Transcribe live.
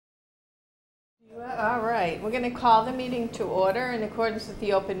All right, we're going to call the meeting to order. In accordance with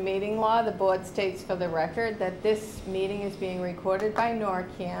the open meeting law, the board states for the record that this meeting is being recorded by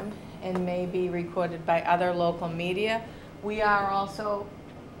NORCAM and may be recorded by other local media. We are also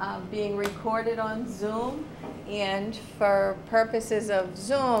being recorded on Zoom, and for purposes of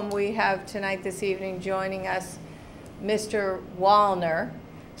Zoom, we have tonight, this evening, joining us Mr. Wallner.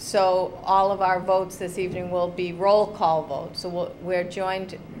 So all of our votes this evening will be roll call votes. So we're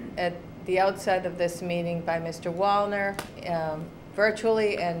joined at the outset of this meeting by Mr. Wallner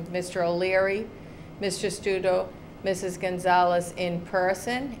virtually, and Mr. O'Leary, Mr. Studo, Mrs. Gonzalez in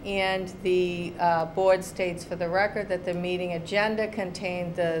person. And the board states for the record that the meeting agenda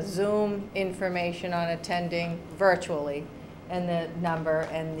contained the Zoom information on attending virtually and the number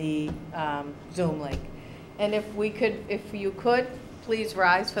and the Zoom link. And if you could, please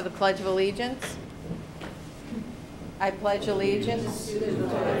rise for the Pledge of Allegiance. I pledge allegiance to the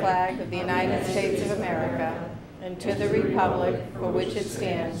flag of the United States of America and to the republic for which it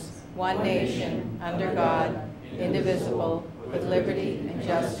stands, one nation, under God, indivisible, with liberty and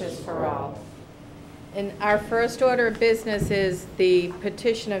justice for all. And our first order of business is the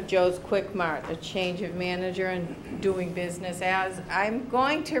petition of Joe's Quick Mart, a change of manager and doing business as. I'm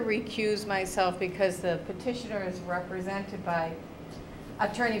going to recuse myself because the petitioner is represented by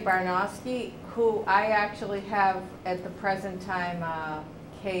Attorney Barnowski, who I actually have at the present time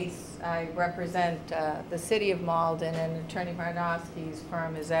case. I represent the city of Malden, and Attorney Barnowski's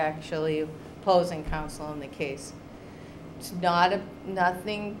firm is actually opposing counsel in the case. It's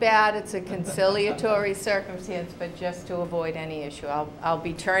nothing bad. It's a conciliatory circumstance, but just to avoid any issue, I'll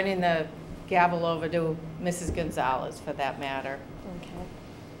be turning the gavel over to Mrs. Gonzalez for that matter. Okay.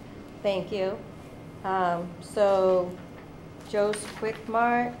 Thank you. So Joe's Quick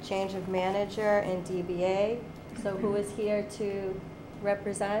Mart, change of manager and DBA. So who is here to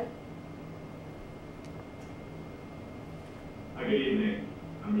represent? Good evening,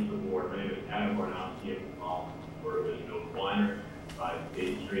 members of the board. My name is Adam Barnowski. I'm from Joe Weiner, 5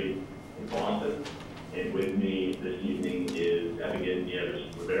 State Street in Boston. And with me this evening is Abigail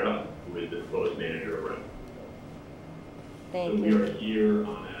Nieves-Rivera, who is the proposed manager of Rent. Thank you. We are here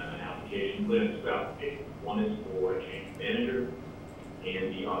on an application, two applications. One is for a change of manager,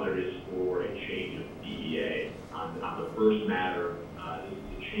 and the other is for a change of DBA. On the first matter, this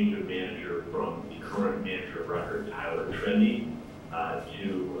is a change of manager from the current manager of record, Tyler Trendy,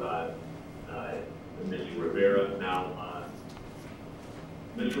 to Mr. Rivera. Now,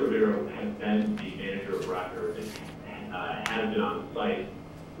 Mr. Rivera has been the manager of record and has been on site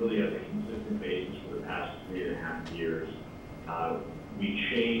really at a consistent basis for the past 3.5 years. We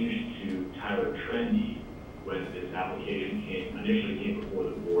changed to Tyler Trendy when this application initially came before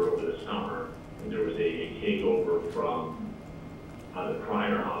the board over the summer, and there was a takeover from the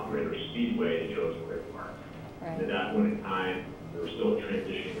prior operator, Speedway, to Joe's Quick Mart. Right. At that point in time, there was still a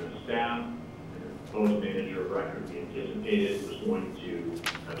transition of staff, and the proposed manager of record we anticipated was going to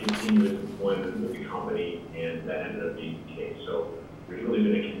continue his employment with the company, and that ended up being the case. So there's really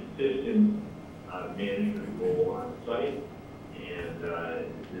been a consistent management role on site, and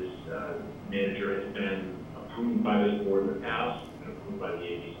this manager has been approved by this board in the past and approved by the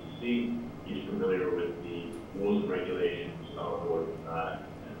ABCC. He's familiar with the rules and regulations of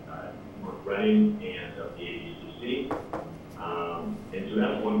North Reading and of the ABCC. And so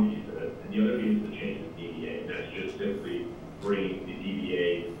that's one piece of it. And the other piece is the change of the DBA. And that's just simply bringing the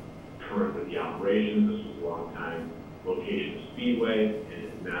DBA current with the operations. This was a long time location of Speedway, and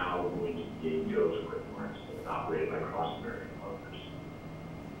is now going to be a Joe's Quick Mart that's operated by Cross American Partners.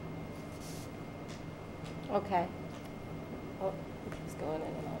 Okay. Oh, it's going in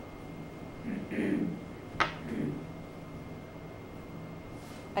and out.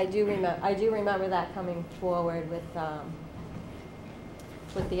 I do remember that coming forward with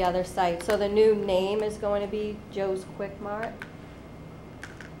the other site. So the new name is going to be Joe's Quick Mart?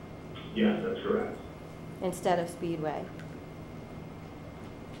 Yes, that's correct. Instead of Speedway?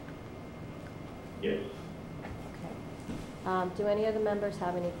 Yes. Okay. Do any of the members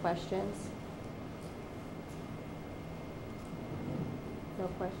have any questions? No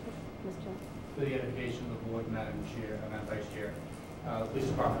questions? Ms. Jones? For the edification of the board, Madam Vice Chair, the police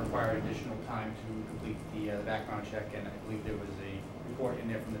department required additional time to complete the background check, and I believe there was a report in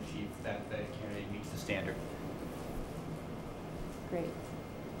there from the chief that the candidate meets the standard. Great.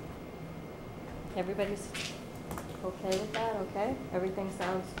 Everybody's okay with that? Okay. Everything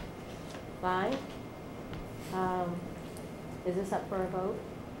sounds fine. Is this up for a vote?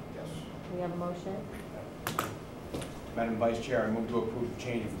 Yes. We have a motion? Madam Vice Chair, I move to approve the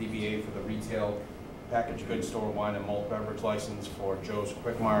change of DBA for the retail packaged goods store wine and malt beverage license for Joe's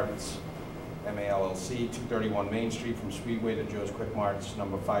Quick Marts MALLC, 231 Main Street, from Speedway to Joe's Quick Marts,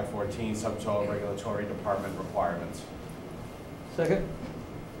 number 514, subsoil regulatory department requirements. Second?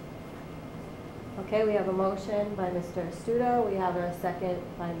 Okay, we have a motion by Mr. Studo. We have a second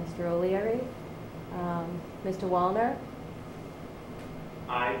by Mr. O'Leary. Mr. Wallner?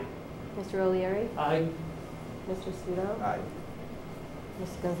 Aye. Mr. O'Leary? Aye. Mr. Studo? Aye. Ms.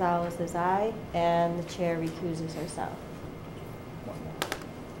 Gonzalez is aye, and the chair recuses herself.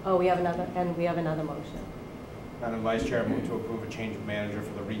 Oh, we have another motion. Madam Vice Chair, I move to approve a change of manager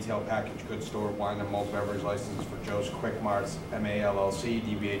for the retail packaged goods store wine and malt beverage license for Joe's Quick Marts, MALLC,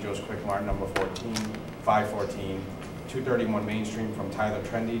 DBA Joe's Quick Mart, number 514, 231 Main Street, from Tyler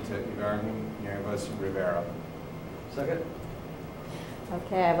Trendy to Ibargin Nieves Rivera. Second?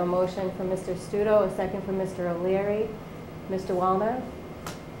 Okay, I have a motion from Mr. Studo, a second from Mr. O'Leary. Mr. Wallner?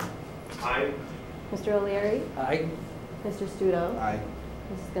 Aye. Mr. O'Leary? Aye. Mr. Studo? Aye.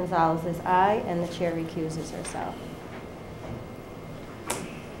 Mrs. Gonzalez is aye, and the chair recuses herself.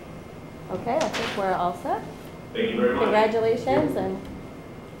 Okay, I think we're all set. Thank you very much. Congratulations, and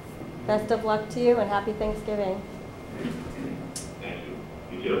best of luck to you, and happy Thanksgiving. Thank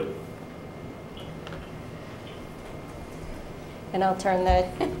you. You too. And I'll turn the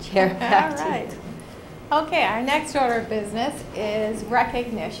chair back to you. All right. Okay, our next order of business is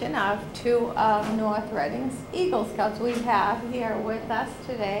recognition of two of North Reading's Eagle Scouts. We have here with us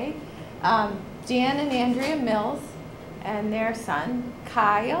today Dan and Andrea Mills and their son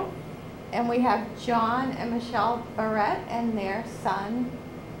Kyle, and we have John and Michelle Barrett and their son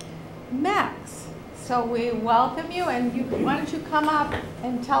Max. So we welcome you, and why don't you come up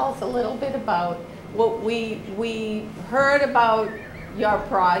and tell us a little bit about what we heard about your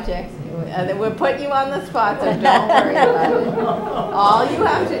project. We're putting you on the spot, so don't worry about it. All you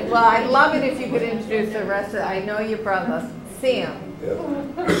have to, well, I'd love it if you could introduce the rest of, I know your brother, Sam.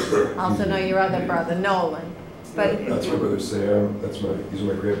 Yeah. Also know your other brother, Nolan. But That's my brother Sam. These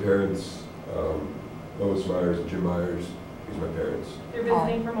are my grandparents, Lois Myers and Jim Myers. These are my parents. They're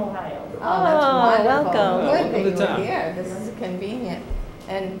visiting from Ohio. Oh, that's wonderful. welcome. Good that you Welcome to were town. here. This is convenient.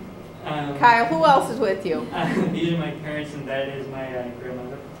 And Um, Kyle, who else is with you? These are my parents, and that is my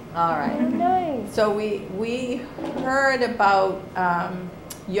grandmother. All Oh, right. nice. So we heard about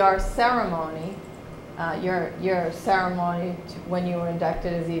your ceremony, your ceremony when you were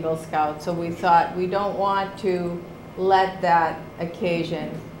inducted as Eagle Scout. So we thought we don't want to let that occasion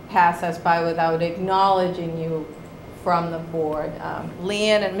pass us by without acknowledging you from the board.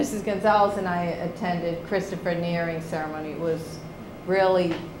 Leanne and Mrs. Gonzalez and I attended Christopher Nearing's ceremony. It was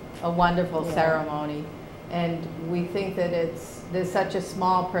really a wonderful ceremony, and we think that there's such a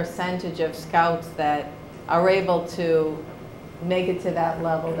small percentage of scouts that are able to make it to that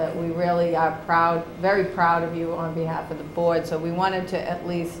level that we really are proud, very proud of you on behalf of the board. So we wanted to at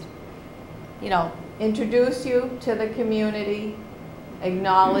least, introduce you to the community,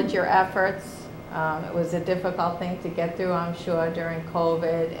 acknowledge your efforts. It was a difficult thing to get through, I'm sure, during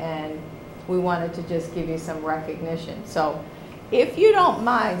COVID, and we wanted to just give you some recognition. So if you don't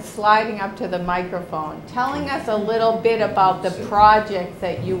mind sliding up to the microphone, telling us a little bit about the projects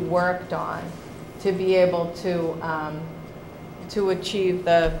that you worked on to be able to achieve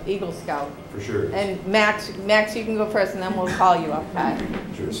the Eagle Scout. For sure. And Max, you can go first, and then we'll call you up, Pat.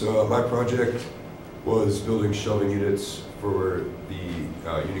 Sure. So my project was building shelving units for the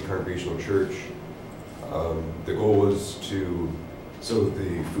Union Congregational Church. The goal was so that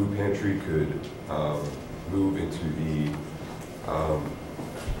the food pantry could move into the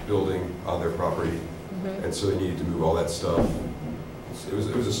building on their property, and so they needed to move all that stuff. It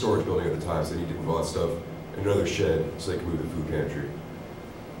was a storage building at the time, so they needed to move all that stuff in another shed so they could move the food pantry.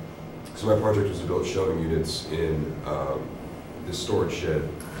 So my project was to build shelving units in this storage shed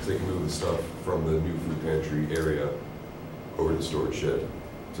so they could move the stuff from the new food pantry area over to the storage shed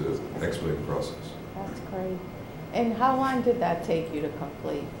to expedite the process. That's great. And how long did that take you to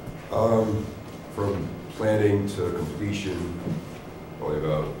complete? From planning to completion, probably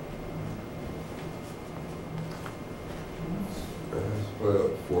about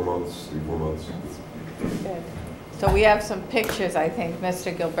 4 months, 3-4 months. Good. So we have some pictures, I think,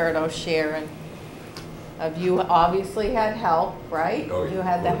 Mr. Gilberto sharing of you. Obviously had help, right? Oh, yeah, You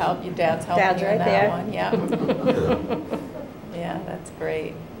had the of course. help. Your dad's helping Dad's you right in that there. one. Yeah. Yeah, that's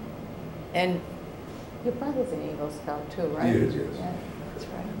great. And your brother's an Eagle Scout too, right? He is, yes. Yeah, that's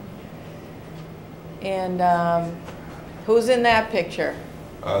right. And who's in that picture?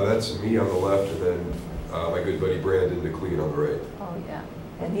 That's me on the left, and then my good buddy Brandon DeClean on the right. Oh, yeah.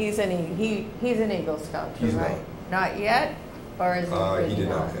 And he's an Eagle Scout too, He's right? Not yet? Or is he? He did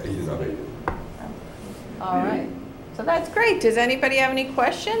not make it. All right. So that's great. Does anybody have any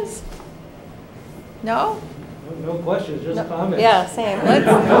questions? No? No questions, just No. comments. Yeah, same.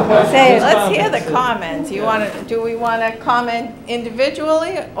 Let's hear the comments. Do we want to comment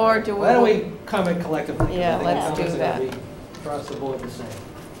individually, or do we? Why don't we comment collectively? 'Cause I Yeah, think let's the comments do are gonna that. be across the board the same.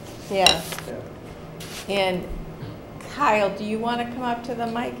 Yeah. Yeah. And Kyle, do you want to come up to the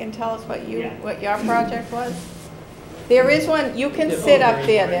mic and tell us what Yeah. what your project was? There is one, you can sit up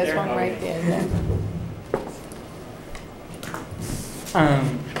there, there's one right there.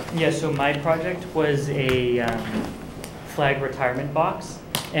 Yeah, so my project was a flag retirement box,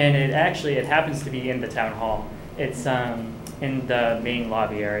 and it happens to be in the town hall. It's in the main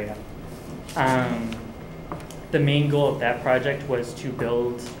lobby area. The main goal of that project was to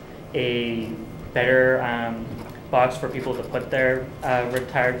build a better box for people to put their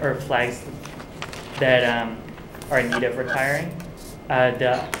retired or flags that are in need of retiring.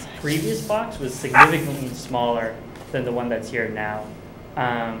 The previous box was significantly smaller than the one that's here now.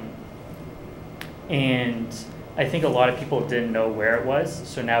 And I think a lot of people didn't know where it was,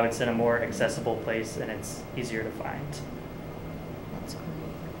 so now it's in a more accessible place and it's easier to find. That's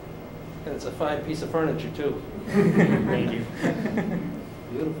great. And it's a fine piece of furniture, too. Thank you.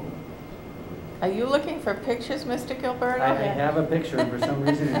 Beautiful. Are you looking for pictures, Mr. Gilberto? I have a picture, and for some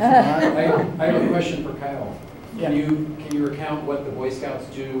reason it's not. I have a question for Kyle. Can you recount what the Boy Scouts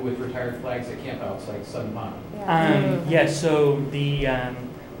do with retired flags at campouts like Sun Pond? Yeah, so the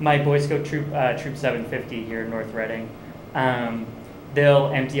my Boy Scout troop, Troop 750 here in North Reading, they'll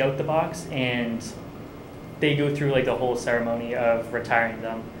empty out the box and they go through like the whole ceremony of retiring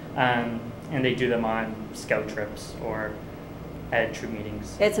them, and they do them on scout trips or at troop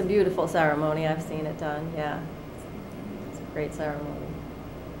meetings. It's a beautiful ceremony. I've seen it done, yeah. It's a great ceremony.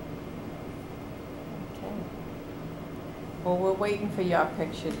 Okay. Well, we're waiting for your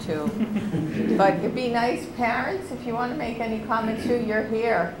picture too. But it'd be nice, parents, if you want to make any comments too, you're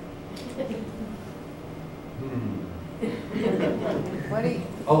here. What do you?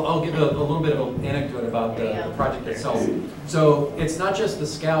 I'll give a little bit of an anecdote about the project itself. So it's not just the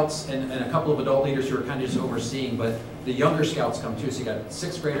scouts and a couple of adult leaders who are kind of just overseeing, but the younger scouts come too. So you got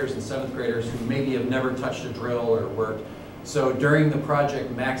 6th graders and 7th graders who maybe have never touched a drill or worked. So during the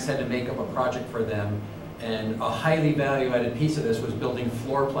project, Max had to make up a project for them, and a highly value-added piece of this was building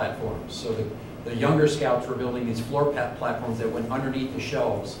floor platforms. So the younger scouts were building these floor platforms that went underneath the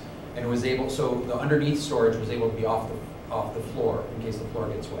shelves, and was able, so the underneath storage was able to be off the floor in case the floor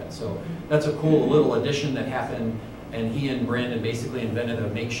gets wet. So that's a cool little addition that happened, and he and Brandon basically invented a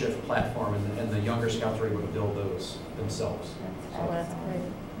makeshift platform, and the younger scouts were able to build those themselves. Oh, that's great.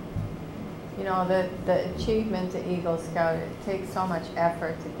 You know, the achievement to Eagle Scout, it takes so much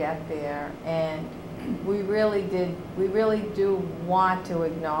effort to get there, and we really do want to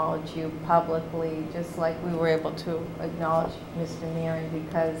acknowledge you publicly, just like we were able to acknowledge Mr. Neary,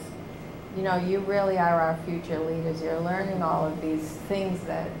 because you know, you really are our future leaders. You're learning all of these things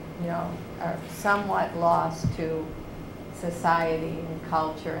that, you know, are somewhat lost to society and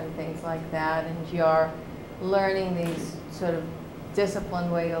culture and things like that, and you're learning these sort of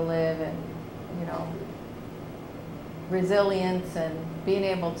disciplined way to live, and you know, resilience, and being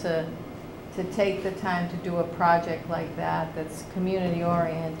able to take the time to do a project like that that's community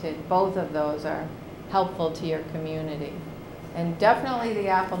oriented. Both of those are helpful to your community. And definitely the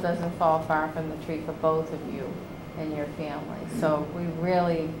apple doesn't fall far from the tree for both of you and your family. So we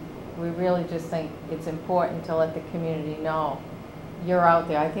really just think it's important to let the community know you're out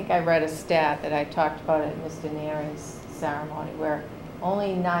there. I think I read a stat that I talked about at Mr. Neary's ceremony, where only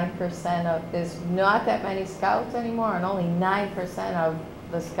 9% of, there's not that many scouts anymore, and only 9% of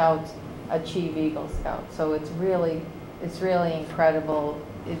the scouts achieve Eagle Scout. So it's really incredible.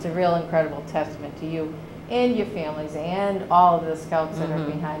 It's a real incredible testament to you and your families and all of the scouts that are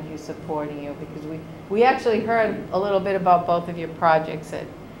behind you, supporting you, because we actually heard a little bit about both of your projects at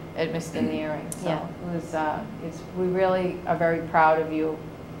Mr. Neary. So Yeah. we really are very proud of you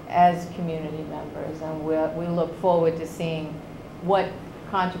as community members, and we look forward to seeing what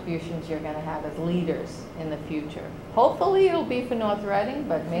contributions you're going to have as leaders in the future. Hopefully it'll be for North Reading,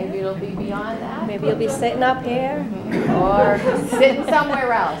 but maybe it'll be beyond that. Maybe you'll be sitting up here. Or sitting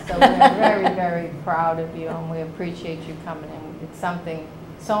somewhere else. So we're very, very proud of you, and we appreciate you coming in. It's something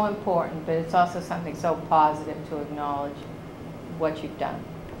so important, but it's also something so positive to acknowledge what you've done.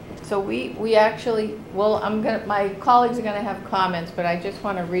 So we actually, well, my colleagues are gonna have comments, but I just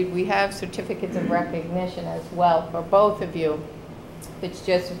want to read, we have certificates of recognition as well for both of you. It's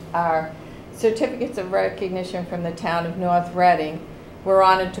just our certificates of recognition from the town of North Reading. We're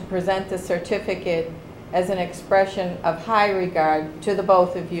honored to present the certificate as an expression of high regard to the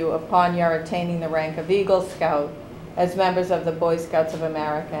both of you upon your attaining the rank of Eagle Scout as members of the Boy Scouts of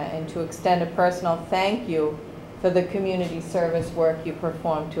America and to extend a personal thank you for the community service work you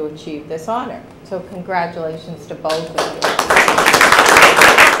performed to achieve this honor. So congratulations to both of you.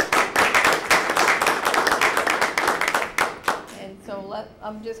 And so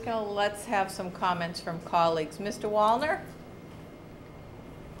let's have some comments from colleagues. Mr. Wallner?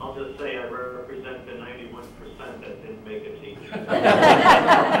 I'll just say I represent the 91% that didn't make a team.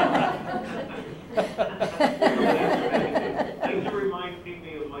 Thanks for reminding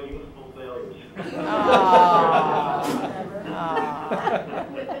me of my youthful failures.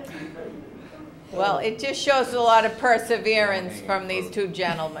 Well, it just shows a lot of perseverance from these two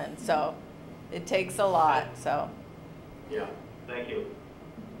gentlemen, so it takes a lot, so. Yeah, thank you.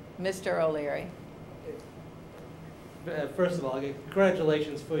 Mr. O'Leary. First of all,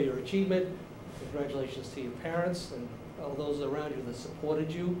 congratulations for your achievement. Congratulations to your parents and all those around you that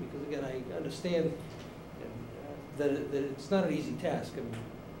supported you, because again, I understand that it's not an easy task. I mean,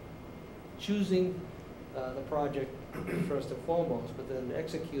 choosing the project first and foremost, but then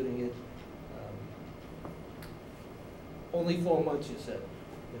executing it. Only 4 months, you said.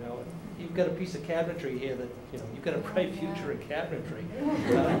 You know, you've got a piece of cabinetry here that, you know, you've got a bright future in cabinetry.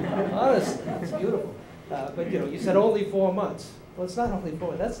 Honestly, it's beautiful. But you know, you said only 4 months. Well, it's not only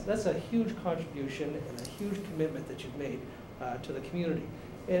 4 months. That's a huge contribution and a huge commitment that you've made to the community.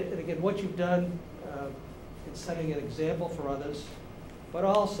 And again, what you've done in setting an example for others, but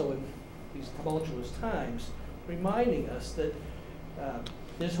also in these tumultuous times, reminding us that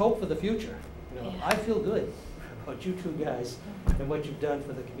there's hope for the future. You know, Yeah. I feel good about you two guys and what you've done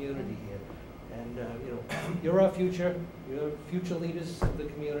for the community here. And you know, you're our future. You're future leaders of the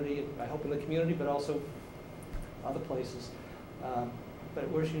community. I hope in the community, but also other places. But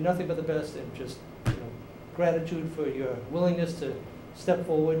wish you nothing but the best, and just, you know, gratitude for your willingness to step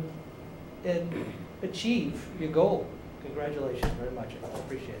forward and achieve your goal. Congratulations very much. I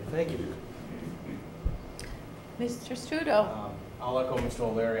appreciate it. Thank you. Mr. Studo. I'll echo Mr.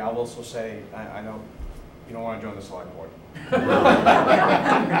 O'Leary. I'll also say, I know you don't want to join the select board.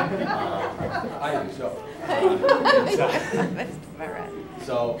 I do, so.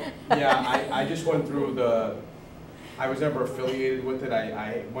 So, yeah, I just went through I was never affiliated with it.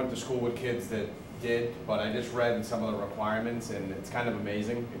 I went to school with kids that did, but I just read some of the requirements, and it's kind of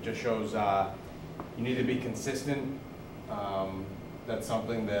amazing. It just shows you need to be consistent. That's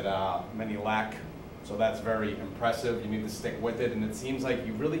something that many lack. So that's very impressive. You need to stick with it, and it seems like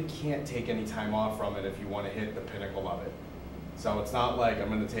you really can't take any time off from it if you want to hit the pinnacle of it. So it's not like I'm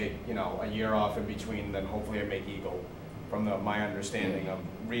going to take, you know, a year off in between, then hopefully I make Eagle, from my understanding of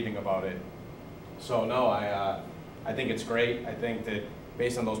reading about it. So no, I think it's great. I think that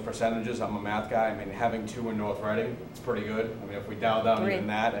based on those percentages, I'm a math guy. I mean, having 2 in North Reading, it's pretty good. I mean, if we dial down even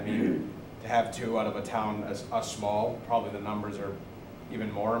that, I mean, to have 2 out of a town as small, probably the numbers are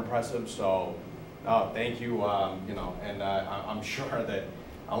even more impressive. So. Thank you, you know, and I'm sure that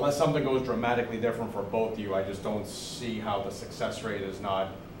unless something goes dramatically different for both of you, I just don't see how the success rate is not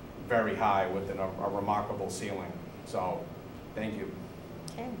very high within a remarkable ceiling. So, thank you.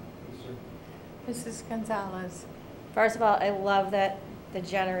 Okay. Mrs. Gonzalez. First of all, I love that the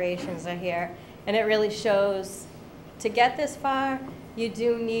generations are here, and it really shows to get this far, you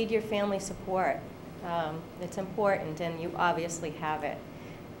do need your family support. It's important, and you obviously have it.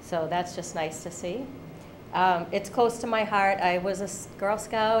 So that's just nice to see. It's close to my heart. I was a Girl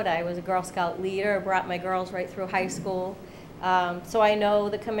Scout. I was a Girl Scout leader, brought my girls right through high school. So I know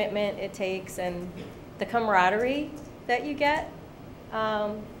the commitment it takes and the camaraderie that you get.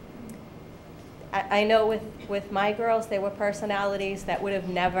 I know with my girls, they were personalities that would have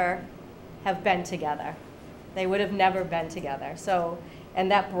never have been together. They would have never been together. So,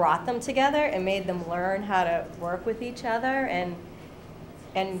 and that brought them together and made them learn how to work with each other and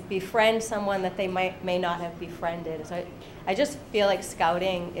befriend someone that they may not have befriended. So I just feel like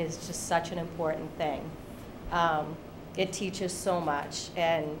scouting is just such an important thing. It teaches so much,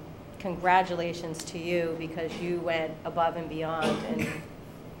 and congratulations to you because you went above and beyond and,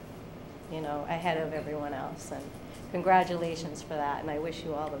 you know, ahead of everyone else. And congratulations for that, and I wish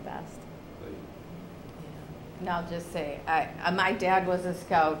you all the best. And I'll just say, my dad was a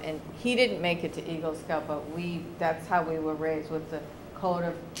scout, and he didn't make it to Eagle Scout, but that's how we were raised, with the code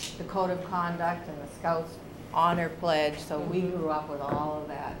of conduct and the Scouts honor pledge. So we grew up with all of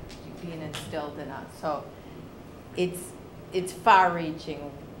that being instilled in us. So it's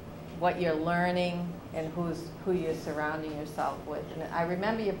far-reaching what you're learning and who you're surrounding yourself with. And I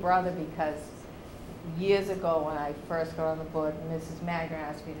remember your brother because years ago when I first got on the board, Mrs. Magner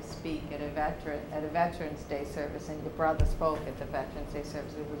asked me to speak at a Veterans Day service, and your brother spoke at the Veterans Day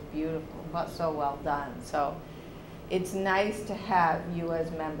service. It was beautiful, but so well done. So it's nice to have you as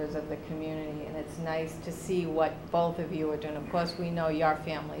members of the community, and it's nice to see what both of you are doing. Of course, we know your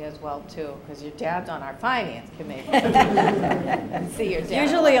family as well too, because your dad's on our finance committee. See your dad.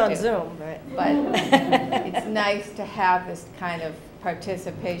 Usually on too. Zoom, right? But it's nice to have this kind of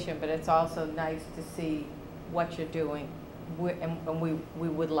participation, but it's also nice to see what you're doing, and we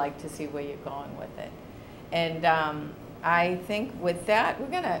would like to see where you're going with it. And I think with that,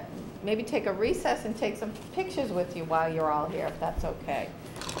 we're going to maybe take a recess and take some pictures with you while you're all here, if that's okay.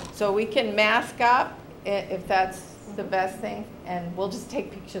 So we can mask up if that's the best thing, and we'll just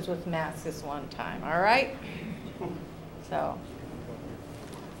take pictures with masks this one time, all right? So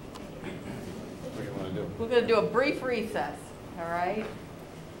What do you want to do? we're going to do a brief recess, all right?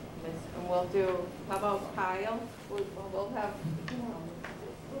 And we'll do, how about Kyle? We'll have,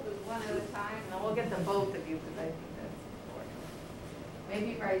 we'll do one at a time, and then we'll get the both of you, because I think that's important.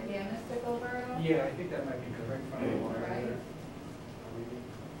 Maybe right here, Mr. Gilberto? Yeah, I think that might be good, right in front of the water. Right.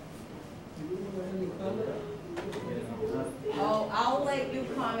 Oh, I'll let you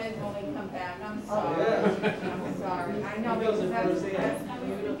comment when we come back, I'm sorry. I'm sorry, I know, because that's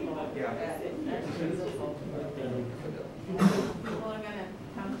beautiful. Yeah. That's beautiful. People are gonna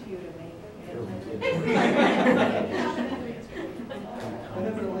come to you to make it.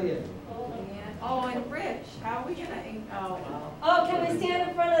 Oh, and Rich, how are we gonna, oh, well. Oh, can we stand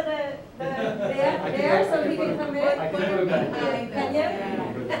in front of there, so he can come in? Put him behind us. Can you?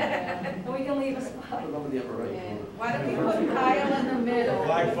 Yeah. And we can leave a spot. And why don't we put Kyle in the middle?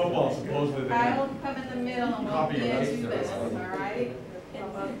 Flag football, supposedly. Kyle will come in the middle and we'll Copy hand it. you this, all right? How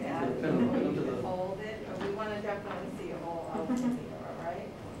about that? Hold it, but we want to definitely see a whole outfit here, all right?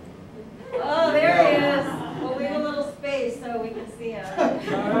 Oh, there he is. We'll leave a little space so we can see him.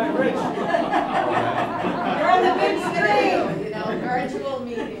 All right, Rich. You're on the big screen. You know, virtual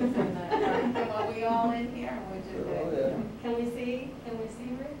meetings and that. Are we all in here? Or would you Can we see? Can we see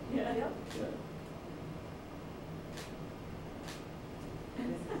Rick? Yeah. This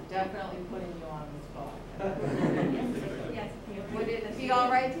is definitely putting you on the spot. Yes. Would it be all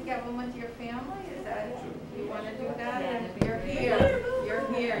right to get one with your family? Is that, you want to do that? And if you're here,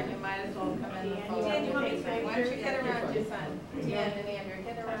 and you might as well come in the photo. Dan, you want me to Why don't you get around your son? Dan and Andrew,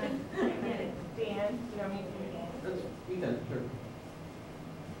 get around. Dan, you want me to do Dan? We can, sure.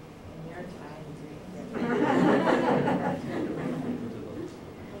 You're trying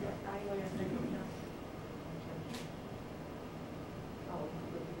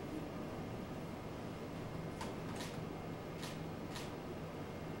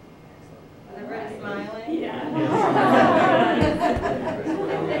Everybody smiling? Yeah.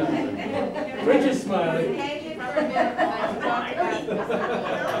 Rich is smiling. Hang it for a minute while I talk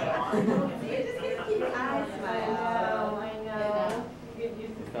about this. You're just gonna keep your eyes smiling. I know. Yeah, you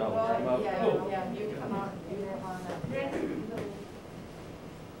come on, you come on up.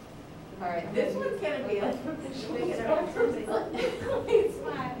 All right, this one's gonna be like, he's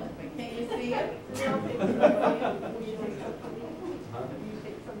smiling, but can you see it?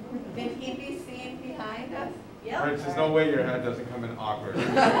 Can he be seen behind us? Yep. Rich, there's no way your head doesn't come in awkward. Right. I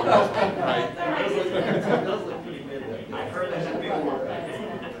heard that should be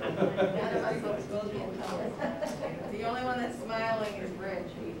None of us will be in color. The only one that's smiling is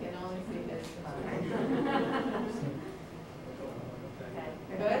Rich. We can only see his smile.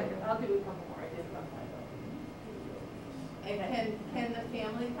 Good? I'll do a couple more. I did about five. And can the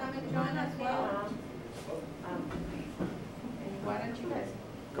family come and join us? Well, and why don't you guys?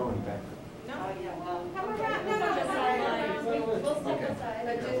 Going back. No, come around. No, We'll step aside.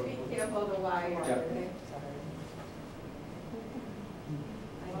 But just be careful the wire. Yep. Okay?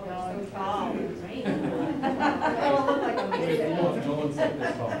 I know, I'm tall. No one said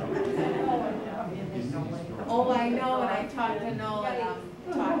this Oh, I know, and I talked to Nolan,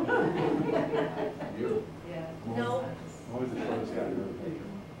 talking. Yeah. No. What was the shortest guy in the picture?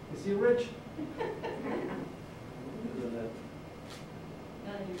 Is he rich?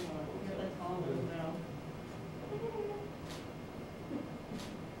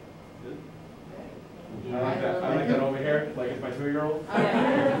 I like that over here, like it's my 2-year-old. All right,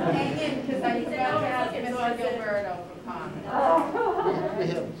 hang in, because I forgot to ask Mr. Gilberto for comment. We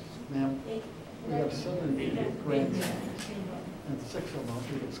have, ma'am, we have 7 grandsons, and 6 of them are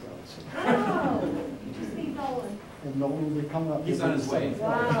Eagle Scouts. Oh, just need Nolan. And Nolan will be coming up. He's on his way.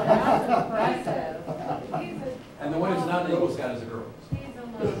 Wow, that's impressive. And the one who's not an Eagle Scout is a girl.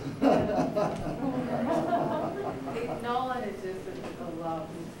 Nolan is just a love,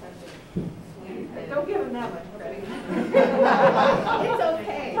 he's such a sweet kid. Don't give him that much credit. It's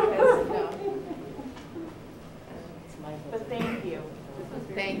okay, because, no. But thank you.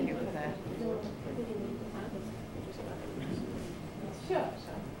 Thank you for that.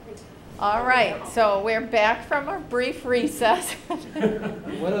 All right, so we're back from a brief recess.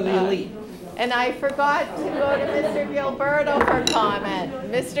 What are the elite? And I forgot to go to Mr. Gilberto for comment.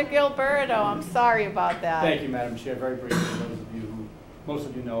 Mr. Gilberto, I'm sorry about that. Thank you, Madam Chair. Very briefly, most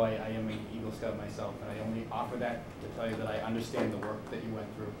of you know I am an Eagle Scout myself, and I only offer that to tell you that I understand the work that you went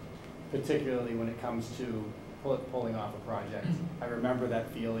through, particularly when it comes to pulling off a project. I remember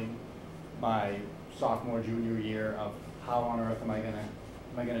that feeling my sophomore, junior year of how on earth am I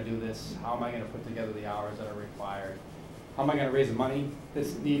gonna do this? How am I gonna put together the hours that are required? How am I gonna raise the money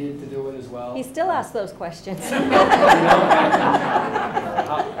that's needed to do it as well? He still asks those questions.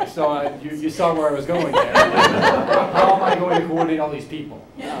 So you saw where I was going there. How am I going to coordinate all these people?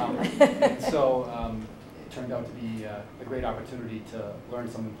 It turned out to be a great opportunity to learn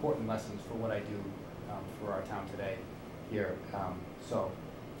some important lessons for what I do for our town today here.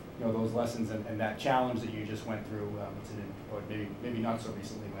 Those lessons and that challenge that you just went through, or maybe not so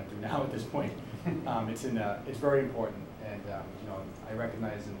recently went through now at this point, it's very important. And I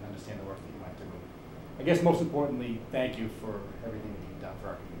recognize and understand the work that you went through. I guess most importantly, thank you for everything that you've done for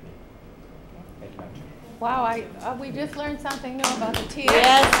our community. Thank you, Madam Chair. Wow, we just learned something new about the TS.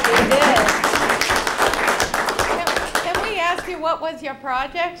 Yes, we did. Can we ask you what was your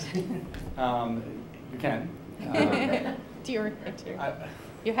project? You can. Do you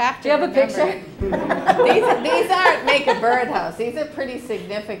You have to. Do you have a remember. picture? These aren't make a birdhouse. These are pretty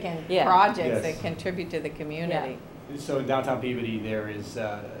significant Yeah. projects Yes. that contribute to the community. So in downtown Peabody, there is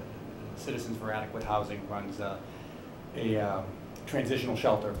Citizens for Adequate Housing runs a transitional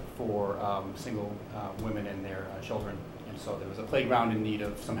shelter for single women and their children. And so there was a playground in need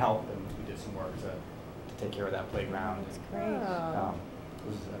of some help, and we did some work to take care of that playground. That's great. It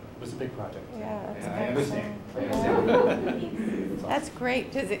was a big project. Yeah, that's I understand. That's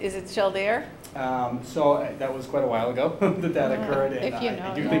great. Is it still there? That was quite a while ago that occurred, and If you know,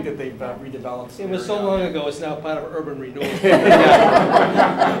 I do yeah. think that they've redeveloped. It was their, so long ago, it's now part of urban renewal.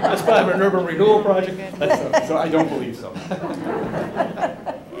 That's part of an urban renewal project. So I don't believe so.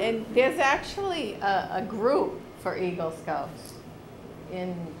 And there's actually a group for Eagle Scouts.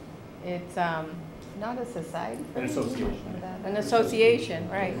 It's not a society. An association. An association,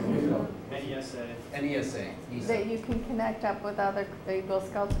 right. NESA. That you can connect up with other Eagle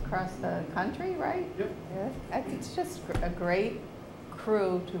Scouts across the country, right? Yep. Yeah. I think it's just a great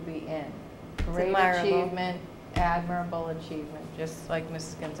crew to be in. Great admirable. achievement, admirable achievement, just like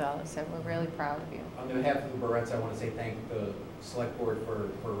Mrs. Gonzalez said. We're really proud of you. On behalf of the Barretts, I want to say thank the select board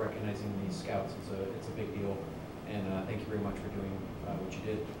for recognizing these scouts. It's a big deal, and thank you very much for doing what you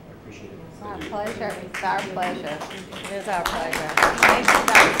did. I appreciate it. It's our pleasure. It's our pleasure. It is our pleasure. Thank you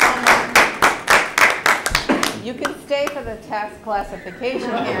guys so much. You can stay for the tax classification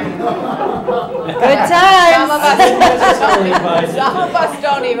hearing. Good Some times. of us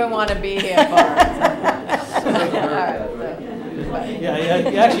don't even want to be here for it. All right,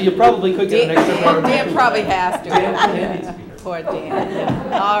 Yeah, actually, you probably could get an extra. Dan probably has to. Poor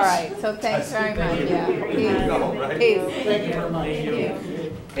Dan. All right, so thanks very much. Yeah. Peace. Thank you very much. Thank you.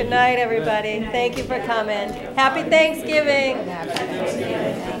 Good night, everybody. Thank you for coming. Happy Thanksgiving.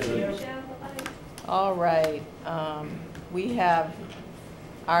 All right, we have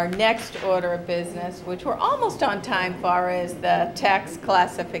our next order of business, which we're almost on time for, is the tax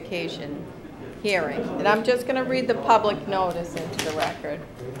classification hearing. And I'm just going to read the public notice into the record.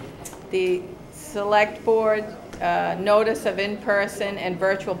 The Select Board notice of in-person and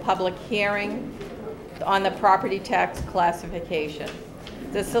virtual public hearing on the property tax classification.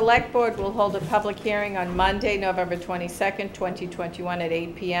 The Select Board will hold a public hearing on Monday, November 22nd, 2021 at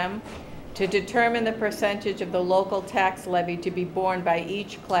 8 p.m. to determine the percentage of the local tax levy to be borne by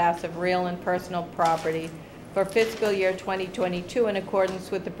each class of real and personal property for fiscal year 2022 in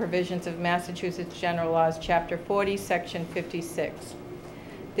accordance with the provisions of Massachusetts General Laws, Chapter 40, Section 56.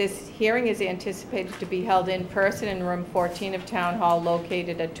 This hearing is anticipated to be held in person in room 14 of Town Hall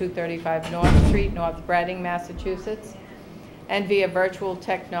located at 235 North Street, North Reading, Massachusetts, and via virtual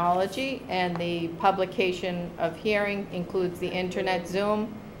technology. And the publication of hearing includes the internet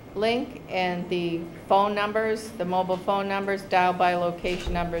Zoom link and the phone numbers, the mobile phone numbers, dial by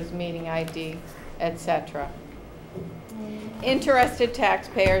location numbers, meeting ID, etc. Interested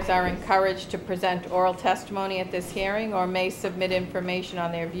taxpayers are encouraged to present oral testimony at this hearing or may submit information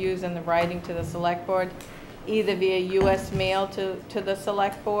on their views in the writing to the Select Board, either via U.S. mail to the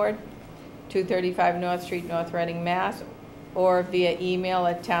Select Board, 235 North Street, North Reading, Mass., or via email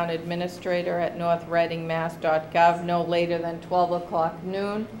at townadministrator@northreadingmass.gov no later than 12 o'clock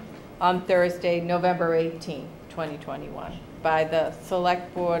noon on Thursday, November 18, 2021, by the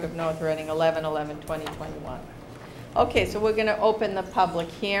Select Board of North Reading, 11/11/2021. Okay, so we're going to open the public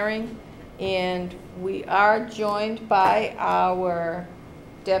hearing, And we are joined by our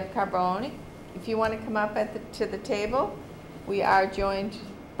Deb Carboni. If you want to come up to the table, we are joined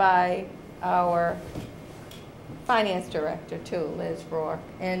by our finance director too, Liz Rourke.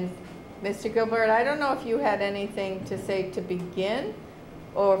 And Mr. Gilbert, I don't know if you had anything to say to begin,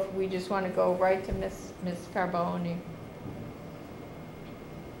 or if we just want to go right to Ms. Carboni.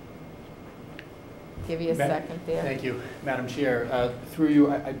 Give you a second there. Thank you, Madam Chair. Through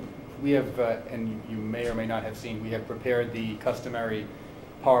you, we have, and you may or may not have seen, we have prepared the customary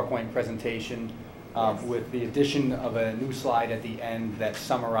PowerPoint presentation Yes. with the addition of a new slide at the end that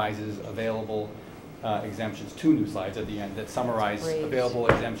summarizes available exemptions, 2 new slides at the end that summarize Great. available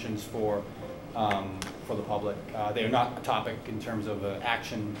exemptions for the public. They are not a topic in terms of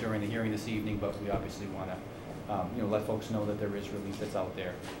action during the hearing this evening, but we obviously want to let folks know that there is relief that's out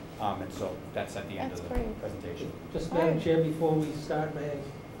there. And so that's at the end That's of the great. presentation. Just, Madam Chair, before we start, may I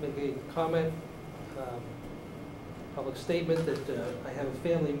make a comment? Public statement that I have a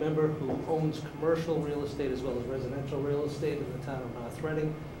family member who owns commercial real estate as well as residential real estate in the town of North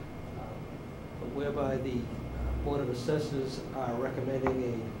Reading, whereby the Board of Assessors are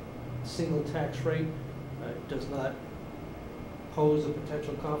recommending a single tax rate. It does not pose a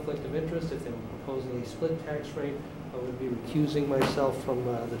potential conflict of interest. If they were proposing a split tax rate, I would be recusing myself from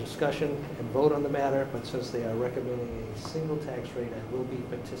the discussion and vote on the matter, but since they are recommending a single tax rate, I will be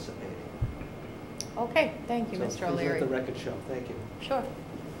participating. Okay, thank you, So Mr. please O'Leary. let the record show. Thank you. Sure.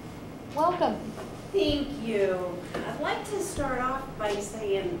 Welcome. Thank you. I'd like to start off by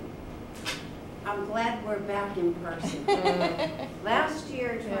saying I'm glad we're back in person. Last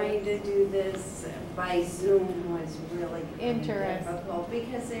year, trying to do this by Zoom was really Interesting. difficult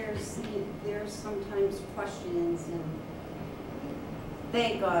because there's sometimes questions, and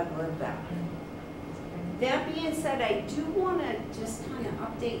thank God we're back. That being said, I do want to just kind of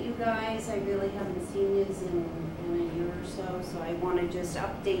update you guys. I really haven't seen you in a year or so I want to just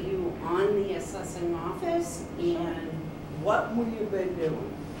update you on the assessing office and what we've been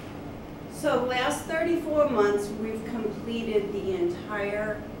doing. So last 34 months, we've completed the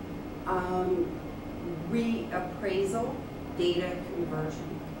entire reappraisal data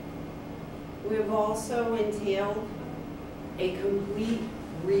conversion. We've also entailed a complete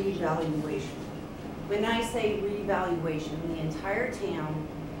revaluation. When I say revaluation, the entire town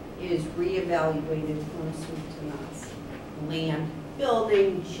is reevaluated from soup to nuts. Land,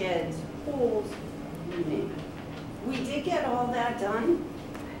 building, sheds, pools, you name it. We did get all that done,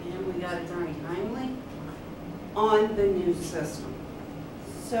 and we got it done timely on the new system.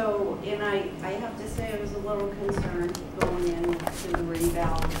 So, and I have to say I was a little concerned going into the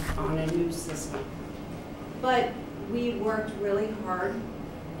reval on a new system. But we worked really hard,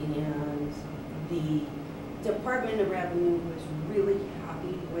 and the Department of Revenue was really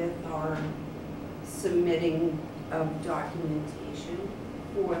happy with our submitting of documentation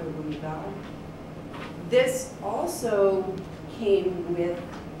for the reval. This also came with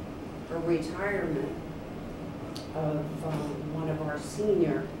a retirement of one of our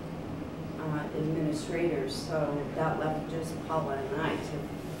senior administrators, so that left just Paula and I to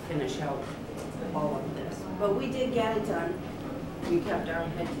finish out all of this. But we did get it done. We kept our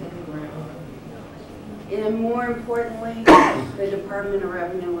head to the ground. And more importantly, the Department of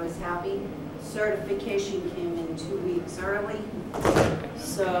Revenue was happy. Certification came in 2 weeks early.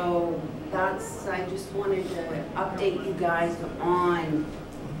 So that's, I just wanted to update you guys on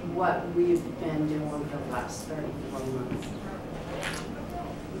what we've been doing for the last 34 months.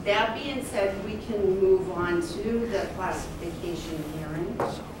 That being said, we can move on to the classification hearing. I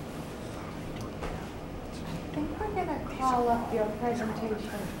think we're going to call up your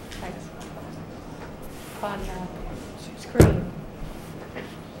presentation on the screen.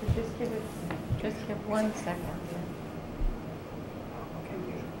 So just give 1 second.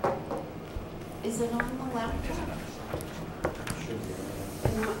 Is it on the laptop?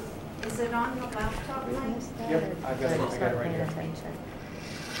 Is it on the laptop, Mike? Yep, I got it right here.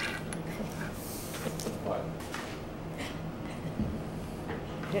 What?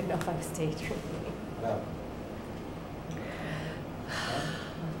 I didn't know if I was daydreaming. No.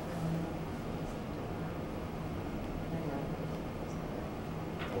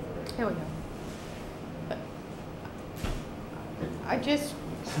 Here we go.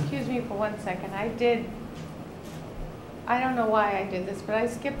 Excuse me for 1 second. I don't know why I did this, but I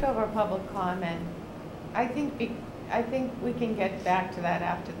skipped over public comment. I think we can get back to that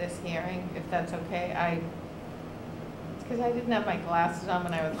after this hearing, if that's okay. It's because I didn't have my glasses on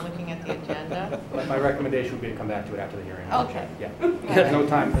when I was looking at the agenda. My recommendation would be to come back to it after the hearing. Okay. Yeah. There's no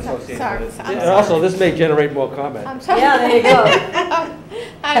time associated Sorry. with it. I'm And also, this may generate more comment. I'm sorry. Yeah, there you go.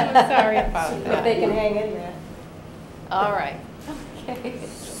 I'm sorry about If that. they can hang in there. All right. Okay.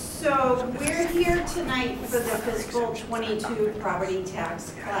 So we're here tonight for the fiscal '22 property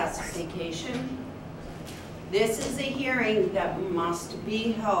tax classification. This is a hearing that must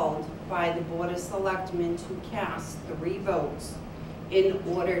be held by the Board of Selectmen to cast 3 votes in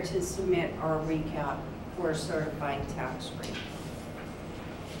order to submit our recap for a certified tax rate.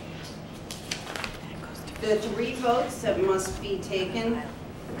 The 3 votes that must be taken,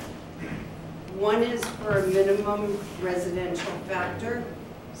 one is for a minimum residential factor,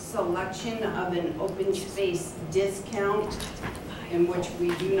 selection of an open space discount, in which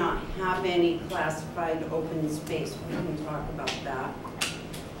we do not have any classified open space. We can talk about that.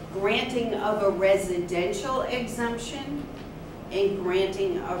 Granting of a residential exemption, and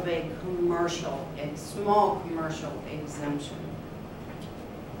granting of a small commercial exemption.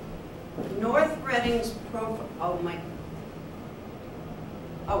 North Reading's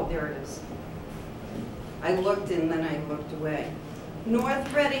there it is. I looked and then I looked away.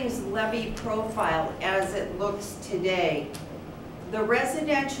 North Reading's levy profile as it looks today, the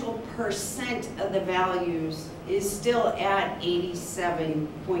residential percent of the values is still at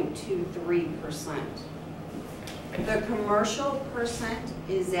 87.23%. The commercial percent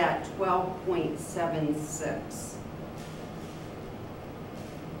is at 12.76,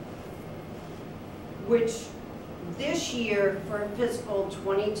 which this year for fiscal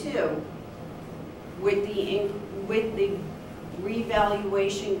 '22, with the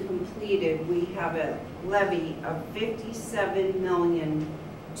revaluation completed, we have a levy of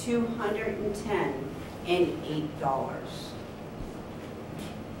 $57,210,008.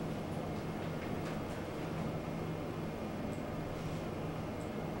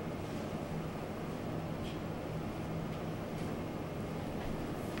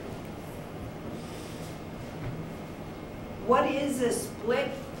 What is a split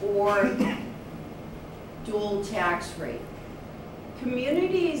or dual tax rate?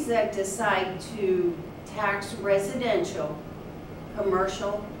 Communities that decide to tax residential,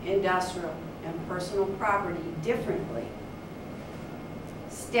 commercial, industrial, and personal property differently.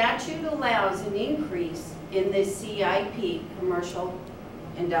 Statute allows an increase in the CIP, commercial,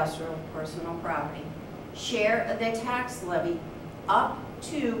 industrial, personal property, share of the tax levy up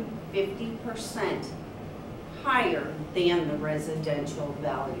to 50% higher than the residential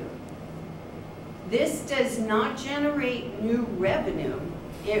value. This does not generate new revenue.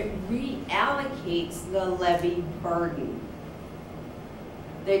 It reallocates the levy burden.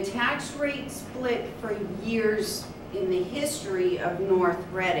 The tax rate split for years in the history of North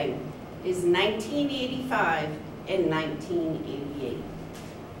Reading is 1985 and 1988.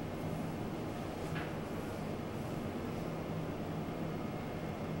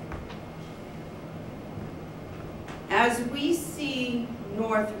 As we see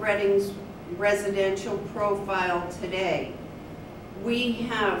North Reading's residential profile today, we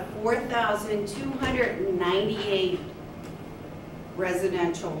have 4,298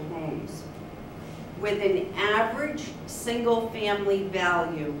 residential homes with an average single-family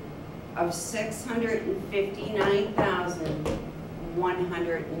value of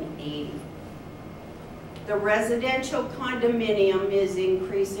 $659,180. The residential condominium is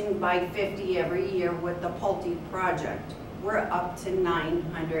increasing by 50 every year with the Pulte project. We're up to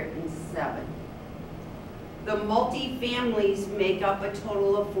 907. The multi-families make up a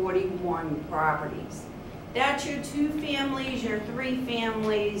total of 41 properties. That's your 2 families, your 3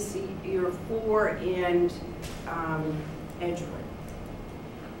 families, your 4 and Edgewood.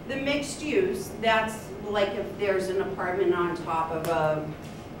 The mixed use, that's like if there's an apartment on top of a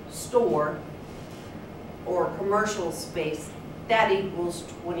store or commercial space, that equals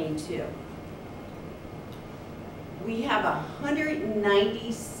 22. We have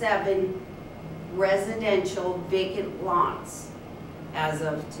 197 residential vacant lots as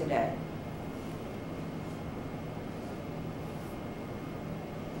of today.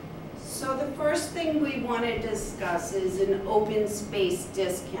 So the first thing we want to discuss is an open space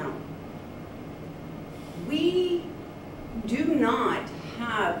discount. We do not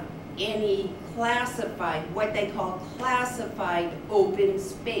have any classified, what they call classified open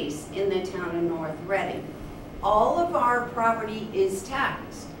space in the town of North Reading. All of our property is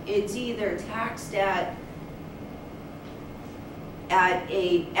taxed. It's either taxed at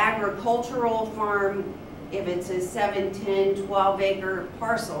a agricultural farm. If it's a 7, 10, 12 acre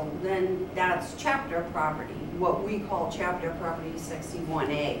parcel, then that's chapter property, what we call chapter property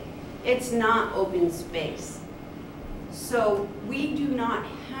 61A. It's not open space. So we do not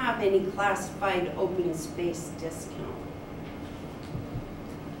have any classified open space discount.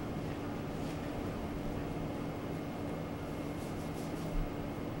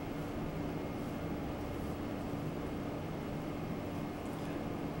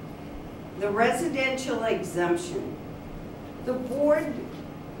 the residential exemption. The board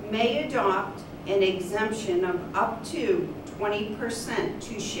may adopt an exemption of up to 20%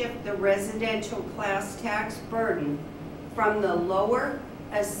 to shift the residential class tax burden from the lower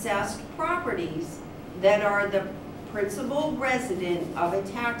assessed properties that are the principal resident of a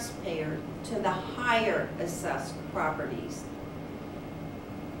taxpayer to the higher assessed properties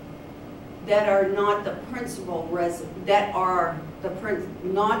that are not the principal resident,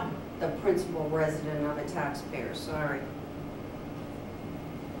 not the principal resident of a taxpayer, sorry.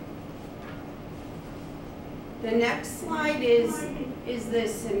 The next slide is the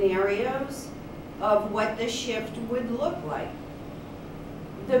scenarios of what the shift would look like.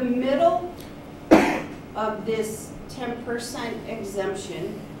 The middle of this 10%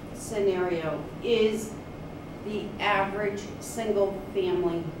 exemption scenario is the average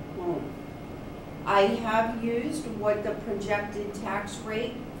single-family home. I have used what the projected tax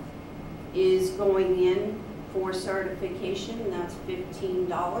rate is going in for certification, and that's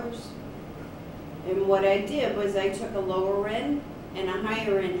 $15. And what I did was I took a lower end and a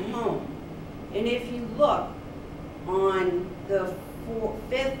higher end home. And if you look on the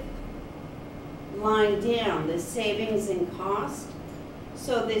fifth line down, the savings and cost,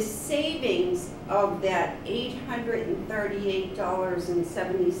 so the savings of that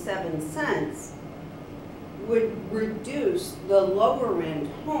 $838.77 would reduce the lower end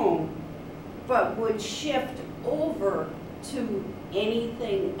home, but would shift over to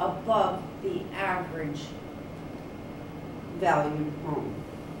anything above the average valued home.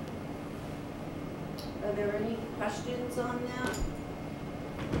 Are there any questions on that?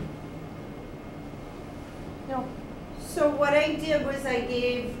 No. So what I did was I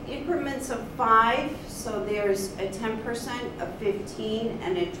gave increments of 5, so there's a 10%, a 15,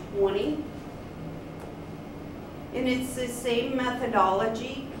 and a 20. And it's the same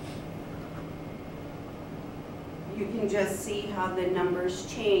methodology. You can just see how the numbers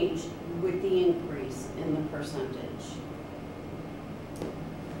change with the increase in the percentage.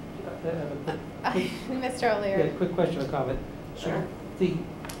 Mr. Yeah, O'Leary. quick question or comment. Sure. So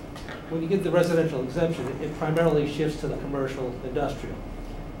when you give the residential exemption, it primarily shifts to the commercial industrial.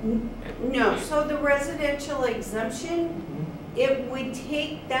 No, so the residential exemption, it would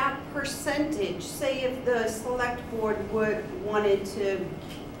take that percentage, say if the select board wanted to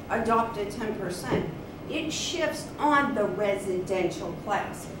adopt a 10%, it shifts on the residential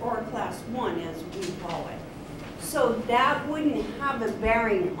class, or class 1 as we call it. So that wouldn't have a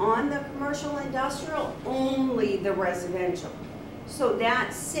bearing on the commercial industrial, only the residential. So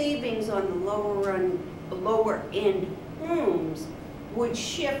that savings on the lower end homes would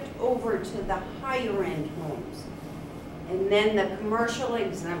shift over to the higher end homes. And then the commercial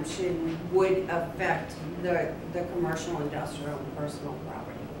exemption would affect the commercial, industrial, and personal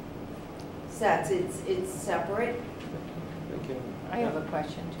property. So it's separate. Thank you. I have a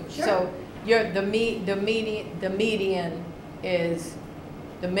question too. Sure. So the median is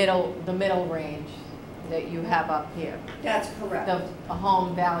the middle range that you have up here. That's correct. A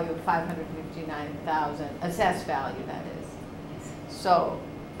home value of $559,000, assessed value that is. So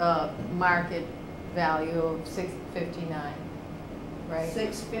market value of $659, right?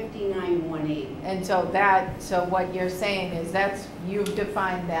 $659,180. And so what you're saying is you've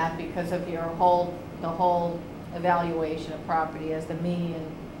defined that because of the whole evaluation of property as the median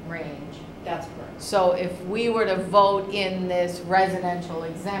range. That's correct. So if we were to vote in this residential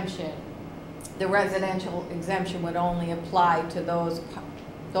exemption, the residential exemption would only apply to those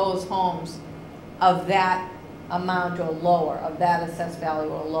homes of that amount or lower, of that assessed value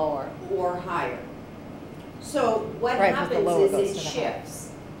or lower. Or higher. So what Right, 'cause the happens lower is goes it to the higher. shifts.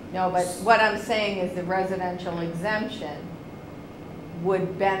 No, but what I'm saying is the residential exemption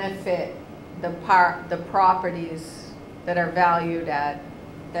would benefit the properties that are valued at,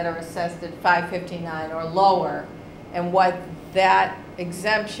 that are assessed at $559 or lower, and what that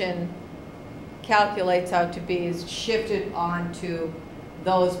exemption calculates out to be is shifted onto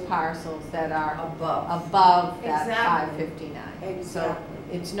those parcels that are above that Exactly. $559. Exactly. So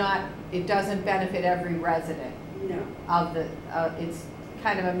it doesn't benefit every resident No. of it's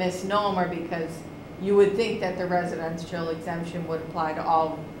kind of a misnomer because you would think that the residential exemption would apply to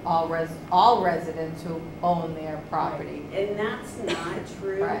all residents who own their property. And that's not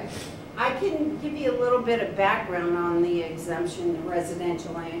true. Right. I can give you a little bit of background on the exemption, the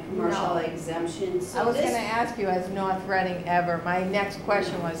residential and commercial No. exemption. I So was this, going to ask you, has North Reading ever, my next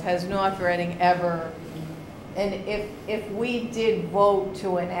question was, has North Reading ever, and if we did vote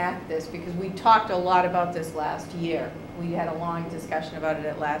to enact this, because we talked a lot about this last year, we had a long discussion about it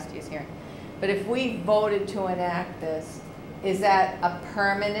at last year's hearing, but if we voted to enact this, is that a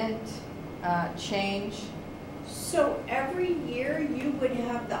permanent change? So every year you would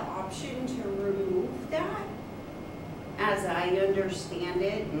have the option to remove that, as I understand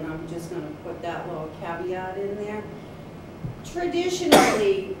it, and I'm just gonna put that little caveat in there.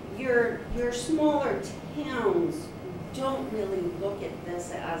 Traditionally, your smaller towns don't really look at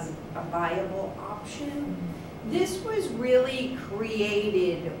this as a viable option. This was really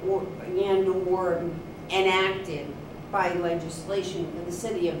created or enacted by legislation for the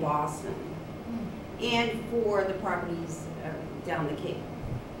city of Boston and for the properties down the Cape.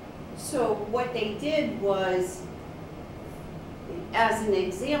 So what they did was, as an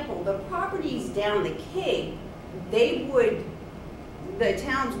example, the properties down the Cape, the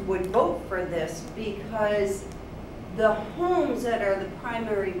towns would vote for this because the homes that are the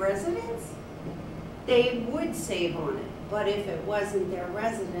primary residence, they would save on it. But if it wasn't their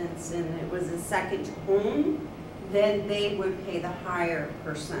residence and it was a second home, then they would pay the higher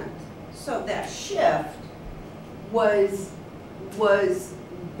percent. So that shift was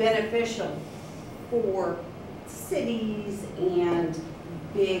beneficial for cities and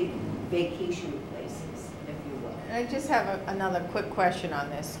big vacation places, if you will. I just have another quick question on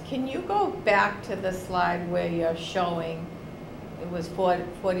this. Can you go back to the slide where you're showing, it was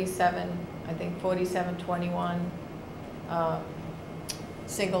 47, I think 4721,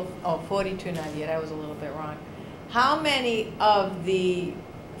 single, 4298, I was a little bit wrong. How many of the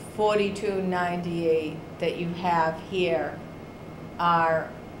 4298 that you have here are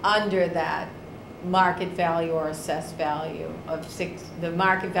under that market value or assessed value of the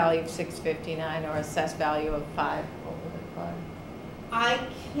market value of 659 or assessed value of 5?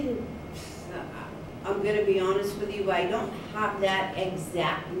 I'm gonna be honest with you, I don't have that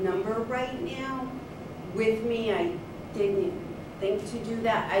exact number right now with me. I didn't think to do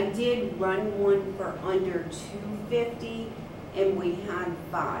that. I did run one for under 250 and we had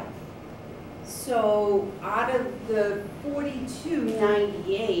 5. So out of the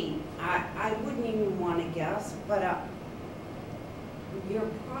 4298, I wouldn't even want to guess, but you're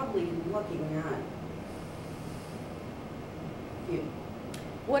probably looking at few.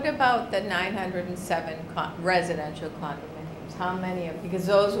 What about the 907 residential condominiums? How many of, because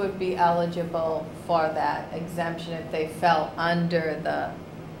those would be eligible for that exemption if they fell under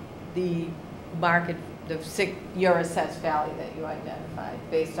the market, your assessed value that you identified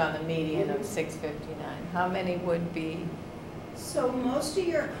based on the median of 659. How many would be? So most of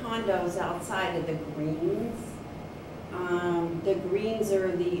your condos outside of the greens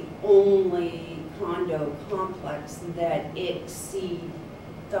are the only condo complex that exceed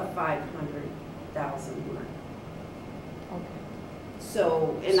the 500,000 mark. Okay.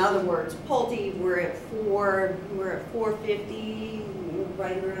 So in other words, Pulte, we're at 450,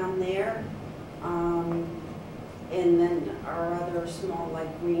 right around there. And then our other small,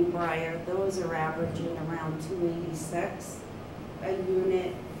 like Greenbrier, those are averaging around 286 a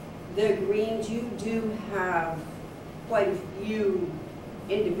unit. The greens, you do have quite a few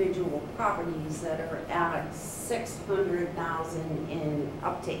individual properties that are at 600,000 and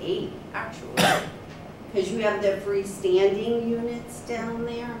up to 8, actually. Because you have the freestanding units down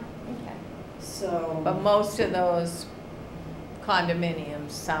there. Okay. So. But most of those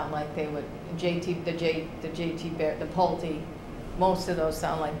condominiums sound like they would, the Pulte, most of those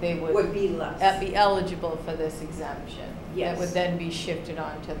sound like they would be less. Be eligible for this exemption. Yes. That would then be shifted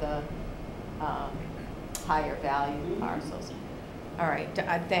onto the higher value parcels. All right,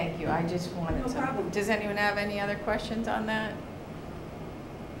 thank you. I just wanted to. No problem. Does anyone have any other questions on that?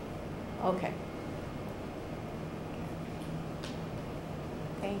 Okay.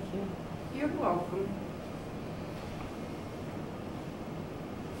 Thank you. You're welcome.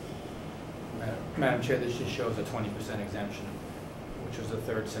 Madam Chair, this just shows a 20% exemption, which was the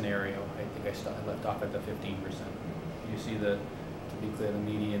third scenario. I think I left off at the 15%. You see to be clear, the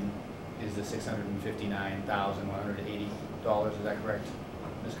median is the $659,180. Is that correct,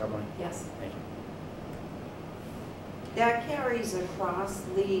 Ms. Carbone? Yes. Thank you. That carries across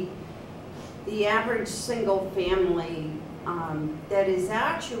the average single family that is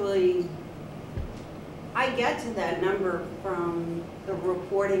actually, I get to that number from the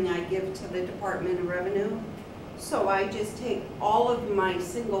reporting I give to the Department of Revenue. So I just take all of my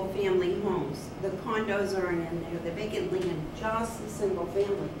single family homes, the condos aren't in there, the vacant land, just the single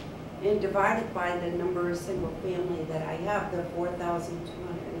family, and divide it by the number of single family that I have, the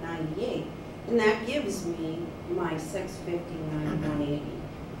 4,298. And that gives me my 659,180.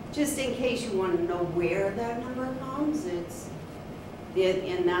 Just in case you want to know where that number comes, and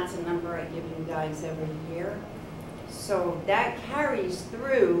that's a number I give you guys every year. So that carries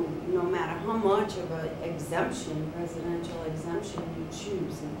through no matter how much of an exemption, residential exemption you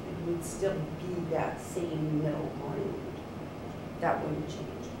choose, it would still be that same middle ground. That wouldn't change.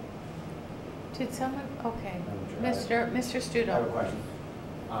 Did someone, okay, Madam Chair, Mr. I have a Studo. question.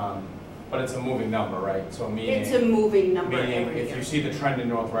 But it's a moving number, right? So meaning. It's a moving number Meaning, every if year. you see the trend in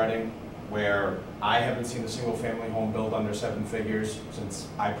North Reading, where I haven't seen a single-family home built under 7 figures since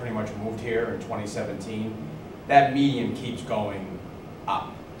I pretty much moved here in 2017, that median keeps going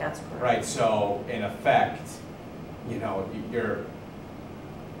up, That's correct. right? So in effect, you know, you're,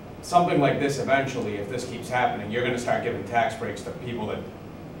 something like this eventually, if this keeps happening, you're gonna start giving tax breaks to people that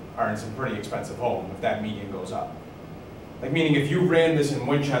are in some pretty expensive homes if that median goes up. Like, meaning if you ran this in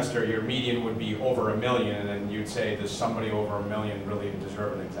Winchester, your median would be over $1 million, and then you'd say, does somebody over $1 million really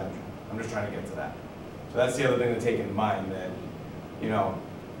deserve an exemption? I'm just trying to get to that. So that's the other thing to take in mind, that, you know,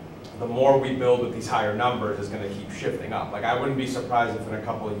 the more we build with these higher numbers is gonna keep shifting up. Like, I wouldn't be surprised if in a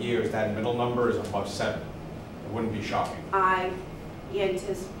couple of years that middle number is above 7. It wouldn't be shocking. I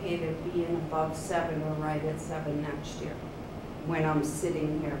anticipated being above 7 or right at 7 next year when I'm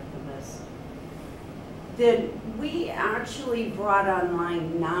sitting here for this. Then we actually brought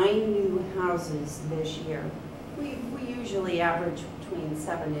online 9 new houses this year. We usually average between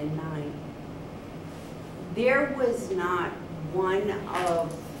 7 and 9. There was not one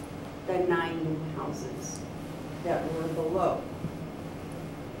of the 9 new houses that were below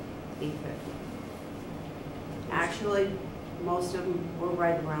 850. Actually, most of them were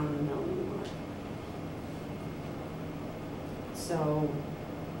right around the $1 million mark. So,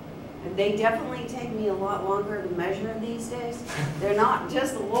 and they definitely take me a lot longer to measure these days. They're not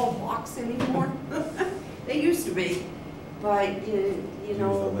just a little box anymore. They used to be, but you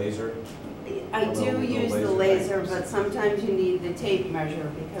know. Use the laser? I do use the laser, but sometimes you need the tape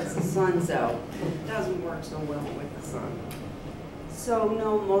measure because the sun's out. It doesn't work so well with the sun. So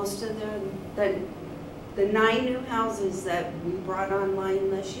no, most of the 9 new houses that we brought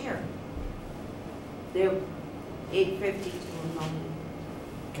online this year, they're 850 to $1 million.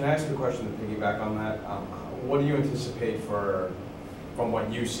 Can I ask a question to piggyback on that? What do you anticipate from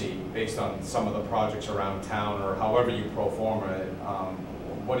what you see, based on some of the projects around town, or however you pro forma it,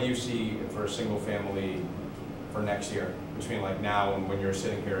 what do you see for a single family for next year, between like now and when you're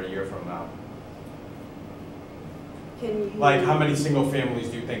sitting here a year from now? Can you? Like, how many single families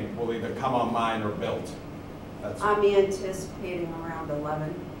do you think will either come online or built? I'm anticipating around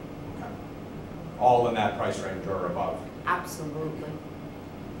 11. Okay. All in that price range or above? Absolutely.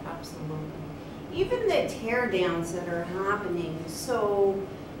 Absolutely. Even the tear downs that are happening, so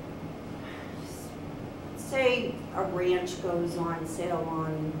say a ranch goes on sale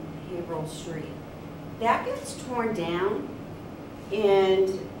on Haverhill Street. That gets torn down and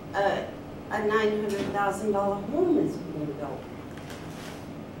a $900,000 home is being built.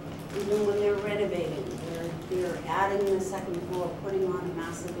 Even when they're renovating, they're adding the second floor, putting on a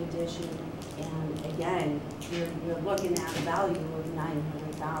massive addition, and again, you're looking at a value of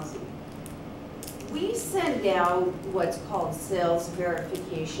 $900,000. We send out what's called sales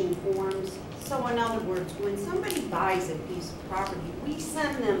verification forms. So in other words, when somebody buys a piece of property, we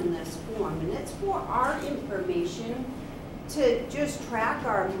send them this form, and it's for our information to just track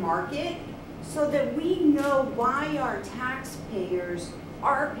our market so that we know why our taxpayers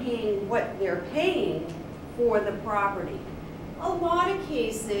are paying what they're paying for the property. A lot of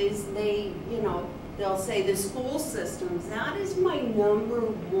cases, they'll say the school systems. That is my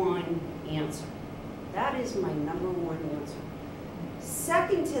 #1 answer. That is my #1 answer.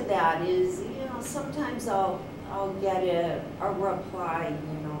 Second to that is, sometimes I'll get a reply,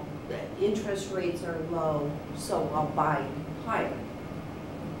 the interest rates are low, so I'll buy higher.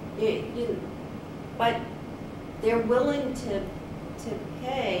 But they're willing to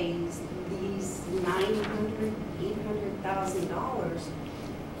pay these $900,000, $800,000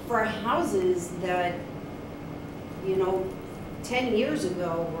 for houses that, 10 years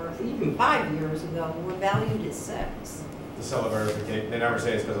ago or even 5 years ago were valued at $6. The seller verification, they never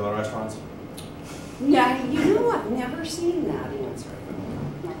say it's because of the restaurants? No, I've never seen that answer.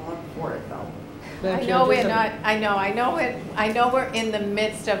 I'll look for it though. I know we're not, I know we're in the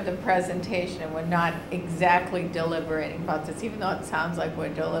midst of the presentation and we're not exactly deliberating about this, even though it sounds like we're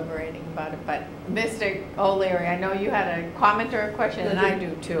deliberating about it. But Mr. O'Leary, I know you had a comment or a question, and I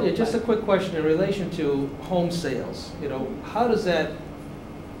do too. Yeah, just a quick question in relation to home sales. How does that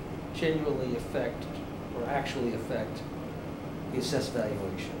genuinely affect or actually affect the assessed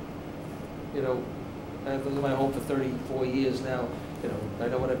valuation? I've lived in my home for 34 years now. I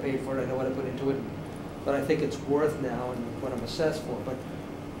know what I paid for it, I know what I put into it, but I think it's worth now and what I'm assessed for. But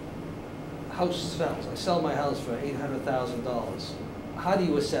house sells, I sell my house for $800,000, how do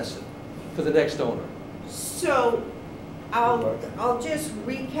you assess it for the next owner? So I'll just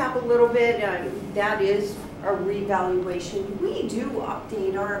recap a little bit. That is a revaluation. We do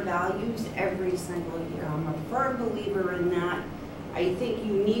update our values every single year. I'm a firm believer in that. I think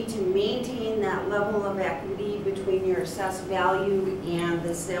you need to maintain that level of equity between your assessed value and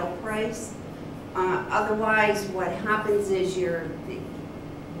the sale price. Otherwise, what happens is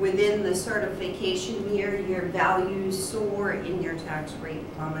within the certification year, your values soar and your tax rate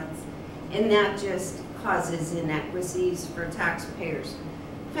plummets. And that just causes inequities for taxpayers.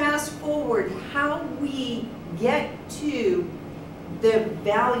 Fast forward, how we get to the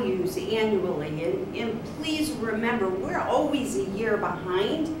values annually, and please remember, we're always a year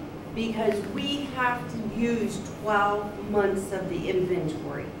behind because we have to use 12 months of the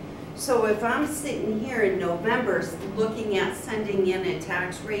inventory. So if I'm sitting here in November looking at sending in a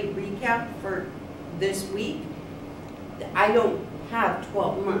tax rate recap for this week, I don't have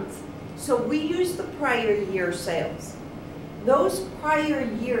 12 months. So we use the prior year sales. Those prior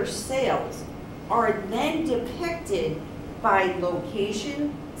year sales are then depicted by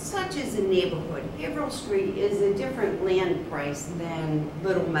location, such as a neighborhood. Haverhill Street is a different land price than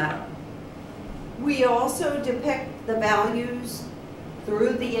Little Meadow. We also depict the values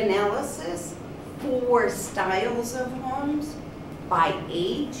through the analysis for styles of homes by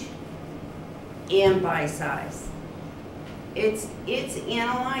age and by size. It's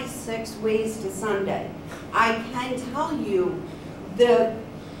analyzed 6 ways to Sunday. I can tell you the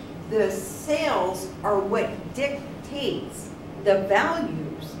sales are what dictates the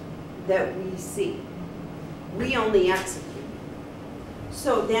values that we see. We only execute.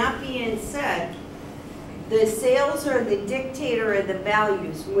 So that being said, the sales are the dictator of the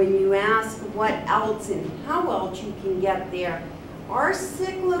values. When you ask what else and how else you can get there, our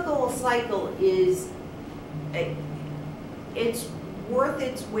cyclical cycle is, it's worth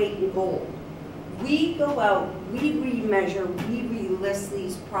its weight in gold. We go out, we remeasure, we relist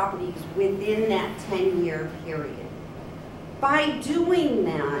these properties within that 10-year period. By doing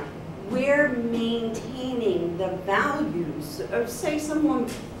that, we're maintaining the values of, say someone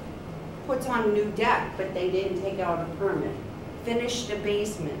puts on a new deck, but they didn't take out a permit, finished a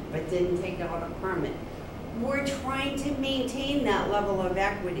basement, but didn't take out a permit. We're trying to maintain that level of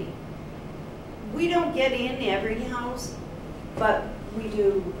equity. We don't get in every house, but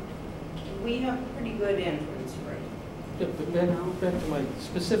we have pretty good entrance rate. Yeah, but back to my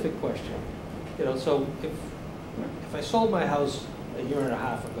specific question. So if I sold my house a year and a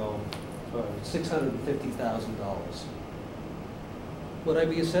half ago for $650,000, would I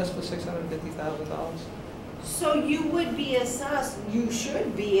be assessed for $650,000? So you would be assessed, you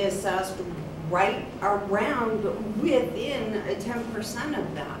should be assessed right around within a 10%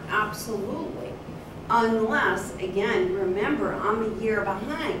 of that, absolutely. Unless, again, remember, I'm a year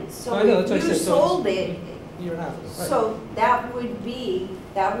behind. So if you sold it, year and a half ago, right. So that would be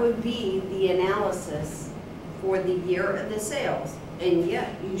the analysis for the year of the sales. And yet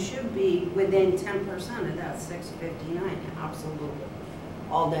you should be within 10% of that 659, absolutely,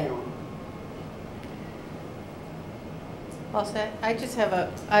 all day long. Well said. I just have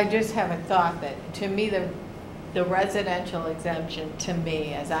a thought that, to me, the residential exemption, to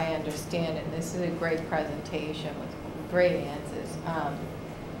me, as I understand it, and this is a great presentation with great answers,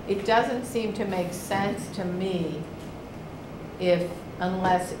 it doesn't seem to make sense to me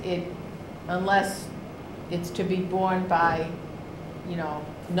unless it's to be borne by,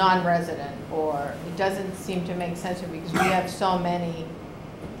 non-resident, or it doesn't seem to make sense to me because we have so many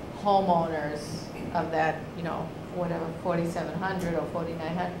homeowners of that, whatever, 4,700 or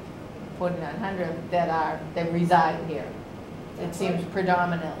 4,900 that reside here. It seems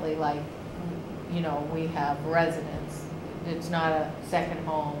predominantly like, we have residents. It's not a second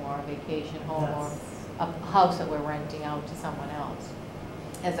home or a vacation home or a house that we're renting out to someone else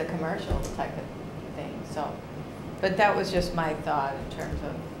as a commercial type of thing. So, but that was just my thought in terms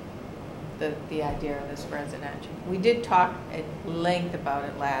of the idea of this residential. We did talk at length about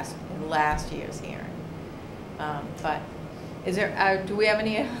it in last year's hearing. But is there, do we have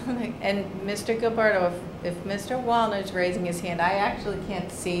any, and Mr. Gilberto, if Mr. Wallner's raising his hand, I actually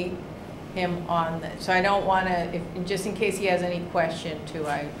can't see him on this. So I don't want to, just in case he has any question too,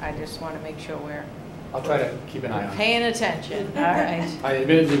 I just want to make sure we're I'll try to keep an eye on it. Paying attention, all right. I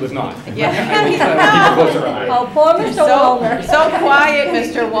admittedly was not. Yeah. I will try to keep a closer eye. Oh, poor Mr. So, Wallner. so quiet,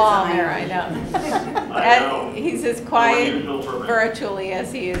 Mr. Wallner, I know. I know. He's as No quiet one can filter me. virtually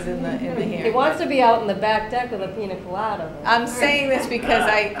as he is in the He hearing. wants to be out in the back deck with a pina colada. I'm saying this because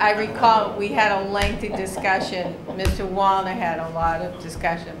I recall we had a lengthy discussion. Mr. Wallner had a lot of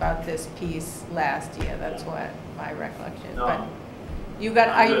discussion about this piece last year. That's what my recollection is. No. But you got,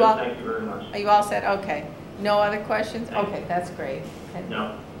 are I'm you good. all, Thank you very much. are you all set? Okay. No other questions? Okay, that's great. Okay.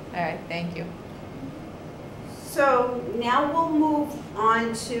 No. All right, thank you. So now we'll move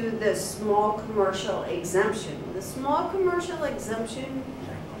on to the small commercial exemption. The small commercial exemption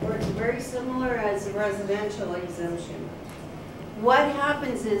works very similar as a residential exemption. What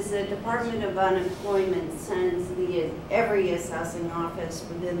happens is the Department of Unemployment sends every assessing office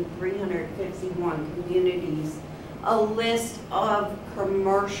within 351 communities a list of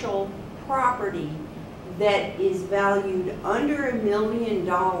commercial property that is valued under $1 million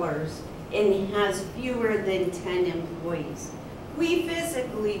and has fewer than 10 employees. We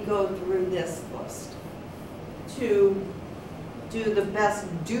physically go through this list to do the best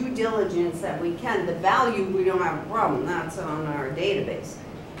due diligence that we can. The value, we don't have a problem, that's on our database.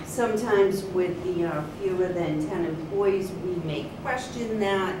 Sometimes with the fewer than 10 employees, we may question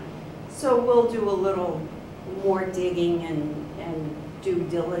that. So we'll do a little more digging and due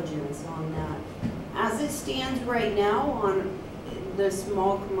diligence on that. As it stands right now on the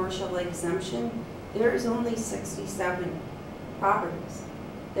small commercial exemption, there's only 67 properties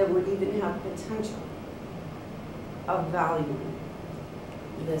that would even have potential of valuing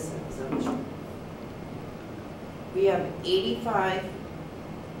this exemption. We have 85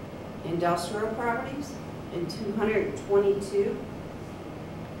 industrial properties and 222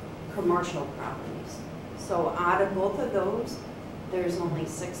 commercial properties. So out of both of those, there's only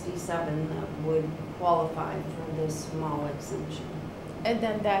 67 that would qualify for this small exemption. And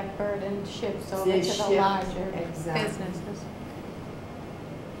then that burden shifts over to They the shift, larger exactly. businesses.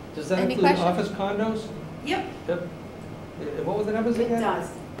 Does that Any include questions? office condos? Yep, Yep. And what were the numbers it again? does.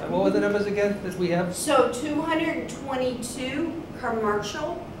 What were the numbers again that we have? So 222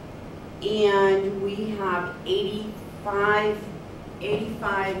 commercial, and we have 85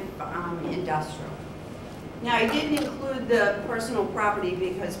 industrial. Now, I didn't include the personal property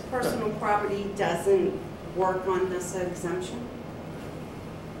because personal property doesn't work on this exemption.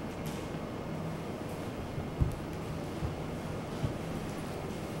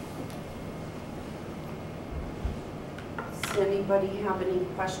 Does anybody have any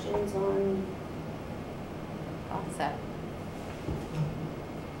questions on? All set.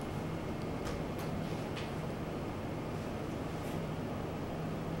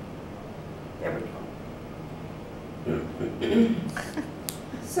 There we go.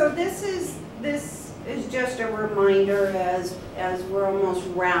 So this is just a reminder as we're almost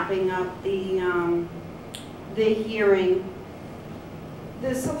wrapping up the hearing.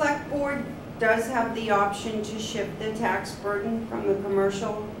 The select board does have the option to shift the tax burden from the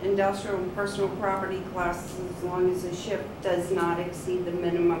commercial, industrial, and personal property classes as long as the shift does not exceed the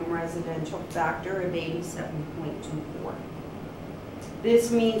minimum residential factor of 87.24. This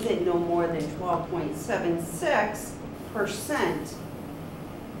means that no more than 12.76%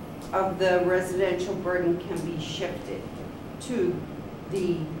 of the residential burden can be shifted to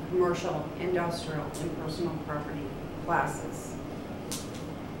the commercial, industrial, and personal property classes.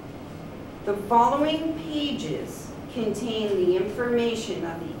 The following pages contain the information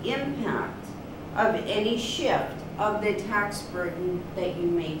of the impact of any shift of the tax burden that you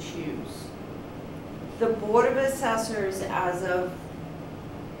may choose. The Board of Assessors, as of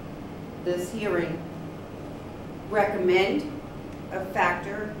this hearing, recommend a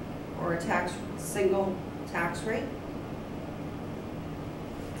factor or a single tax rate.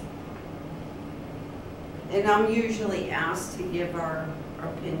 And I'm usually asked to give our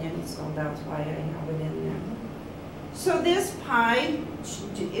opinion, so that's why I have it in there. So this pie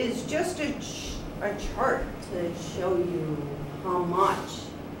is just a chart to show you how much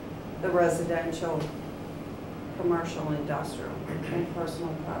the residential, commercial, industrial, and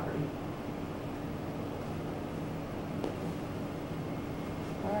personal property.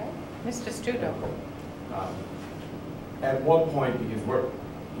 All right. Mr. Studo. At what point, because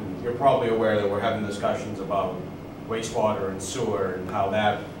you're probably aware that we're having discussions about wastewater and sewer and how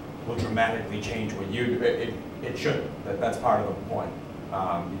that will dramatically change what you do. It shouldn't. That's part of the point.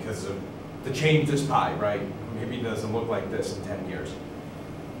 Because of to change this pie, right? Maybe it doesn't look like this in 10 years.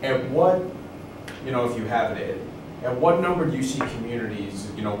 At what, if you have it, at what number do you see communities,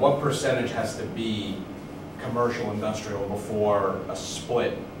 what percentage has to be commercial industrial before a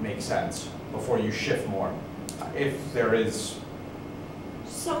split makes sense, before you shift more? If there is.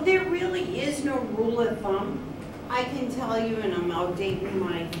 So there really is no rule of thumb. I can tell you, and I'm outdating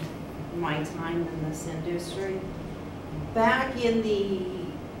my time in this industry, back in the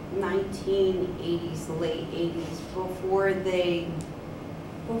 1980s, late 80s, before they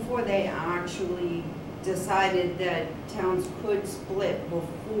actually decided that towns could split,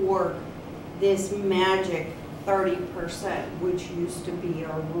 before this magic 30%, which used to be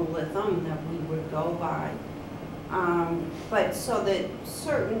our rule of thumb that we would go by. But so that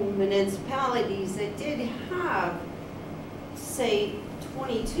certain municipalities that did have, say,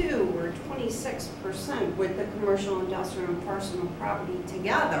 22 or 26% with the commercial, industrial, and personal property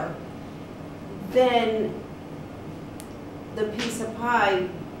together, then the piece of pie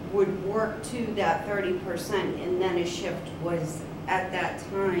would work to that 30%, and then a shift was at that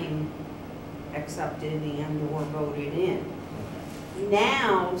time accepted and or voted in.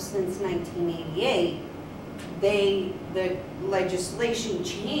 Now, since 1988, the legislation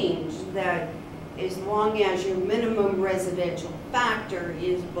changed that as long as your minimum residential factor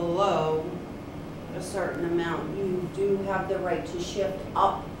is below a certain amount, you do have the right to shift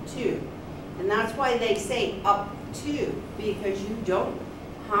up to. And that's why they say up to, because you don't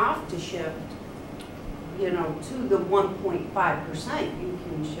have to shift, you know, to the 1.5%. You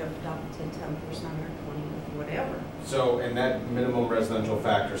can shift up to 10% or 20 or whatever. So, and that minimum residential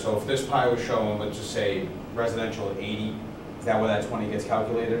factor, so if this pie was shown, let's just say residential at 80, is that where that 20 gets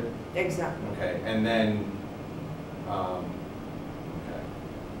calculated? Exactly. Okay, and then, okay.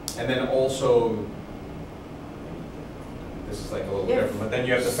 And then also, this is like a little different, but then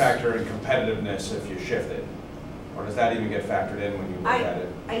you have to factor in competitiveness if you shift it. Or does that even get factored in when you look at it?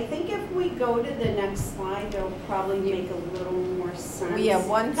 I think if we go to the next slide, it'll probably make a little more sense. Yeah,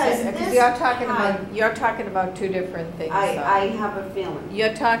 one second, because you're talking about two different things. I have a feeling.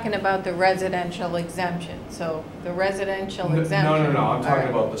 You're talking about the residential exemption, so the residential exemption. No, I'm talking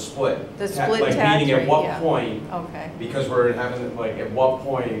about the split. The split tax Like, meaning at what rate, point, okay. because we're having, like, at what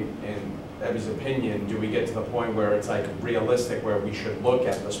point, in Debbie's opinion, do we get to the point where it's like realistic, where we should look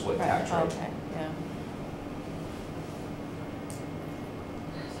at the split tax rate? Okay, yeah.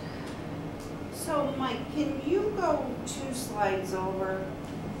 So Mike, can you go 2 slides over?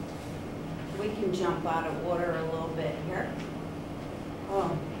 We can jump out of order a little bit here.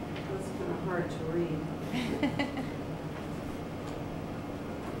 Oh, that's kind of hard to read.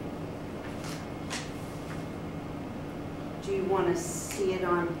 Do you want to see it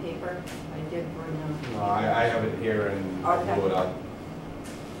on paper? I did bring them. No, I have it here and I Okay. blew it up.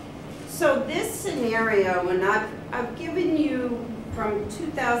 So this scenario, and I've given you from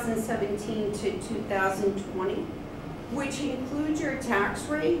 2017 to 2020, which includes your tax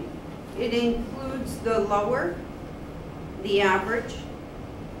rate. It includes the lower, the average,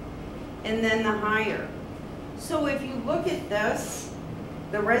 and then the higher. So if you look at this,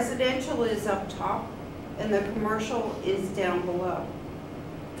 the residential is up top and the commercial is down below.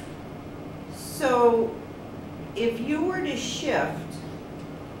 So if you were to shift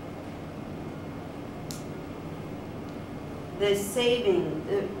the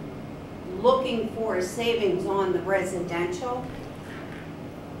looking for savings on the residential,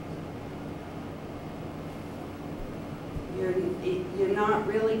 you're not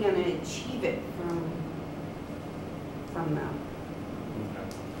really going to achieve it from them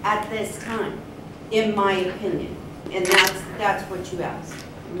at this time, in my opinion. And that's what you asked,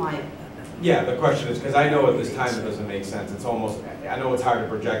 my opinion. Yeah, the question is, because I know at this time it doesn't make sense. It's almost, I know it's hard to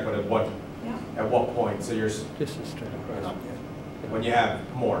project, but at what point? So you're, This is straight across. when you have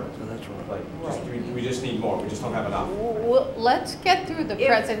more, So that's right. like, we just need more. We just don't have enough. Well, let's get through the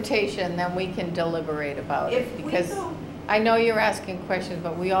presentation, then we can deliberate about it. Because I know you're asking questions,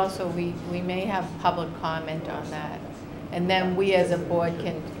 but we also, we may have public comment on that. And then we as a board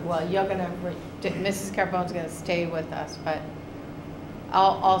can, well, you're gonna, Mrs. Carbone's gonna stay with us, but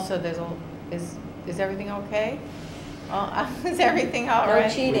also there's is everything okay? Is everything all No right?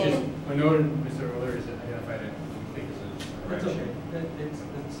 cheating. I know Mr. O'Leary has identified it, we think is a That's correction. okay. It's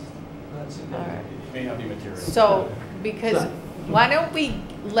not All significant. right. It may not be material. So, because, why don't we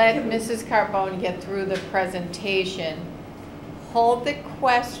let Mrs. Carbone get through the presentation, hold the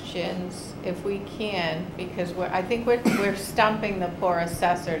questions if we can, because I think we're stumping the poor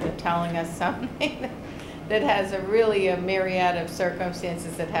assessor to telling us something that has a myriad of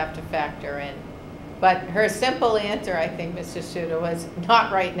circumstances that have to factor in. But her simple answer, I think, Mr. Suda, was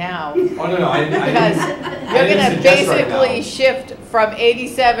not right now. Oh, no, I Because you're didn't gonna suggest right basically now. shift from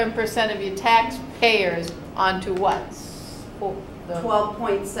 87% of your taxpayers onto what?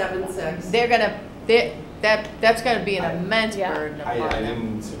 12.76. that's gonna be an immense Yeah. burden I upon them.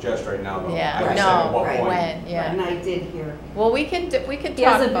 didn't suggest right now, though. Yeah, I said no, at what right. point. When, yeah. And I did hear, Well, we can He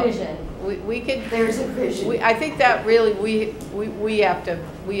talk has a about. vision. We could, there's a vision. I think that really, we have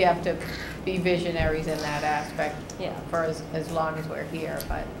to be visionaries in that aspect. Yeah. For as long as we're here,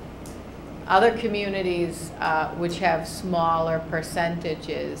 but other communities, which have smaller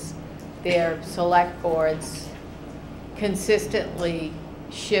percentages, their select boards consistently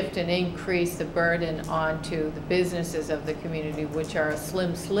shift and increase the burden onto the businesses of the community, which are a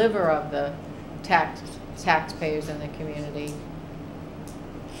slim sliver of the taxpayers in the community,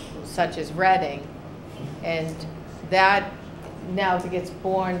 such as Reading. And that now gets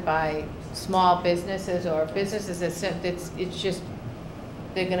borne by small businesses or businesses that it's just,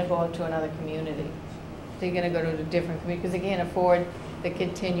 they're gonna go out to another community. They're gonna go to a different community because they can't afford the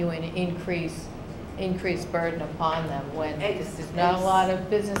continuing increased burden upon them when there's not a lot of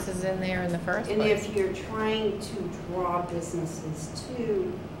businesses in there in the first And place. if you're trying to draw businesses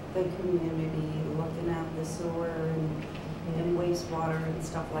to the community, looking at the sewer and wastewater and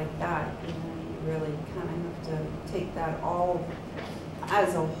stuff like that, you know, you really kind of have to take that all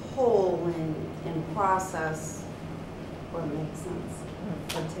as a whole and process what makes sense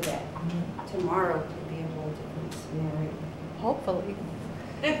for today. Tomorrow could be a whole different scenario. Hopefully.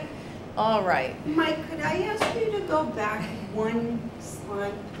 All right. Mike, could I ask you to go back one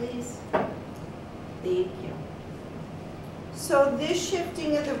slide, please? Thank you. So this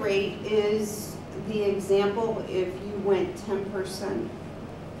shifting of the rate is the example if you went 10%,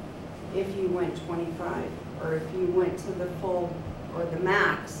 if you went 25, or if you went to the full, or the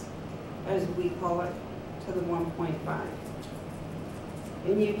max, as we call it, to the 1.5.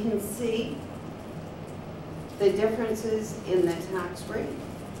 And you can see the differences in the tax rate,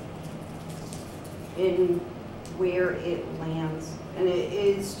 in where it lands. And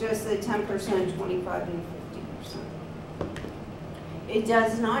it's just the 10%, 25, and 50%. It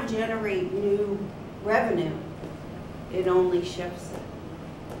does not generate new revenue. It only shifts it.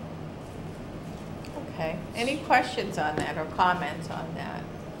 Okay. Any questions on that or comments on that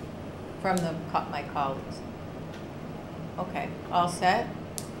from my colleagues? Okay, all set?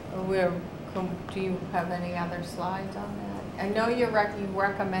 Do you have any other slides on that? I know you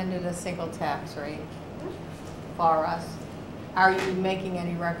recommended a single tax rate for us. Are you making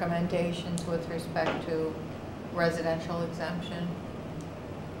any recommendations with respect to residential exemption?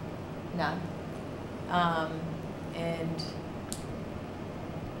 None. And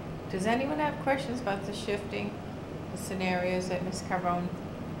does anyone have questions about the shifting, the scenarios that Ms. Carbone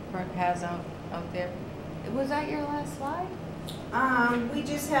has out there? Was that your last slide? We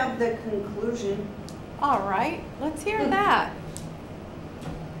just have the conclusion. All right, let's hear that.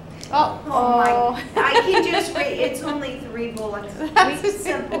 Oh my, I can just read, it's only 3 bullets.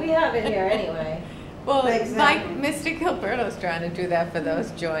 Simple. We have it here anyway. Well, Exactly. Mr. Gilberto's trying to do that for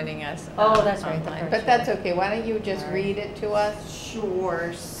those joining us. Oh, that's right, the online. first But that's one. okay, why don't you just Sorry. read it to us?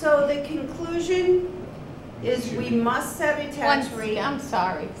 Sure. So the conclusion is we must set a tax rate. I'm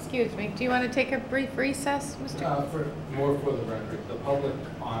sorry, excuse me. Do you want to take a brief recess, Mr.? More for the record, the public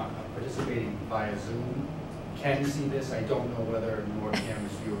participating via Zoom can see this. I don't know whether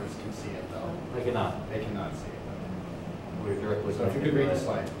NORCAM's viewers can see it, though. They cannot. They cannot see it. We're directly. So if you could read the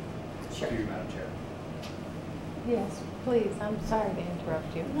slide. Sure. To you, Madam Chair. Yes, please, I'm sorry to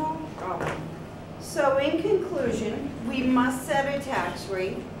interrupt you. No problem. So in conclusion, we must set a tax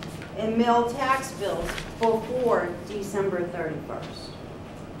rate and mail tax bills before December 31st.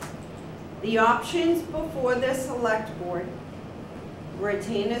 The options before the select board: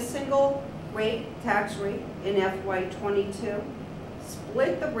 retain a single rate, tax rate in FY22,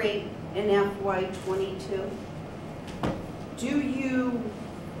 split the rate in FY22. Do you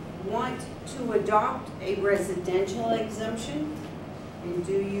want to adopt a residential exemption? And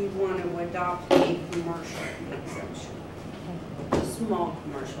do you want to adopt a commercial exemption? A small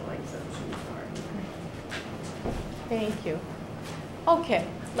commercial exemption, sorry. Thank you. Okay,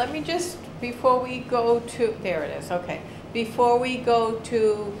 let me just, before we go to, there it is, okay. Before we go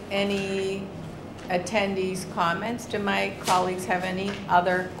to any attendees' comments, do my colleagues have any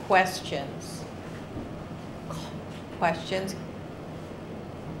other questions? Questions?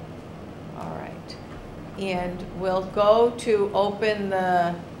 All right. And we'll go to open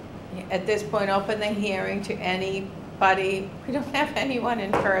the, at this point, open the hearing to anybody. We don't have anyone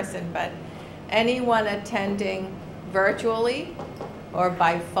in person, but anyone attending virtually or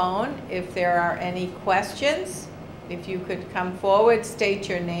by phone. If there are any questions, if you could come forward, state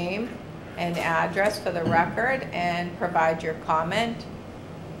your name and address for the record and provide your comment.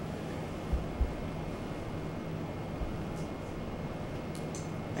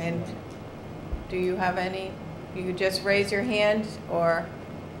 do you have any? You could just raise your hand or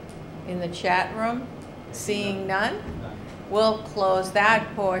in the chat room. Seeing none, we'll close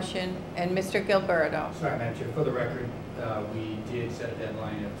that portion. And Mr. Gilberto. Sorry, Madam Chair, for the record, we did set a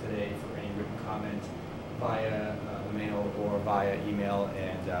deadline of today for any written comment via mail or via email,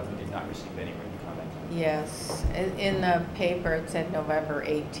 and we did not receive any written comment. Yes, in the paper it said November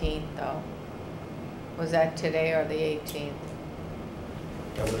 18th though. Was that today or the 18th?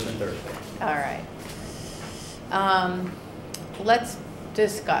 That would have been Thursday. All right. Let's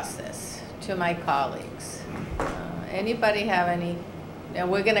discuss this to my colleagues. Anybody have any, now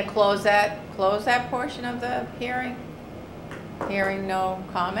we're gonna close that portion of the hearing. Hearing no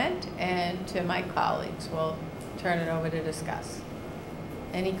comment, and to my colleagues, we'll turn it over to discuss.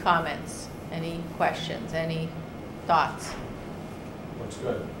 Any comments, any questions, any thoughts? Looks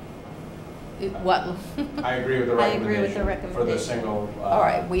good. What? I agree with the I agree with the recommendation for the recommendation. single. All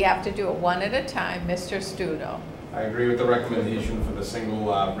right, we have to do it one at a time. Mr. Studo. I agree with the recommendation for the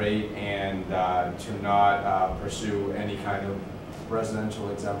single rate and to not pursue any kind of residential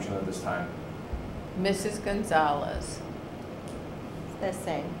exemption at this time. Mrs. Gonzalez. The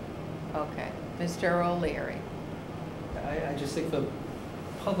same. Okay. Mr. O'Leary. I just think for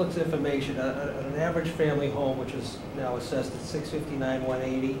public's information, an average family home, which is now assessed at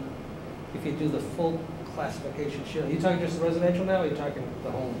 $659,180, if you do the full classification, are you talking just the residential now, or are you talking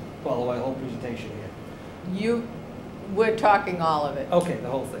the whole, follow my whole presentation here? We're talking all of it. Okay, the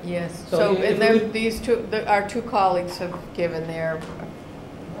whole thing. Yes. So So, if and then we- these two, our two colleagues have given their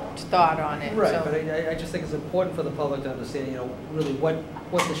thought on it. Right, so- but I just think it's important for the public to understand, you know, really what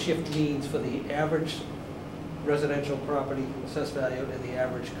the shift means for the average residential property assessed value and the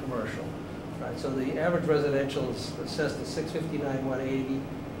average commercial. Right, so the average residential is assessed at $659,180.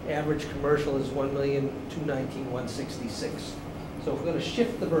 Average commercial is $1,219,166. So if we're going to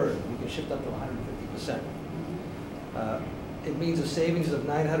shift the burden, we can shift up to 150%. It means a savings of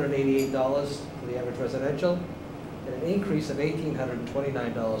 $988 for the average residential and an increase of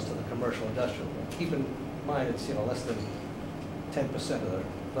 $1,829 to the commercial industrial. Keep in mind, it's, you know, less than 10% or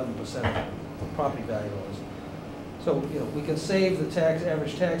 11% of the property value is. So, you know, we can save the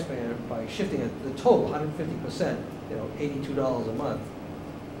average taxpayer by shifting it, the total 150%, you know, $82 a month,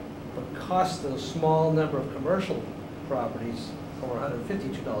 but cost those small number of commercial properties over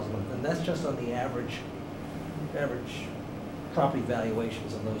 $152 a month, and that's just on the average property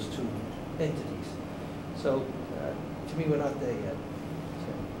valuations of those two entities. So, to me, we're not there yet.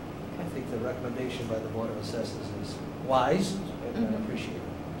 So, I think the recommendation by the Board of Assessors is wise, and I appreciate it.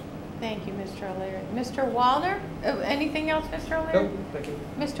 Thank you, Mr. O'Leary. Mr. Wallner? Anything else, Mr. O'Leary? Nope, thank you.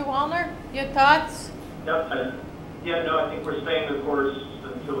 Mr. Wallner, your thoughts? Yep, yeah, no, I think we're staying the course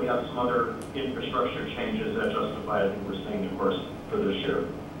until we have some other infrastructure changes that justify it. I think we're staying the course for this year.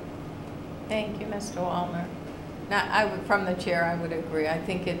 Thank you, Mr. Wallner. Now, from the chair, I would agree. I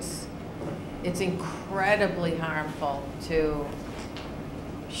think it's incredibly harmful to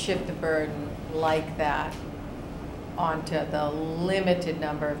shift the burden like that onto the limited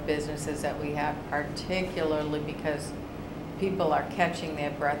number of businesses that we have, particularly because people are catching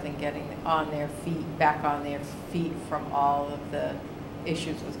their breath and getting back on their feet from all of the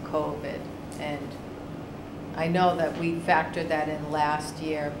issues with COVID. And I know that we factored that in last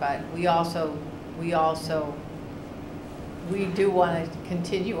year, but we do want to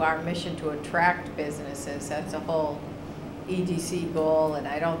continue our mission to attract businesses. That's a whole EDC goal, and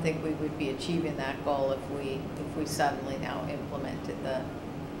I don't think we would be achieving that goal if we suddenly now implemented the,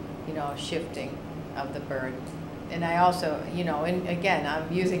 you know, shifting of the burden. And I also, you know, and again,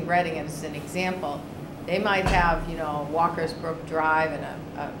 I'm using Reading as an example. They might have, you know, Walker's Brook Drive and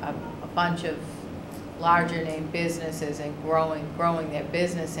a bunch of larger name businesses and growing their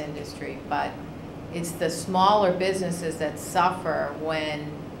business industry, but it's the smaller businesses that suffer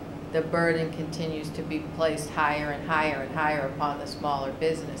when the burden continues to be placed higher and higher and higher upon the smaller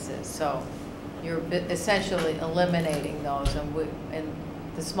businesses. So you're essentially eliminating those, and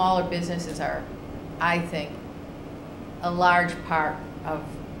the smaller businesses are, I think, a large part of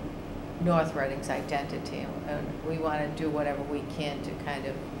North Reading's identity, and we want to do whatever we can to kind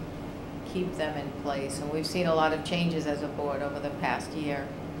of keep them in place. And we've seen a lot of changes as a board over the past year.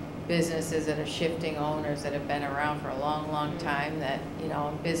 Businesses that are shifting owners that have been around for a long, long time, that, you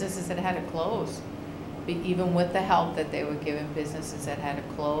know, businesses that had to close, even with the help that they were given, businesses that had to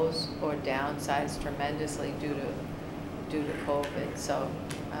close or downsize tremendously due to COVID. So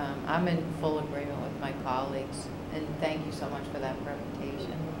I'm in full agreement with my colleagues, and thank you so much for that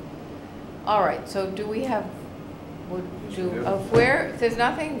presentation. All right, so do we have, if there's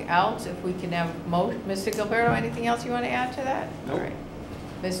nothing else, if we can have Mr. Gilberto, anything else you want to add to that? Nope. All right.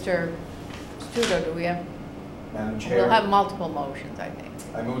 Mr. Studo, do we have, Madam Chair. we'll have multiple motions, I think.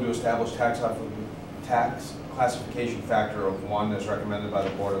 I move to establish tax classification factor of 1 as recommended by the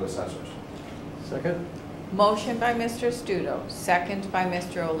Board of Assessors. Second? Motion by Mr. Studo, second by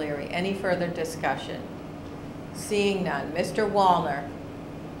Mr. O'Leary. Any further discussion? Seeing none. Mr. Wallner.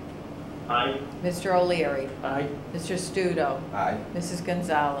 Aye. Mr. O'Leary. Aye. Mr. Studo. Aye. Mrs.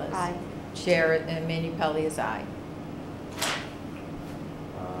 Gonzalez. Aye. Chair Manu Pelley is aye.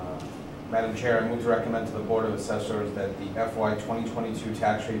 Madam Chair, I move to recommend to the Board of Assessors that the FY 2022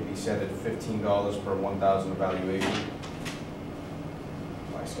 tax rate be set at $15 per 1,000 evaluation.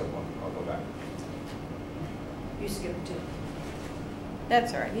 I skipped one, I'll go back. You skipped 2.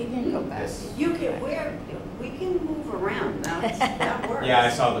 That's all right, you can go back. Yes. You can, we can move around, that works. Yeah, I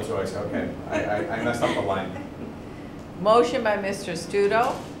saw the choice, okay. I messed up the line. Motion by Mr.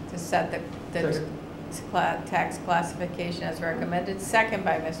 Studo to set the Second. tax classification as recommended, second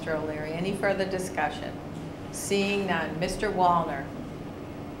by Mr. O'Leary. Any further discussion? Seeing none. Mr. Wallner.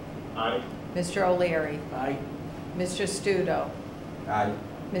 Aye. Mr. O'Leary. Aye. Mr. Studo. Aye.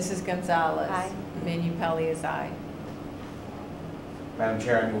 Mrs. Gonzalez. Aye. Manu Pelley is aye. Madam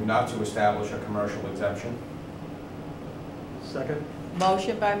Chair, I move not to establish a commercial exemption. Second?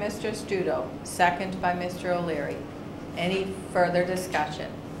 Motion by Mr. Studo, second by Mr. O'Leary. Any further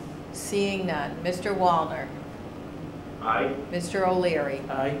discussion? Seeing none. Mr. Wallner. Aye. Mr. O'Leary.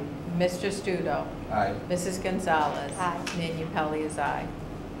 Aye. Mr. Studo. Aye. Mrs. Gonzalez. Aye. Manu Pelley is aye.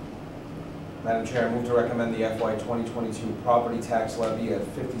 Madam Chair, I move to recommend the FY 2022 property tax levy at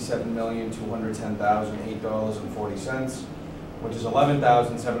 $57,210,008.40, which is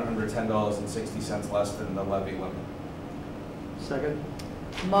 $11,710.60 less than the levy limit. Second?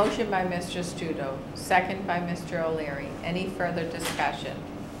 Motion by Mr. Studo, second by Mr. O'Leary. Any further discussion?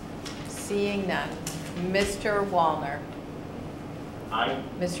 Seeing none. Mr. Wallner. Aye.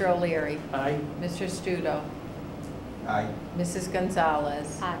 Mr. O'Leary. Aye. Mr. Studo. Aye. Mrs.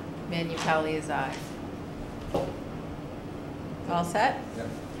 Gonzalez. Aye. Manu Pelley is aye. All set? Yep.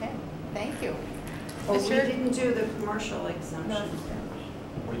 Okay, thank you. Oh, we Mr. didn't do the commercial exemption.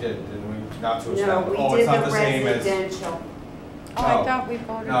 We did, didn't we? Not to No, establish. we Oh, did it's not the the same as. residential. Oh, I No. thought we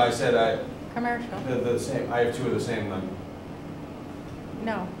voted No, I said commercial. the same, I have 2 of the same then.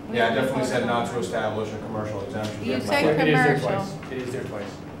 No. we Yeah, I only definitely voted said on not to one. establish a commercial exemption. You That's said my- It is there commercial. twice. It is there twice.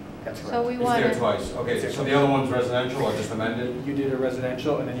 That's correct. So we It's there wanted, twice. Okay, so the other one's residential, I just amended? You did a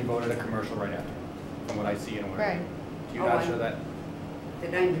residential and then you voted a commercial right after, from what I see and what. right. Do you Oh, not I- show that?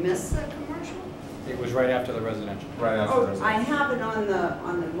 Did I miss the commercial? It was right after the residential. Right after Oh, I residential. have it on the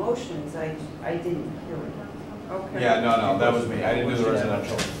motions, I didn't hear it. Okay. Yeah, no, that was me. I didn't do the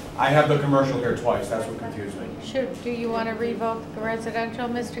residential. I have the commercial here twice, that's what confused me. Do you want to revoke the residential,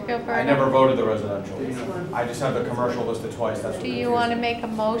 Mr. Gilberto? I never voted the residential. This one. I just have the commercial listed twice, that's what Do confused me. you want to make a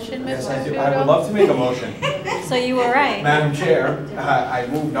motion, Mr. Yes, I do. Studo? I would love to make a motion. So you were right. Madam Chair, I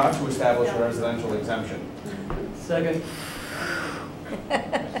move not to establish a residential exemption. Second?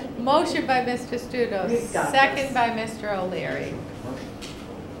 Motion by Mr. Studo, We've got second this. by Mr. O'Leary.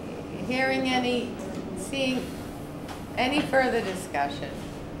 Seeing any further discussion?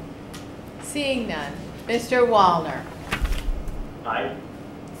 Seeing none. Mr. Wallner. Aye.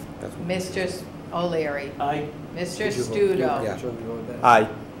 Mr. O'Leary. Aye. Mr. Studo. Aye.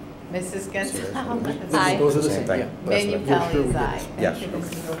 Mrs. Gonzalez. Aye. Those are the same thing. Manu Pelley is aye. Yes. Thank you,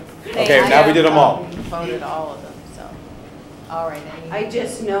 Mrs. O'Leary. Okay, now we did them all. You voted all of them, so. All right. I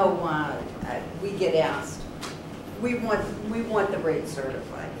just know, we get asked, we want the rate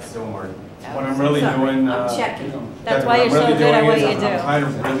certified. Don't worry. What I'm really Sorry, doing. I'm checking. That's Devin, why what you're I'm really so good at doing what is you I'm do. trying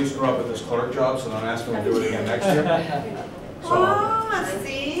to really screw up with this clerk job, so don't ask me to do it again next year. So, Ah,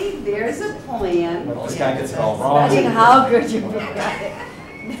 see, there's a plan. this guy gets it all wrong. Imagine how good you will get it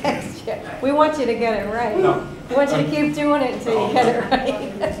next year. We want you to get it right. No. We want you to keep doing it until you get it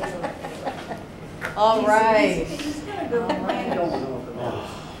right. All right. He's got a good plan going over there.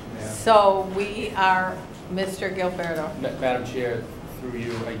 So we are, Mr. Gilberto. Madam Chair, through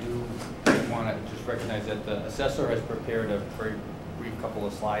you, I do want to just recognize that the assessor has prepared a very brief couple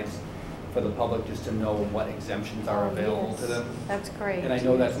of slides for the public just to know what exemptions are available to them. That's great. And I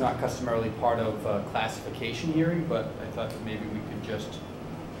know that's not customarily part of a classification hearing, but I thought that maybe we could just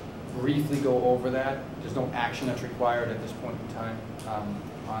briefly go over that. There's no action that's required at this point in time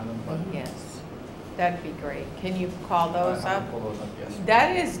on them, but. Yes, that'd be great. Can you call those I'll up? pull those up, yes.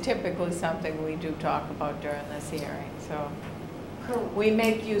 That is typically something we do talk about during this hearing, so we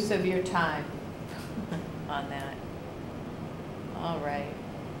make use of your time on that. All right.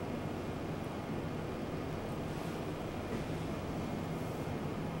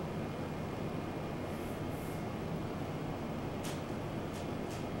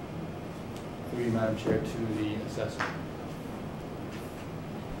 Madam Chair, to the assessor.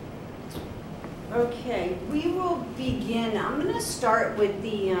 Okay, we will begin. I'm going to start with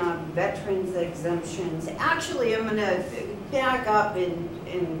the veterans exemptions. Actually, I'm going to back up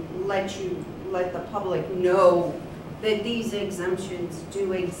and let the public know that these exemptions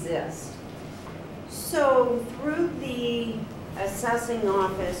do exist. So through the assessing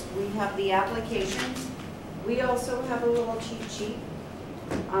office, we have the applications. We also have a little cheat sheet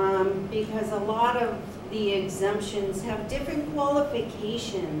because a lot of the exemptions have different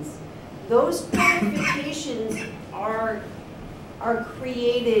qualifications. Those qualifications are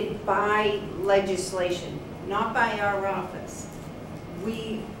created by legislation, not by our office.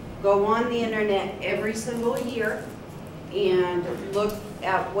 We go on the internet every single year and look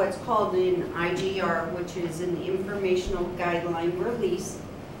at what's called an IGR, which is an informational guideline release,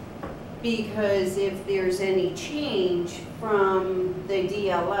 because if there's any change from the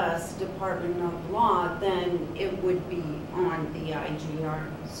DLS, Department of Law, then it would be on the IGR.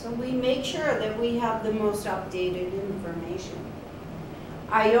 So we make sure that we have the most updated information.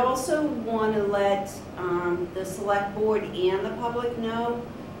 I also want to let the select board and the public know,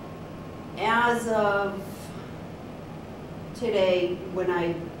 as of today, when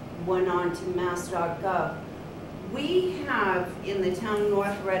I went on to mass.gov, we have in the town of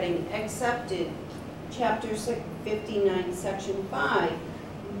North Reading accepted Chapter 59, Section 5,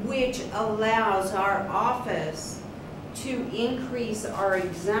 which allows our office to increase our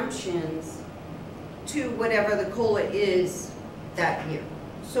exemptions to whatever the COLA is that year.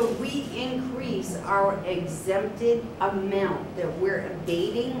 So we increase our exempted amount that we're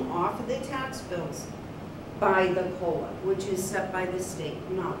abating off of the tax bills by the COLA, which is set by the state,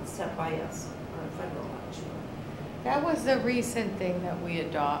 not set by us, or federal actually. That was the recent thing that we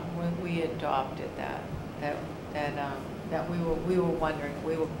when we adopted that we were wondering,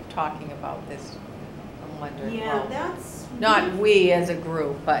 we were talking about this. I'm wondering. Yeah, well, that's not we as a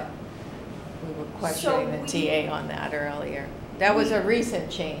group, but we were questioning So the TA on that earlier. That was a recent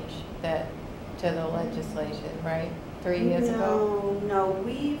change to the legislation, right? 3 years ago? No,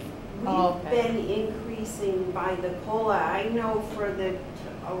 we've been increasing by the COLA. I know for the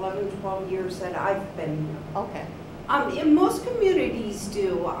 11, 12 years that I've been here. Okay. And most communities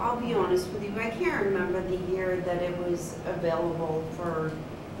do, I'll be honest with you. I can't remember the year that it was available for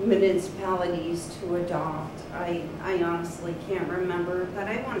municipalities to adopt. I honestly can't remember, but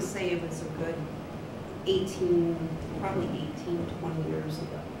I want to say it was a good probably 18, 20 years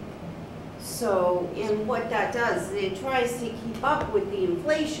ago. So, and what that does, it tries to keep up with the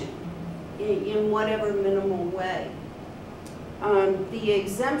inflation in whatever minimal way. The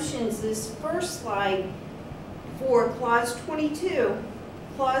exemptions, this first slide for Clause 22,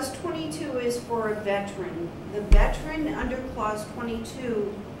 Clause 22 is for a veteran. The veteran under Clause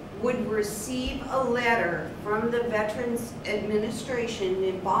 22 would receive a letter from the Veterans Administration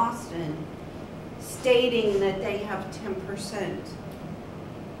in Boston stating that they have 10%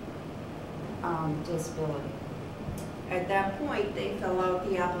 disability. At that point, they fill out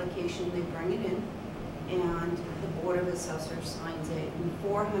the application, they bring it in, and the Board of Assessors signs it, and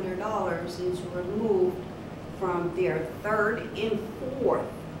 $400 is removed from their third and fourth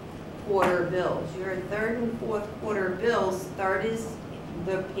quarter bills. Your third and fourth quarter bills, third is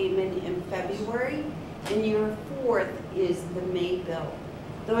the payment in February, and your fourth is the May bill.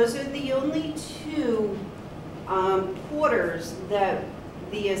 Those are the only two quarters that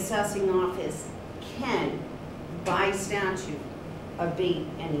the assessing office can, by statute, abate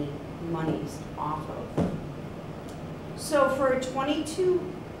any monies off of. So for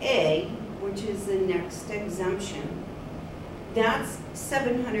 22A, which is the next exemption, that's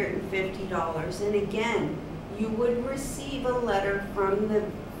 $750. And again, you would receive a letter from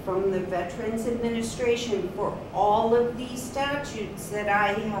the Veterans Administration for all of these statutes that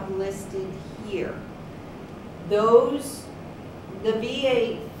I have listed here. Those, the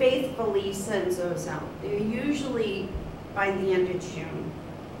VA faithfully sends those out. They're usually by the end of June.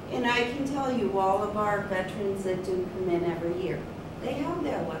 And I can tell you, all of our veterans that do come in every year, they have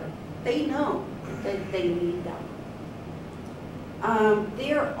their letter. They know that they need them.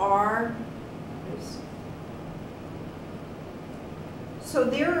 There are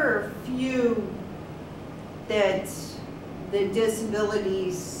a few that the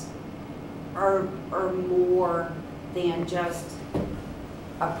disabilities are more than just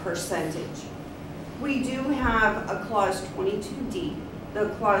a percentage. We do have a Clause 22D. The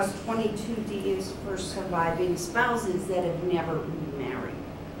Clause 22D is for surviving spouses that have never remarried.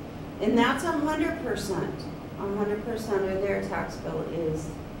 And that's 100%. 100% of their tax bill is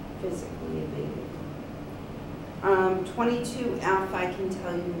physically abated. 22F, I can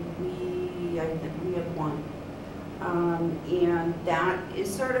tell you, we I think we have one. And that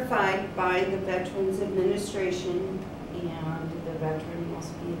is certified by the Veterans Administration, and the veteran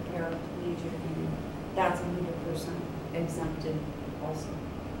must be a paraplegic, and that's 100% exempted also,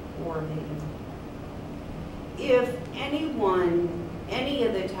 or abated. If anyone, any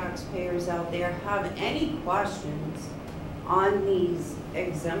of the taxpayers out there have any questions on these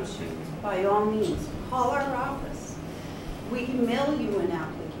exemptions, by all means, call our office. We can mail you an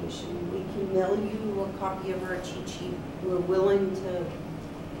application. We can mail you a copy of our cheat sheet. We're willing to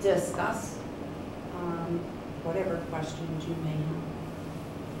discuss whatever questions you may have.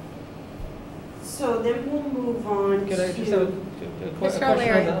 So then we'll move on Can I just have a question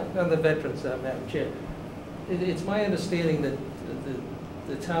on the veterans, Madam Chair? It's my understanding that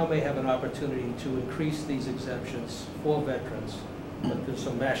the town may have an opportunity to increase these exemptions for veterans, but there's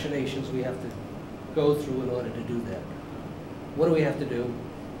some machinations we have to go through in order to do that. What do we have to do,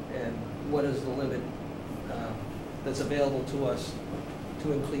 and what is the limit that's available to us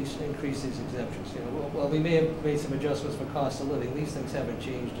to increase these exemptions? You know, well, we may have made some adjustments for cost of living. These things haven't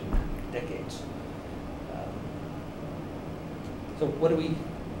changed in decades. So what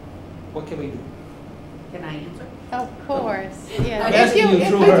can we do? Can I answer? Of course, yeah. I'm asking you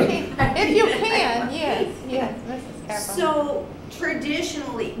through her. If you can, yes, Mrs. Carpenter. So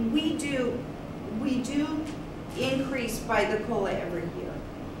traditionally, we do increase by the COLA every year.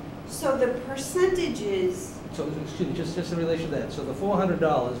 So the percentages, So, excuse me, just in relation to that, so the $400,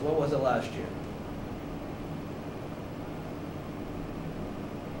 what was it last year?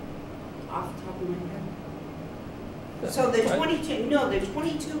 off the top of my head. So the 22, no, the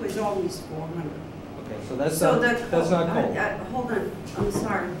 22 is always 400. Okay, so that's So not, the that's not cold. hold on, I'm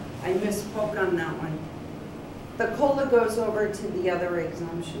sorry, I misspoke on that one. The COLA goes over to the other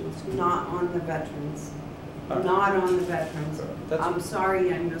exemptions, not on the veterans. All right. Not on the veterans. That's- I'm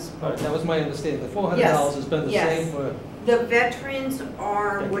sorry, I All right, misspoke. that was my understanding. The $400 Yes, has been the yes. same for, The veterans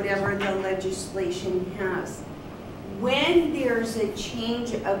are whatever the legislation has. When there's a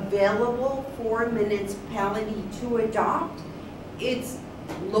change available for a municipality to adopt, it's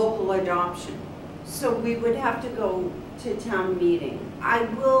local adoption. So we would have to go to town meeting. I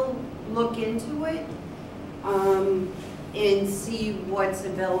will look into it and see what's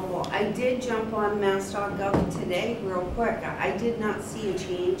available. I did jump on mass.gov today real quick. I did not see a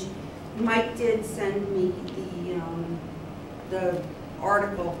change. Mike did send me the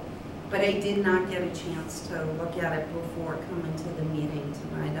article, but I did not get a chance to look at it before coming to the meeting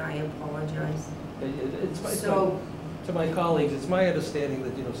tonight. I apologize. So, to my colleagues, it's my understanding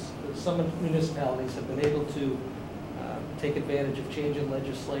that, some municipalities have been able to take advantage of change in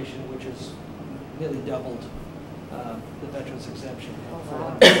legislation, which has nearly doubled the veterans exemption from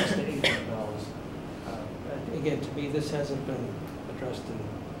 $400 to $800. Again, to me, this hasn't been addressed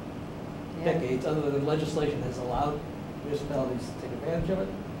in decades, other than legislation has allowed municipalities to take advantage of it.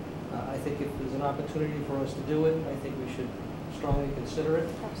 I think if there's an opportunity for us to do it, I think we should strongly consider it.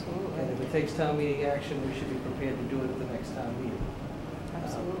 Absolutely. And if it takes town meeting action, we should be prepared to do it at the next town meeting.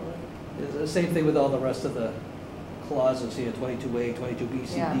 Absolutely. It's the same thing with all the rest of the clauses here, 22A, 22B,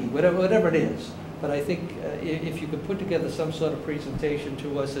 C, Yeah. D, whatever it is. But I think if you could put together some sort of presentation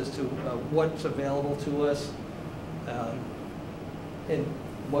to us as to what's available to us, and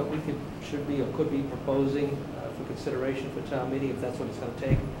what we should be or could be proposing for consideration for town meeting, if that's what it's going to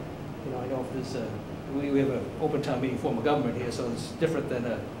take. I know if there's we have an open town meeting form of government here, so it's different than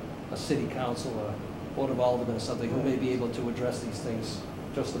a city council or board of aldermen or something who may be able to address these things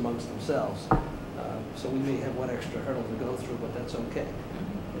just amongst themselves. So we may have one extra hurdle to go through, but that's okay.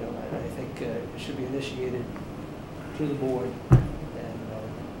 I think it should be initiated through the board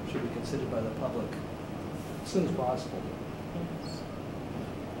and should be considered by the public as soon as possible.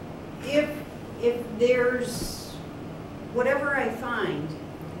 if there's, whatever I find,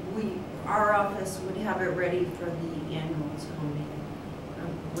 our office would have it ready for the annual town meeting,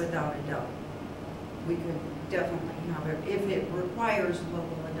 without a doubt. We could definitely have it. If it requires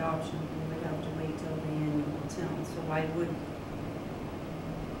local adoption, we would have to wait till the annual town. So I would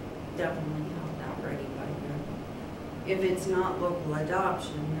definitely have that ready by then. If it's not local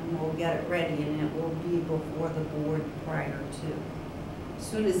adoption, then we'll get it ready and it will be before the board prior to, as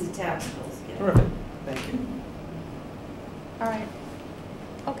soon as the tax bills get. Terrific. Thank you. All right.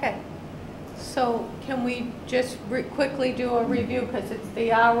 Okay. So can we just quickly do a review, because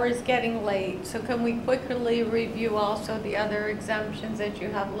the hour is getting late. So can we quickly review also the other exemptions that you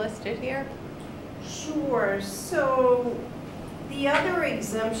have listed here? Sure. So the other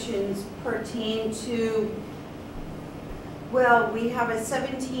exemptions pertain to, well, we have a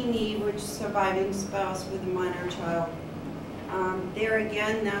 17E, which is surviving spouse with a minor child. There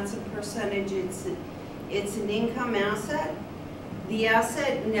again, that's a percentage, it's an income asset. The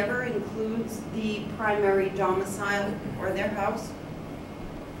asset never includes the primary domicile or their house.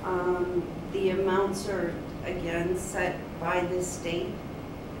 The amounts are, again, set by the state.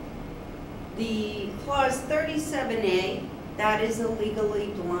 The clause 37A, that is illegally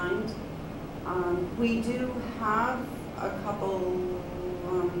blind. We do have a couple,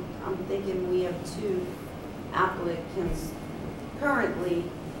 I'm thinking we have 2 applicants currently,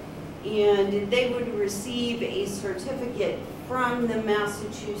 and they would receive a certificate from the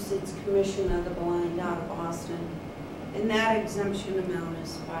Massachusetts Commission of the Blind out of Boston, and that exemption amount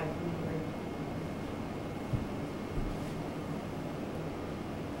is $500.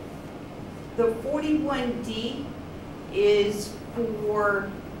 The 41D is for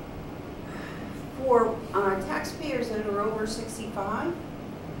taxpayers that are over 65.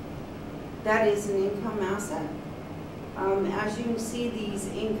 That is an income asset. As you can see, these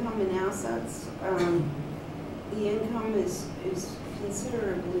income and assets, the income is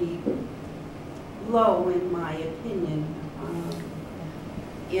considerably low in my opinion.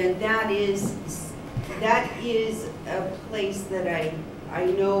 And that is a place that I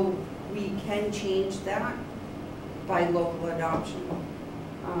know we can change that by local adoption.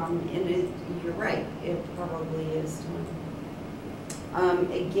 And you're right, it probably is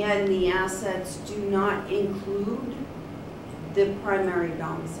time. Again, the assets do not include the primary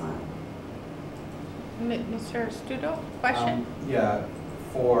domicile. Mr. Studo, question? Yeah,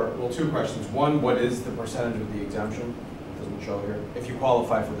 well, 2 questions. One, what is the percentage of the exemption? It doesn't show here. If you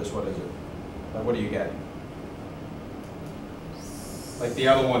qualify for this, what is it? Like, what do you get? Like the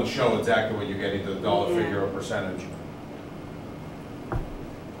other ones show exactly what you get, either the dollar figure or percentage.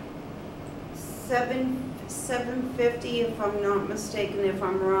 $750, if I'm not mistaken. If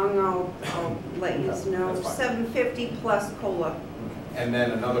I'm wrong, I'll let you know. $750 plus COLA. And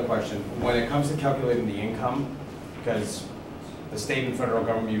then another question, when it comes to calculating the income, because the state and federal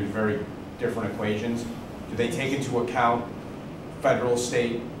government use very different equations, do they take into account federal,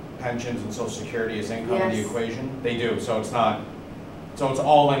 state pensions and Social Security as income in the equation? They do, so it's not, so it's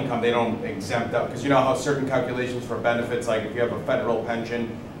all income, they don't exempt up, because you know how certain calculations for benefits, like if you have a federal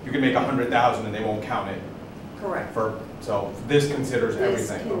pension, you can make $100,000 and they won't count it. Correct. So this considers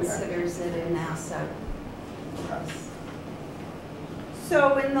everything. This considers it an asset. Okay.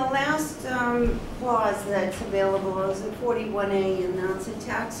 So in the last clause that's available is a 41A, and that's a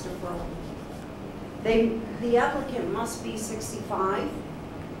tax deferral. The applicant must be 65,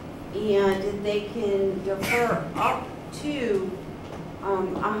 and they can defer up to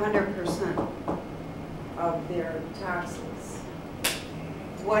 100% of their taxes.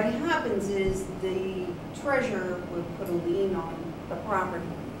 What happens is the treasurer would put a lien on the property,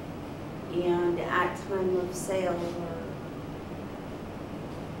 and at time of sale or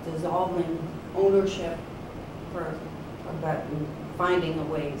dissolving ownership, for about finding a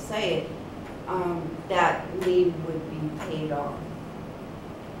way to say it, that lien would be paid off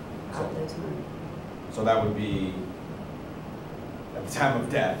at the time. So that would be at the time of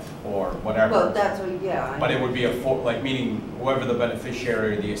death or whatever. Well, that's what, yeah. But it would be like meaning whoever the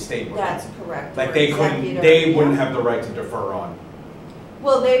beneficiary or the estate would. That's correct. Like they wouldn't have the right to defer on.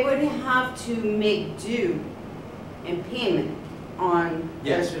 Well, they would have to make due in payment on.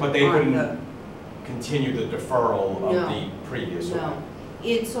 Yes, but they couldn't continue the deferral of the previous one. No,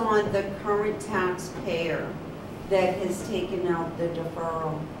 it's on the current taxpayer that has taken out the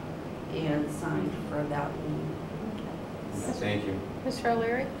deferral and signed for that lien. Thank you. Mr.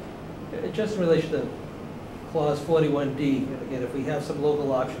 O'Leary? Just in relation to clause 41D, and again, if we have some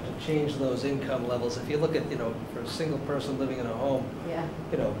local option to change those income levels, if you look at, for a single person living in a home,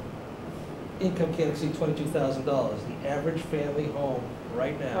 income can't exceed $22,000. The average family home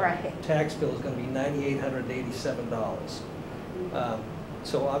right now, tax bill is going to be $9,887.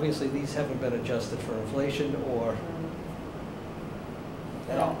 So obviously these haven't been adjusted for inflation or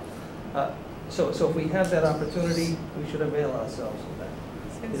at all. So if we have that opportunity, we should avail ourselves of that.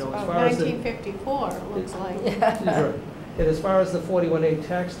 Since about 1954, it looks like. Right. And as far as the 41A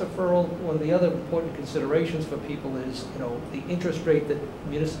tax deferral, one of the other important considerations for people is, the interest rate that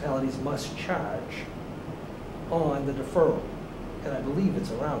municipalities must charge on the deferral. And I believe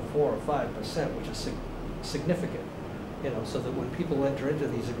it's around 4 or 5%, which is significant. So that when people enter into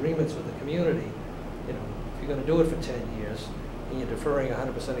these agreements with the community, if you're going to do it for 10 years, and you're deferring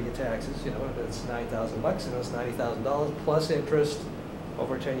 100% of your taxes, it's $9,000, and it's $90,000 plus interest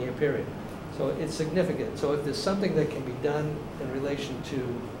over a 10-year period. So it's significant. So if there's something that can be done in relation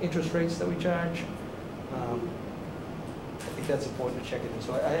to interest rates that we charge, I think that's important to check into.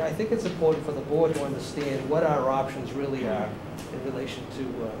 So I think it's important for the board to understand what our options really are in relation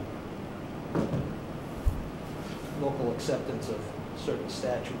to local acceptance of certain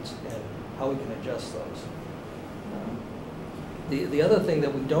statutes and how we can adjust those. The other thing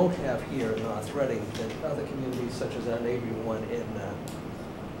that we don't have here in North Reading that other communities such as our neighboring one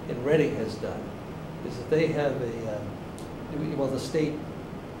in Reading has done is that they have the state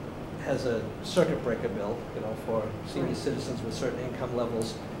has a circuit breaker bill, for senior citizens with certain income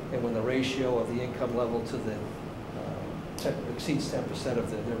levels, and when the ratio of the income level to the exceeds 10% of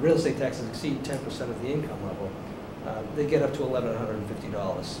the real estate taxes exceed 10% of the income level, they get up to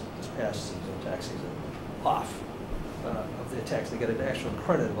 $1,150 this past season, tax season, off of their tax. They get an actual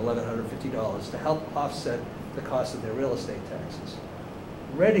credit of $1,150 to help offset the cost of their real estate taxes.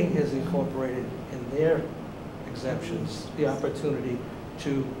 Reading has incorporated in their exemptions the opportunity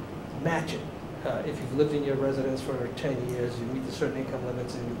to match it. If you've lived in your residence for 10 years, you meet the certain income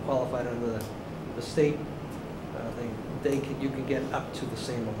limits and you qualified under the state thing, you can get up to the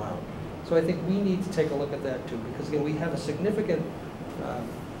same amount. So I think we need to take a look at that too, because again, we have a significant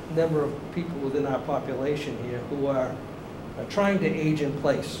number of people within our population here who are trying to age in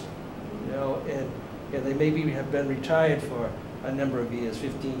place, and they maybe have been retired for a number of years,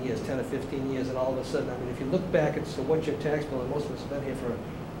 15 years, 10 or 15 years, and all of a sudden, I mean, if you look back as to what your tax bill, and most of us have been here for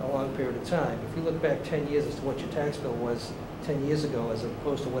a long period of time, if you look back 10 years as to what your tax bill was 10 years ago as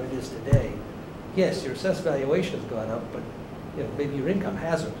opposed to what it is today, yes, your assessed valuation has gone up, but maybe your income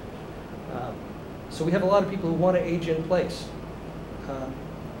hasn't. So we have a lot of people who want to age in place.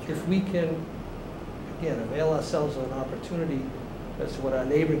 If we can, again, avail ourselves of an opportunity as to what our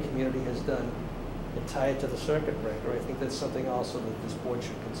neighboring community has done and tie it to the circuit breaker, I think that's something also that this board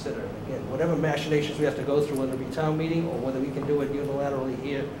should consider. Again, whatever machinations we have to go through, whether it be town meeting or whether we can do it unilaterally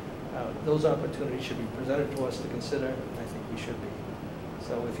here, those opportunities should be presented to us to consider, and I think we should be.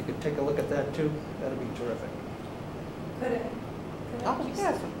 So if you could take a look at that too, that'd be terrific. Could I just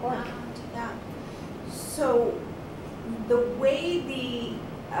yes, of course. add to that? So the way the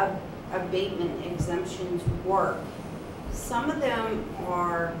abatement exemptions work, some of them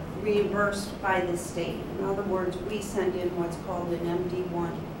are reimbursed by the state. In other words, we send in what's called an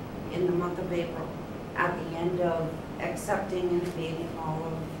MD1 in the month of April at the end of accepting and abating all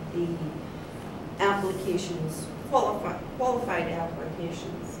of the applications, qualified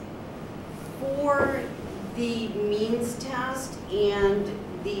applications. For the means test and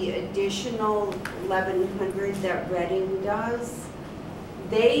the additional 1,100 that Reading does,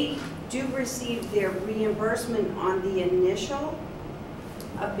 they do receive their reimbursement on the initial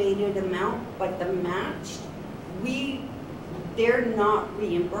abated amount, but the matched, they're not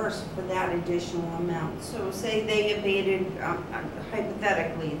reimbursed for that additional amount. So say they abated,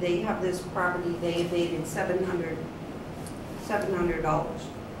 hypothetically, they have this property, they abated $700.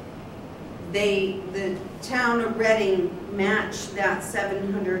 The town of Reading matched that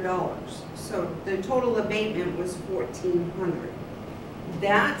 $700. So the total abatement was $1,400.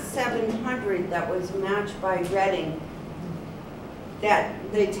 That $700 that was matched by Reading, that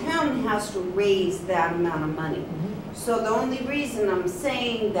the town has to raise that amount of money. So the only reason I'm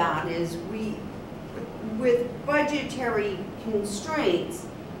saying that is with budgetary constraints,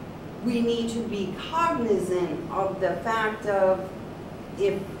 we need to be cognizant of the fact of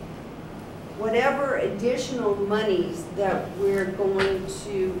if whatever additional monies that we're going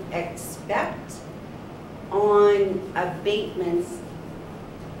to expect on abatements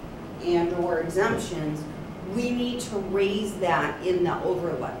and or exemptions, we need to raise that in the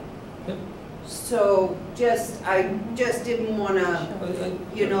overlay. Yep. So I just didn't want to,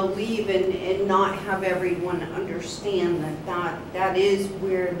 leave and not have everyone understand that is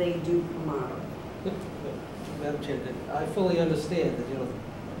where they do come out of. Madam Chair, I fully understand that,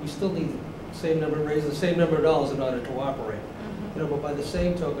 we still need the same number, raise the same number of dollars in order to operate. But by the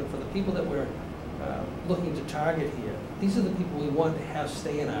same token, for the people that we're looking to target here, these are the people we want to have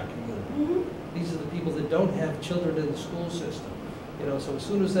stay in our community. These are the people that don't have children in the school system. So as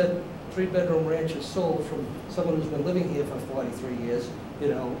soon as that 3-bedroom ranch is sold from someone who's been living here for 43 years,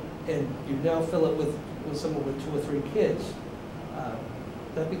 and you now fill it with someone with 2 or 3 kids,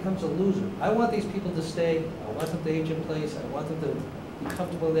 that becomes a loser. I want these people to stay. I want them to age in place. I want them to be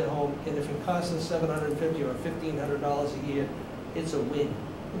comfortable in their home. And if it costs us $750 or $1,500 a year, it's a win.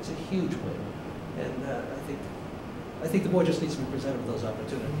 It's a huge win. And I think the board just needs to be presented with those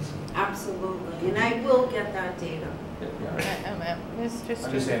opportunities. Absolutely, and I will get that data. Yeah. Mr.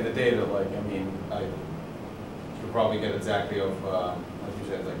 I'm just saying the data, I should probably get exactly of, like you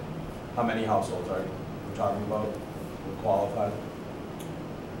said, how many households are we talking about who qualified?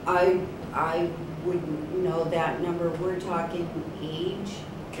 I wouldn't know that number. We're talking age.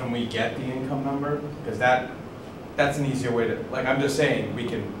 Can we get the income number? Because that's an easier way to, like, I'm just saying,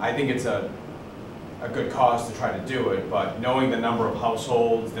 I think it's a good cause to try to do it, but knowing the number of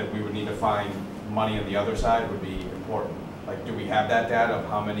households that we would need to find money on the other side would be important. Like, do we have that data of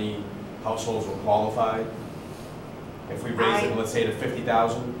how many households will qualify? If we raise it, let's say, to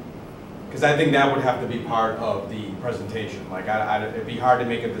 50,000? Because I think that would have to be part of the presentation. Like, it'd be hard to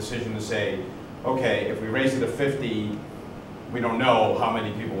make a decision to say, okay, if we raise it to 50, we don't know how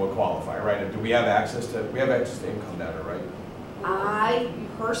many people will qualify, right? Do we have access to income data, right? I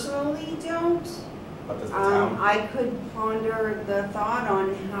personally don't. But does the town? I could ponder the thought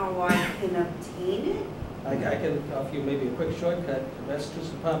on how I can obtain it. I can offer you maybe a quick shortcut. The Massachusetts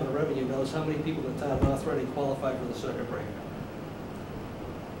Department of Revenue knows how many people in the town of North Reading qualify for the circuit breaker.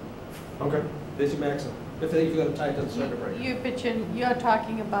 Okay. There's your maximum, if you're going to tie it to the circuit breaker. But you're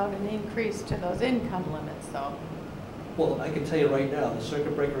talking about an increase to those income limits, though. Well, I can tell you right now, the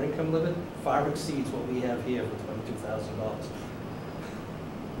circuit breaker income limit far exceeds what we have here for $22,000.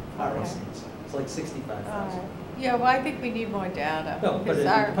 Far Okay. exceeds. It's like $65,000. Yeah, well, I think we need more data. No, but the because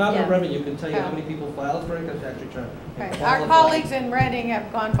our- Department of yeah. Revenue can tell you how many people filed for income tax return. and Right. Our qualified- colleagues in Reading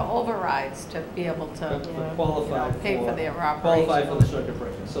have gone for overrides to be able to, but qualified pay for their operation. Qualified for the circuit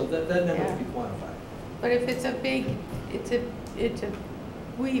breaker, so that number Yeah. can be quantified. But if it's a big,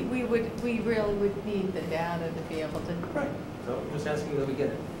 we really would need the data to be able to, Right, so I'm just asking that we get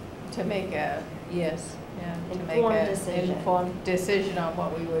it. to make a, yes, yeah, to make Informed an decision. informed decision on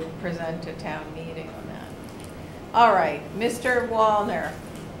what we would present to town meeting on that. All right, Mr. Wallner,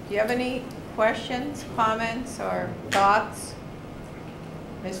 do you have any questions, comments, or thoughts?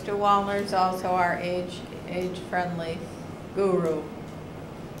 Mr. Wallner is also our age-friendly guru.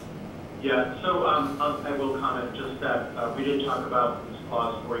 Yeah, so I will comment just that we did talk about this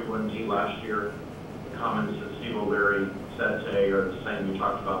clause 41D last year, the comments that Steve O'Leary said today are the same we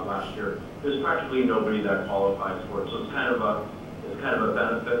talked about last year. There's practically nobody that qualifies for it, so it's kind of a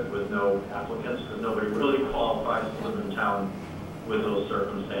benefit with no applicants because nobody really qualifies to live in town with those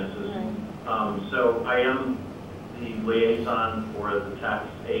circumstances. Right. So I am the liaison for the Tax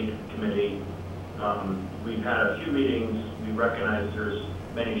Aid Committee. We've had a few meetings. We recognize there's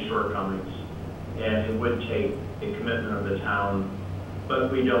many shortcomings, and it would take a commitment of the town, but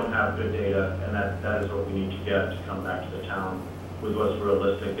we don't have good data, and that is what we need to get to come back to the town with what's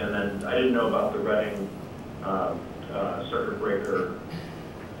realistic. And then I didn't know about the Reading circuit breaker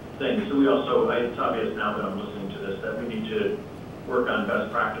thing. So we also, it's obvious now that I'm listening to this, that we need to work on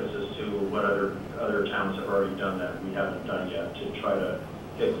best practices to what other towns have already done that we haven't done yet to try to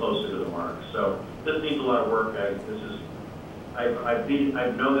get closer to the mark. So this needs a lot of work.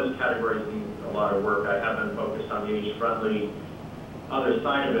 I've known this category needs a lot of work. I haven't focused on the age-friendly other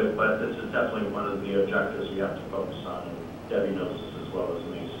side of it, but this is definitely one of the objectives we have to focus on, and Debbie knows this as well as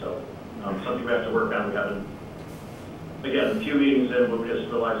me. So something we have to work on. We haven't, again, a few meetings in, we just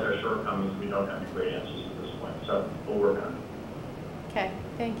realized our shortcomings. We don't have any great answers at this point, so we'll work on it. Okay,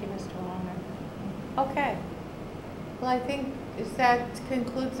 thank you, Mr. Wallner. Okay. Well, I think that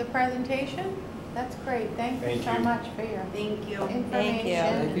concludes the presentation. That's great. Thank you so much for your Thank you. information. Thank you.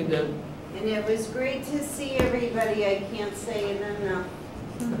 Thank you, Deb. And it was great to see everybody. I can't say it enough.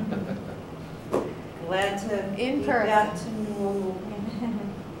 Glad to In be person. back to normal.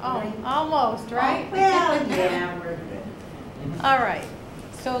 Oh, almost, right? Oh, well, yeah, we're good. All right.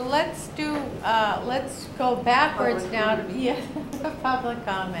 So let's go backwards Public now to public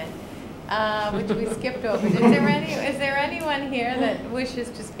comment, which we skipped over. Is there anyone here that wishes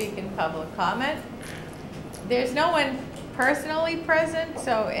to speak in public comment? There's no one personally present,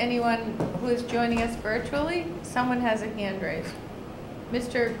 so anyone who is joining us virtually, someone has a hand raised.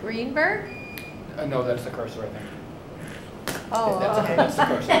 Mr. Greenberg? No, that's the cursor, I think. Oh, okay. That's the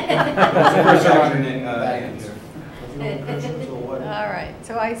cursor. That's the first action in All right,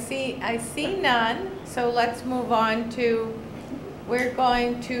 so I see none, so let's move on to, we're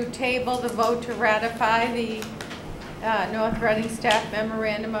going to table the vote to ratify the North Reading Staff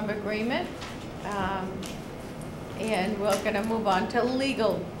Memorandum of Agreement. And we're going to move on to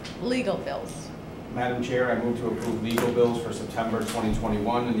legal bills. Madam Chair, I move to approve legal bills for September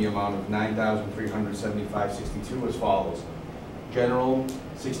 2021 in the amount of $9,375.62 as follows. General,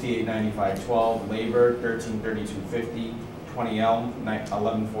 $68.95.12. Labor, $1332.50. 20 Elm,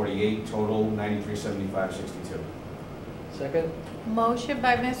 $11.48. Total, $93.75.62. Second? Motion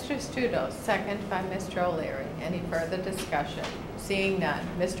by Mr. Studo, second by Mr. O'Leary. Any further discussion? Seeing none.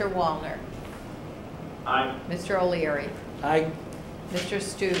 Mr. Wallner. Aye. Mr. O'Leary. Aye. Mr.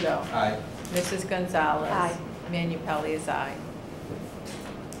 Studo. Aye. Mrs. Gonzalez. Aye. Manu Pelley is aye.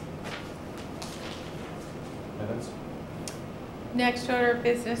 Next order of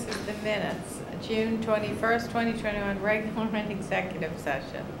business is the minutes, June 21st, 2021, regular and executive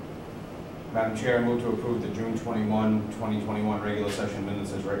session. Madam Chair, I move to approve the June 21, 2021 regular session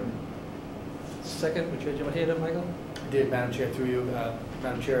minutes as written. Second, would you have hand up, Michael? I did, Madam Chair, through you,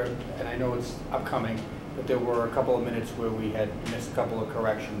 Madam Chair, and I know it's upcoming, but there were a couple of minutes where we had missed a couple of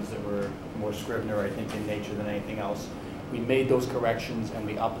corrections that were more Scrivener, I think, in nature than anything else. We made those corrections and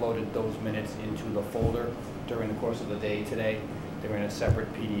we uploaded those minutes into the folder during the course of the day today. They were in a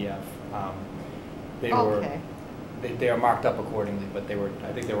separate PDF. They were, Okay. they are marked up accordingly, but they were,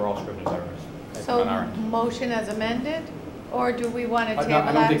 I think they were all Scrivener's errors. So on our end. motion as amended, or do we want to No, table I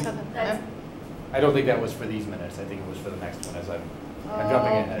don't that think- to the? I don't think that was for these minutes. I think it was for the next one as I'm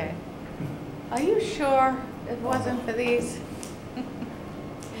jumping ahead. Okay. Are you sure it wasn't for these?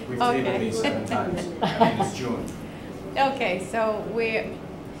 We've Okay. tabled these 7 times. I mean, it's June. Okay, so we're,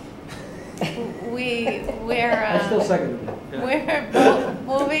 I still second it. Yeah. we're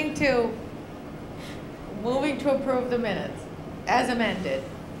moving to approve the minutes as amended.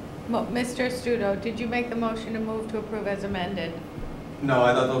 Mr. Studo, did you make the motion to move to approve as amended? No,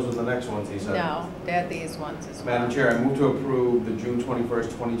 I thought those were the next ones he said. No, they're these ones as well. Madam Chair, I move to approve the June 21st,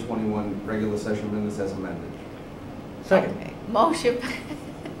 2021 regular session minutes as amended. Second. Okay. Motion,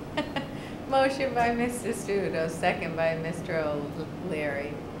 motion by Mr. Studo, second by Mr.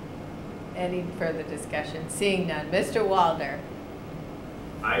 O'Leary. Any further discussion? Seeing none. Mr. Wallner.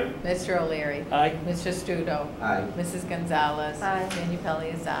 Aye. Mr. O'Leary. Aye. Mr. Studo. Aye. Mrs. Gonzalez. Aye. Manu Pelley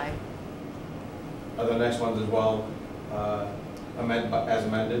is aye. Are the next ones as well as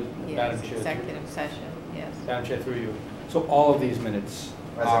amended? Yes, Madam Chair. executive session, yes. Madam Chair, through you. So all of these minutes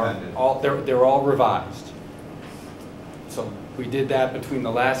As are, amended. they're all revised. So we did that between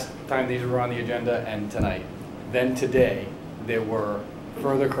the last time these were on the agenda and tonight. Then today, there were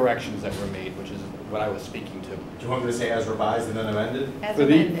further corrections that were made, which is what I was speaking to. Do you want me to say as revised and then amended? As For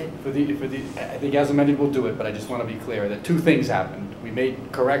amended. I think as amended we'll do it, but I just want to be clear that 2 things happened. We made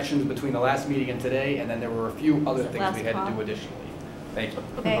corrections between the last meeting and today, and then there were a few other things we had to do additionally. Thank you.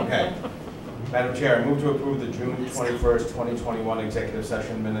 Thank Okay. you. Madam Chair, I move to approve the June 21st, 2021 executive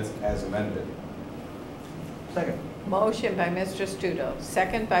session minutes as amended. Second. Motion by Mr. Studo,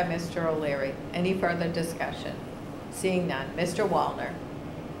 second by Mr. O'Leary. Any further discussion? Seeing none. Mr. Wallner.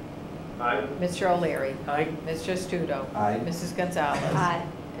 Aye. Mr. O'Leary. Aye. Mr. Studo. Aye. Mrs. Gonzalez. Aye.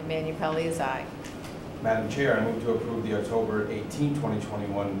 And Manu Pelley is aye. Madam Chair, I move to approve the October 18,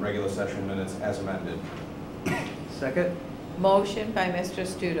 2021 regular session minutes as amended. Second. Motion by Mr.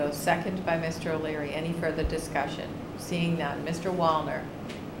 Studo, second by Mr. O'Leary. Any further discussion? Seeing none. Mr. Wallner.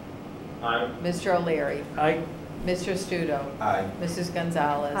 Aye. Mr. O'Leary. Aye. Mr. Studo. Aye. Mrs.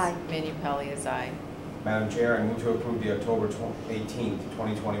 Gonzalez. Aye. Manu Pelley is aye. Madam Chair, I move to approve the October 18,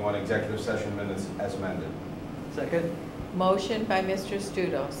 2021 executive session minutes as amended. Second. Motion by Mr.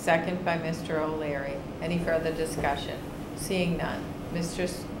 Studo, second by Mr. O'Leary. Any further discussion? Seeing none.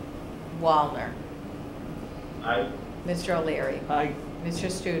 Mr. Wallner. Aye. Mr. O'Leary. Aye. Mr.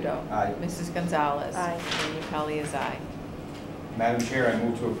 Studo. Aye. Mrs. Gonzalez. Aye. Manu Pelley is aye. Madam Chair, I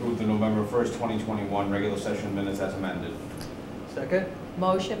move to approve the November 1st, 2021 regular session minutes as amended. Second.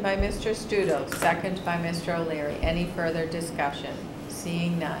 Motion by Mr. Studo, second by Mr. O'Leary. Any further discussion?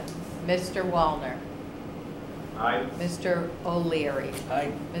 Seeing none. Mr. Wallner. Aye. Mr. O'Leary.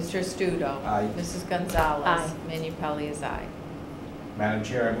 Aye. Mr. Studo. Aye. Mrs. Gonzalez. Aye. Manu Pelley is aye. Madam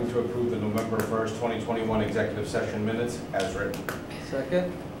Chair, I move to approve the November 1st, 2021 executive session minutes as written.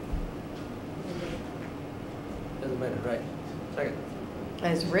 Second. As amended, right. Second.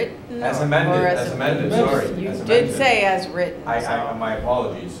 As written? As or- amended, or as amended, sorry. You as did amended. say as written, so. My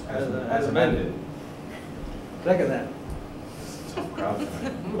apologies, as amended. Second that. Tough crowd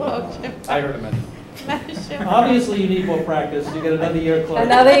tonight. Motion I heard amended. motion- Obviously, you need more practice. You get another year closer.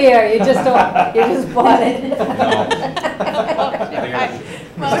 Another year, you just don't, you just bought it. No. I think I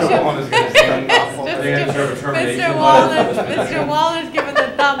should- Motion- Mr. Wallen is going to stand up. I think I deserve a termination letter for this Mr. position. Wallen's giving the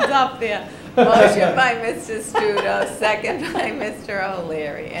thumbs up there. Motion by Mr. Studo, second by Mr.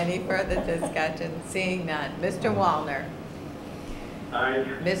 O'Leary. Any further discussion? Seeing none. Mr. Wallner. Aye.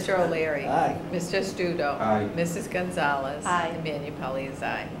 Mr. O'Leary. Aye. Mr. Studo. Aye. Mrs. Gonzalez. Aye. And Manu Pelley is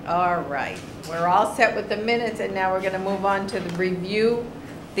aye. All right. We're all set with the minutes, and now we're going to move on to the review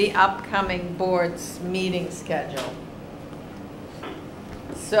the upcoming board's meeting schedule.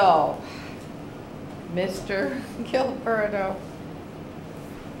 So, Mr. Gilberto,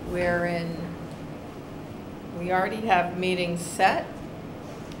 we already have meetings set,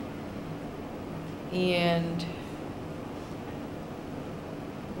 and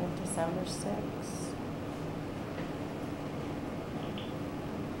We have December 6th.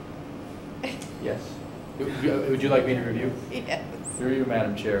 Yes. Would you like me to review? Yes. Through you,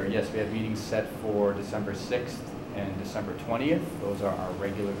 Madam Chair. Yes, we have meetings set for December 6th and December 20th. Those are our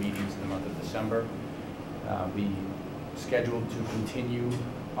regular meetings in the month of December. We scheduled to continue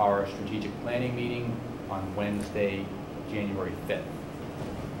our strategic planning meeting on Wednesday, January 5th.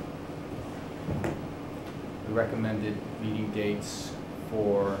 The recommended meeting dates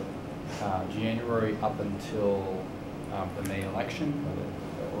for January up until the May election, or the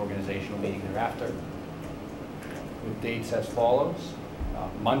organizational meeting thereafter, with dates as follows.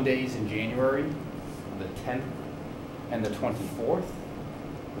 Mondays in January, the 10th and the 24th,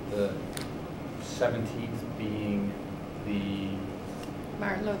 with the 17th being the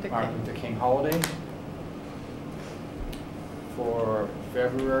Martin Luther King holiday. For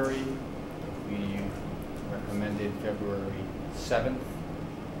February, we recommended February 7th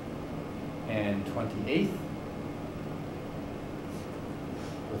and 28th,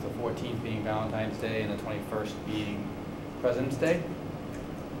 with the 14th being Valentine's Day and the 21st being President's Day.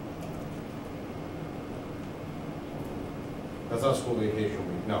 That's not school vacation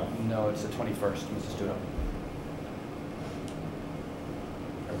week, no. No, it's the 21st, Mr. Studo.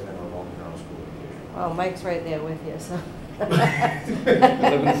 Everything revolves around school vacation. Well, Mike's right there with you, so. We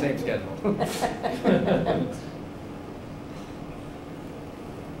live in the same schedule.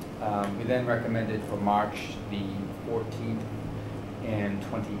 We then recommended for March the 14th and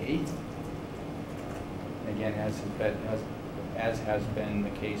 28th. Again, as has been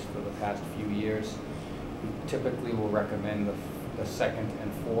the case for the past few years, we typically will recommend the 2nd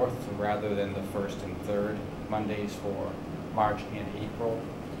and 4th rather than the 1st and 3rd Mondays for March and April.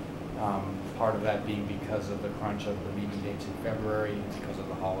 Part of that being because of the crunch of the meeting dates in February and because of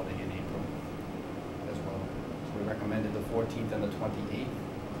the holiday in April as well. So we recommended the 14th and the 28th.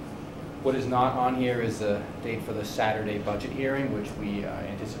 What is not on here is the date for the Saturday budget hearing, which we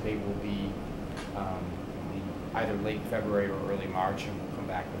anticipate will be either late February or early March, and we'll come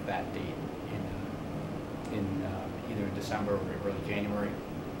back with that date in either in December or early January.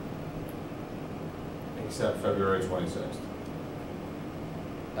 Except February 26th.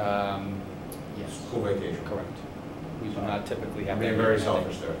 Yes. School vacation. Correct. We do not typically have. I'm being that very that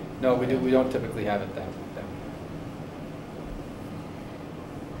selfish day. there. No, we do. We don't typically have it that week.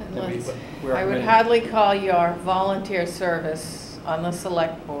 I would hardly call your volunteer service on the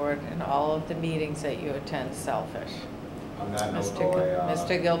select board and all of the meetings that you attend selfish. On that note,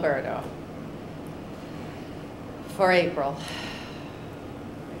 Mr. Gilberto. For April.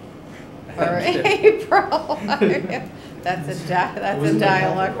 For April. That's a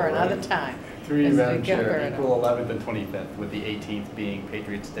dialogue for another time. Through you, Mr. Madam Chair. Gilberto. April 11th and 25th, with the 18th being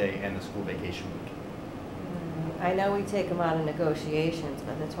Patriots' Day and the school vacation week. I know we take them out of negotiations,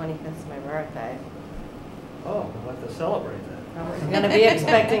 but the 25th is my birthday. Oh, we'll have to celebrate that. I'm going to be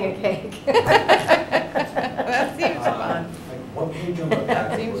expecting a cake. That seems fun. What page on the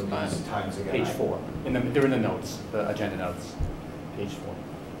back Seems were fun. these times again? Page 4. They're in the notes, the agenda notes. Page 4.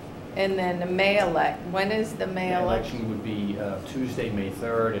 And then the May when is the May The election? election would be Tuesday, May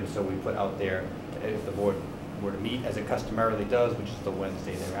 3rd, and so we put out there, if the board were to meet as it customarily does, which is the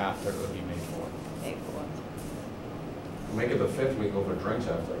Wednesday thereafter, it would be May 4th. May 4th. Make it the 5th, we go for drinks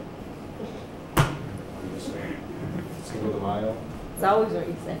after. I'm just saying. Cinco de Mayo. It's always what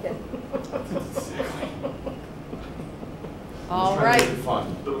you say. All Just trying to right. make it fun.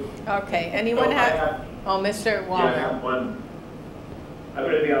 Okay, anyone have, Mr. Yeah, I Walner. have one. I'm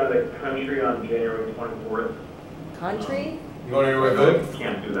going to be out of the country on January 24th. Country? You going anywhere good?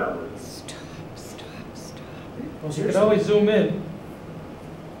 Can't do that one. Stop. You can always zoom in.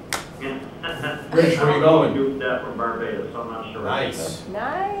 Rich, where are you going? Do that from Barbados, so I'm not sure. Nice.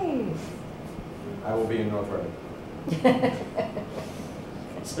 Nice. I will be in North Reading.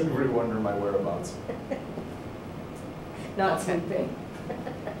 Does anybody wonder my whereabouts? Not sleeping.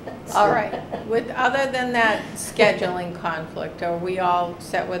 All right, other than that scheduling conflict, are we all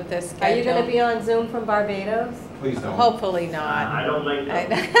set with this schedule? Are you going to be on Zoom from Barbados? Please don't. Hopefully not. I don't think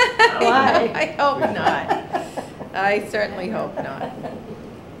so. Why? I hope not. I certainly hope not.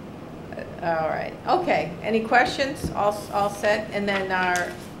 All right, okay, any questions? All set, and then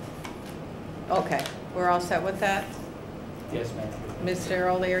okay, we're all set with that? Yes, ma'am. Mr.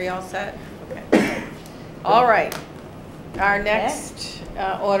 O'Leary, all set? Okay. All right. Our next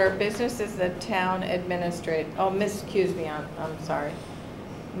order of business is the town administrator. Excuse me, I'm sorry.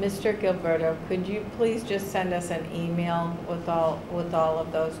 Mr. Gilberto, could you please just send us an email with all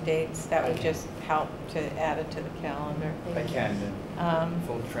of those dates? That would just help to add it to the calendar. If I can,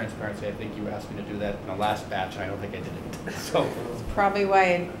 full transparency, I think you asked me to do that in the last batch, and I don't think I did it. So Probably why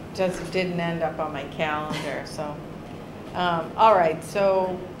it just didn't end up on my calendar, so. All right,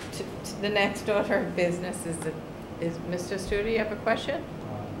 so to the next order of business is Mr. Studo, you have a question?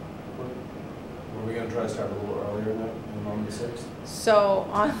 Were we gonna try to start a little earlier than that, on the 6th? So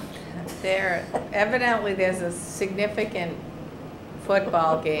on there, evidently there's a significant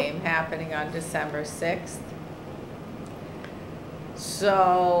football game happening on December 6th.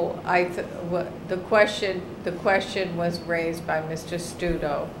 So the question was raised by Mr.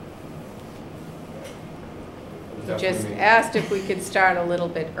 Studo. He just asked if we could start a little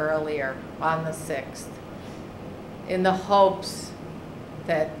bit earlier on the 6th, in the hopes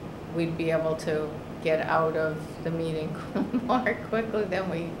that we'd be able to get out of the meeting more quickly than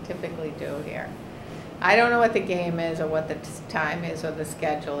we typically do here. I don't know what the game is or what the time is or the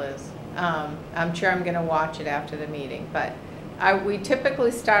schedule is. I'm sure I'm going to watch it after the meeting, but we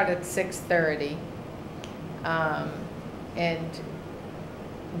typically start at 6:30, and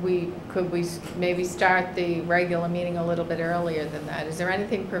could we maybe start the regular meeting a little bit earlier than that? Is there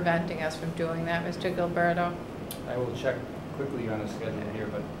anything preventing us from doing that, Mr. Gilberto? I will check quickly on the schedule here,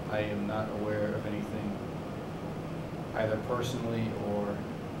 but I am not aware of anything either personally or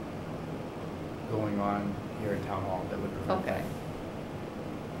going on here at Town Hall that would prevent that. Okay.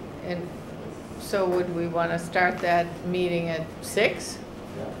 And so would we want to start that meeting at 6?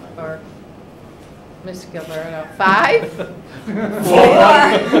 Yeah. Or, Mr. Gilberto, 5? 4?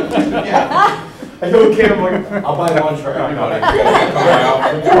 Yeah. I know, okay, I'm like, I'll buy lunch for everybody.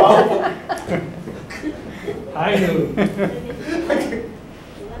 I knew.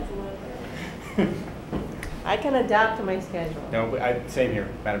 I can adapt to my schedule. No, but same here,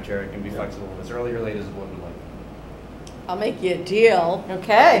 Madam Chair, it can be flexible, as early or late as the board would like. I'll make you a deal.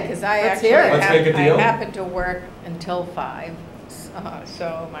 Okay, Because I let's actually hear it. Let's make a deal. I happen to work until 5,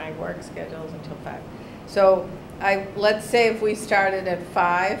 so my work schedule is until 5. So let's say if we started at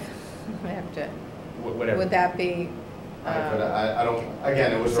 5, I have to. Whatever. Would that be? I don't.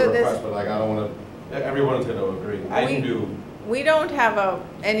 Again, it was So a this- request, but like I don't want to. Everyone's going to agree. I can do. We don't have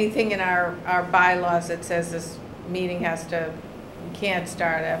anything in our bylaws that says this meeting can't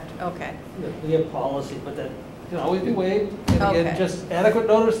start after. Okay. We have policy, but that can always be waived. And Okay. again, just adequate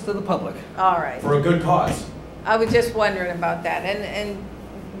notice to the public. All right. For a good cause. I was just wondering about that, and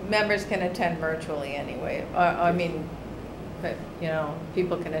members can attend virtually anyway. I mean, but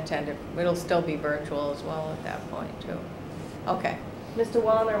people can attend it. It'll still be virtual as well at that point too. Okay, Mr.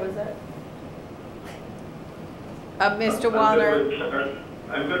 Wallner, was that? Mr. Wallner.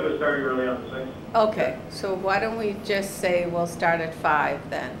 I'm good with starting early on the 6th. Okay, so why don't we just say we'll start at 5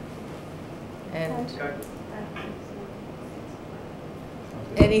 then, and Okay.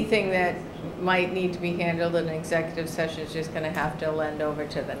 anything that might need to be handled in an executive session is just going to have to lend over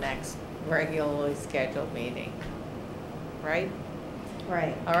to the next regularly scheduled meeting, right?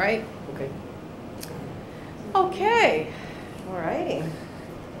 Right. All right? Okay. Okay. All righty.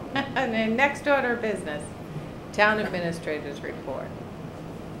 And then next order of business, Town Administrator's Report.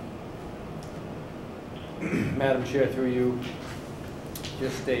 Madam Chair, through you,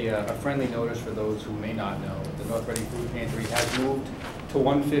 just a friendly notice for those who may not know. The North Reading Food Pantry has moved to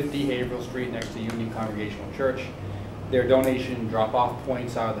 150 Haverhill Street next to Union Congregational Church. Their donation drop-off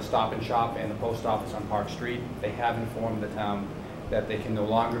points are the Stop and Shop and the Post Office on Park Street. They have informed the town that they can no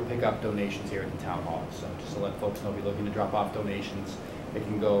longer pick up donations here at the Town Hall. So just to let folks know, if you're looking to drop off donations, they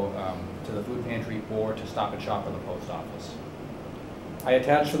can go to the food pantry or to Stop and Shop or the Post Office. I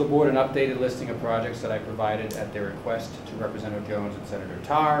attached for the board an updated listing of projects that I provided at their request to Representative Jones and Senator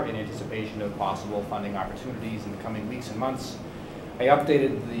Tarr in anticipation of possible funding opportunities in the coming weeks and months. I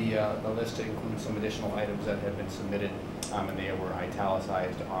updated the list to include some additional items that have been submitted, and they were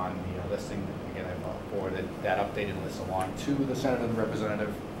italicized on the listing. Again, I forwarded that updated list along to the Senator and the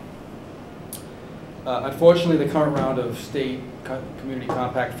Representative. Unfortunately, the current round of state community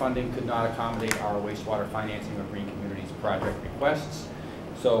compact funding could not accommodate our wastewater financing or green communities project requests,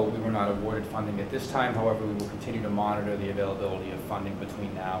 so we were not awarded funding at this time. However, we will continue to monitor the availability of funding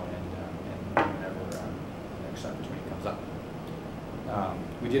between now and whenever the next opportunity comes up.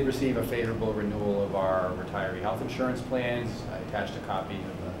 We did receive a favorable renewal of our retiree health insurance plans. I attached a copy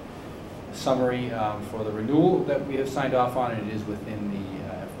of the summary for the renewal that we have signed off on, and it is within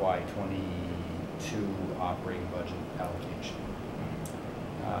the FY22 operating budget allocation.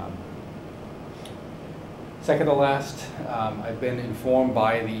 Second to last, I've been informed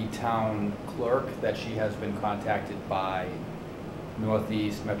by the town clerk that she has been contacted by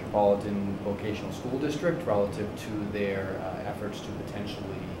Northeast Metropolitan Vocational School District relative to their efforts to potentially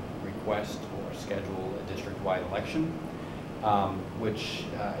request or schedule a district-wide election, which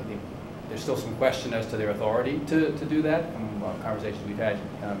I think there's still some question as to their authority to do that from conversations we've had,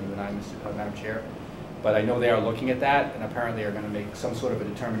 you and I, Madam Chair. But I know they are looking at that, and apparently are going to make some sort of a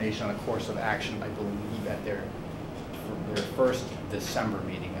determination on a course of action, I believe, at their first December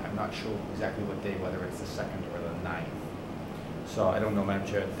meeting. I'm not sure exactly what day, whether it's the 2nd or the 9th. So I don't know, Madam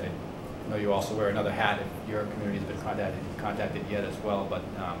Chair, I know you also wear another hat if your community's been contacted yet as well, but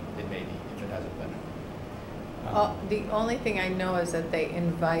it may be if it hasn't been. The only thing I know is that they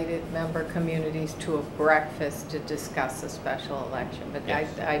invited member communities to a breakfast to discuss a special election, but Yes.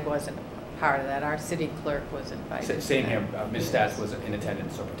 I wasn't part of that. Our city clerk was invited. Same here. Ms. Stats was in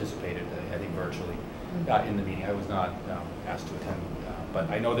attendance or participated, I think, virtually in the meeting. I was not asked to attend, but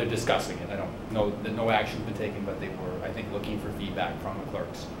I know they're discussing it. I don't know that no action's been taken, but they were, I think, looking for feedback from the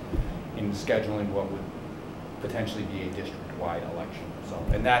clerks in scheduling what would potentially be a district-wide election. So,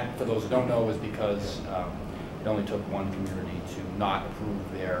 and that, for those who don't know, is because it only took one community to not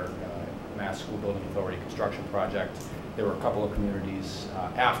approve their Mass School Building Authority construction project. There were a couple of communities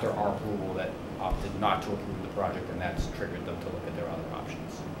after our approval that opted not to approve the project, and that's triggered them to look at their other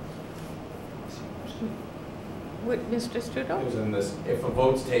options. Mr. Studo? It was in this, if a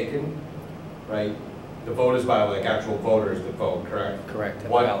vote's taken, right, the vote is by like actual voters that vote, correct? Correct.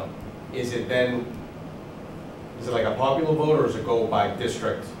 What is it then? Is it like a popular vote, or does it go by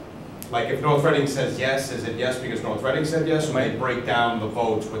district? Like if North Reading says yes, is it yes because North Reading said yes, or may it break down the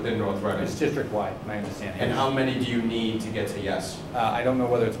votes within North Reading? It's district-wide, my understanding. And how many do you need to get to yes? I don't know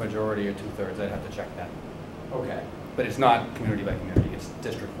whether it's majority or 2/3. I'd have to check that. Okay. But it's not community by community. It's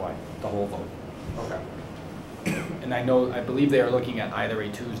district-wide, the whole vote. Okay. And I believe they are looking at either a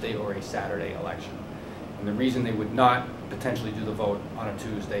Tuesday or a Saturday election. And the reason they would not potentially do the vote on a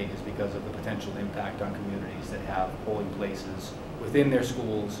Tuesday is because of the potential impact on communities that have polling places within their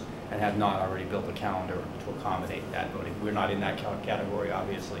schools and have not already built a calendar to accommodate that voting. We're not in that category,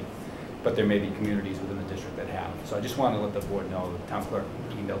 obviously, but there may be communities within the district that have. So I just wanted to let the board know, the town clerk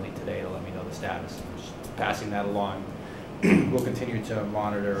emailed me today to let me know the status. Just passing that along. We'll continue to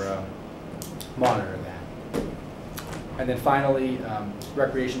monitor that. And then finally,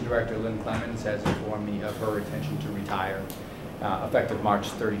 Recreation Director Lynn Clemens has informed me of her intention to retire effective March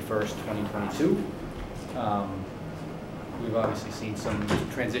 31st, 2022. We've obviously seen some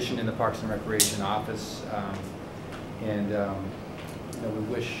transition in the Parks and Recreation office, and we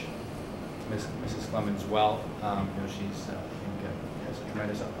wish Mrs. Clemens well. She's has a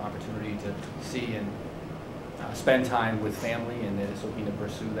tremendous opportunity to see and spend time with family, and is hoping to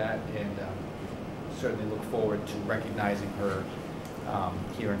pursue that, and certainly look forward to recognizing her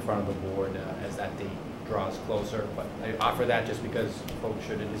here in front of the board as that date draws closer. But I offer that just because folks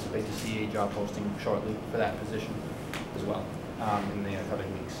should anticipate to see a job posting shortly for that position as well in the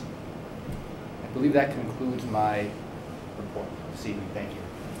coming weeks. I believe that concludes my report this evening. Thank you.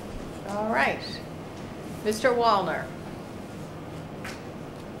 All right. Mr. Wallner.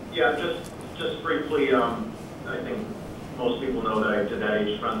 Yeah, just briefly, I think most people know that I did that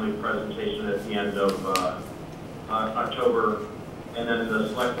age-friendly presentation at the end of October, and then the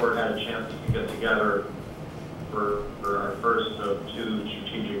select board had a chance to get together for our first of 2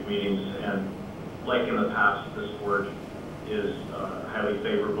 strategic meetings, and like in the past, this board is highly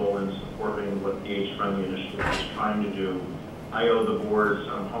favorable in supporting what the age-friendly initiative is trying to do. I owe the board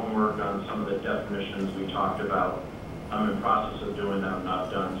some homework on some of the definitions we talked about. I'm in the process of doing that. I'm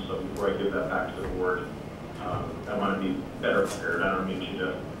not done, so before I give that back to the board, I want to be better prepared. I don't need you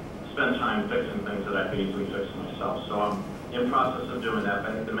to spend time fixing things that I could easily fix myself. So I'm in process of doing that.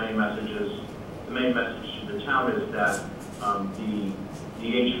 But I think the main message to the town is that the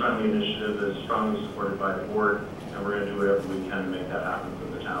age-friendly initiative is strongly supported by the board, and we're going to do whatever we can to make that happen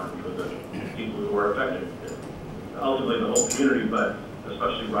for the town and for the people who are affected. Ultimately, the whole community, but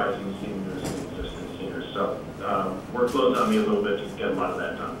especially rising seniors and existing seniors. So workload's on me a little bit to get a lot of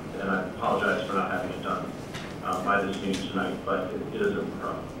that done, and I apologize for not having it done by this meeting tonight, but it is a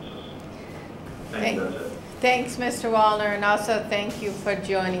process. Thank you, that's it. Thanks, Mr. Wallner, and also thank you for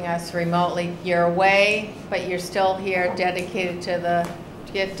joining us remotely. You're away, but you're still here, dedicated to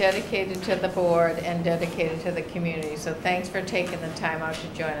the board and dedicated to the community. So thanks for taking the time out to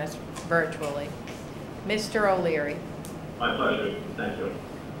join us virtually. Mr. O'Leary. My pleasure. Thank you.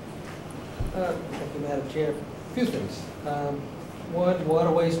 Thank you, Madam Chair. A few things. One, water,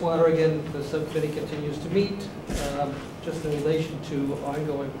 wastewater, again, the subcommittee continues to meet. Just in relation to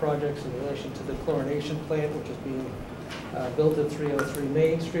ongoing projects in relation to the chlorination plant, which is being built at 303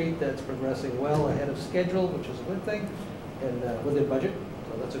 Main Street. That's progressing well ahead of schedule, which is a good thing, and within budget.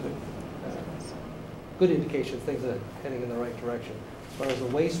 So that's a good indication things are heading in the right direction. As far as the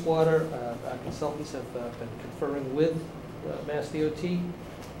wastewater, our consultants have been conferring with Mass DOT,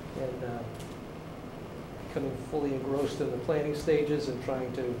 and becoming fully engrossed in the planning stages and trying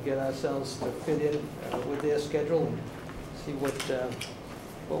to get ourselves to fit in with their schedule and see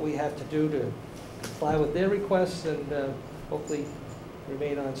what we have to do to comply with their requests and hopefully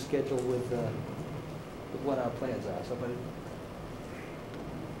remain on schedule with what our plans are. So, but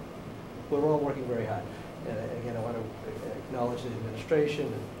we're all working very hard. And again, I want to acknowledge the administration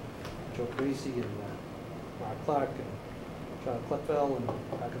and Joe Parisi and Mark Clark and John Kleppel and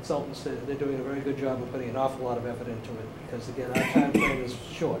our consultants. They're doing a very good job of putting an awful lot of effort into it because, again, our time frame is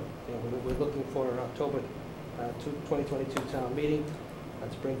short. You know, we're looking for an October 2022 town meeting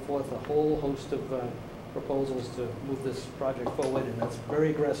to bring forth a whole host of proposals to move this project forward, and that's very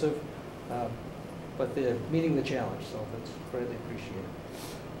aggressive, but they're meeting the challenge, so that's greatly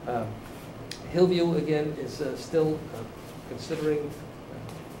appreciated. Hillview, again, is still considering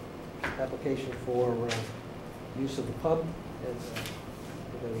application for use of the pub. And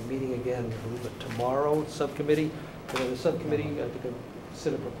we're going to be meeting again, I believe, tomorrow, subcommittee. The subcommittee to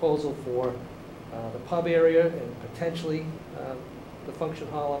consider proposal for the pub area and potentially the function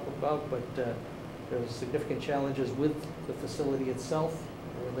hall up above, but there's significant challenges with the facility itself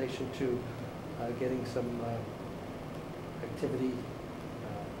in relation to getting some activity,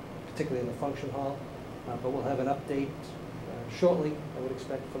 particularly in the function hall. But we'll have an update shortly, I would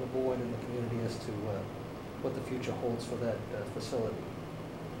expect, from the board and the community as to what the future holds for that facility.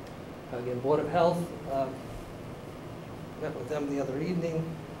 Again, Board of Health, met with them the other evening.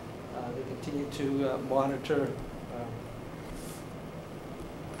 They continue to monitor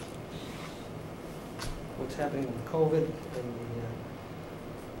what's happening with COVID and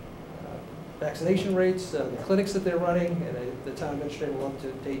the vaccination rates, the clinics that they're running, and the town administrator will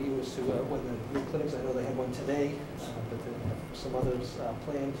update you as to when the new clinics, I know they have one today, but there are some others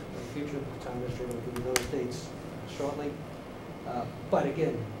planned in the future. The town administrator will give you those dates shortly. But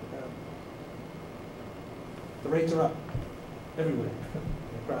again, the rates are up everywhere,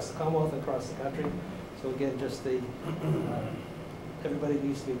 across the Commonwealth and across the country. So again, just everybody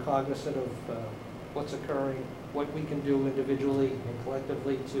needs to be cognizant of what's occurring, what we can do individually and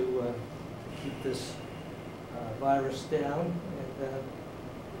collectively to keep this virus down. And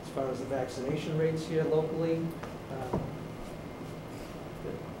as far as the vaccination rates here locally,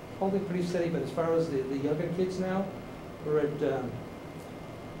 holding pretty steady, but as far as the younger kids now, we're at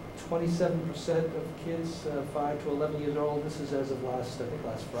 27% of kids 5 to 11 years old. This is as of last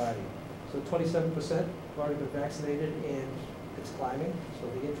Friday. So 27% have already been vaccinated, and it's climbing. So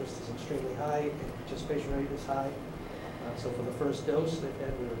the interest is extremely high, and participation rate is high. So for the first dose, we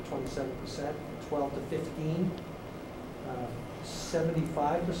were at 27%, 12 to 15.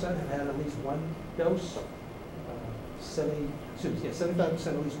 75% have had at least one dose. 75%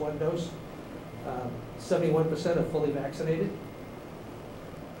 at least one dose. 71% are fully vaccinated.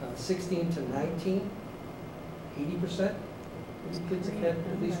 16 to 19, 80% of the kids have had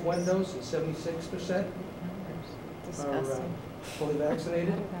at least one dose, and 76% are fully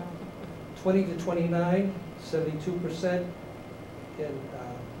vaccinated. 20 to 29, 72% have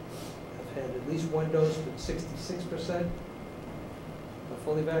had at least one dose, but 66% are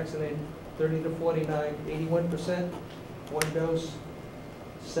fully vaccinated. 30 to 49, 81%, one dose,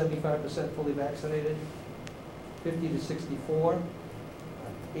 75% fully vaccinated. 50 to 64,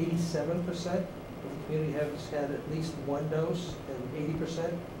 87% of the community has had at least one dose, and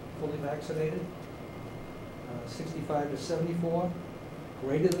 80% fully vaccinated. 65 to 74,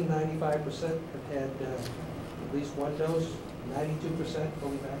 greater than 95% have had at least one dose, 92%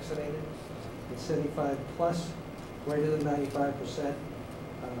 fully vaccinated. And 75 plus, greater than 95%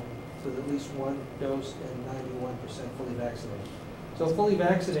 with at least one dose, and 91% fully vaccinated. So fully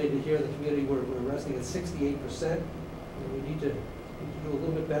vaccinated here in the community, we're resting at 68%. And we need to do a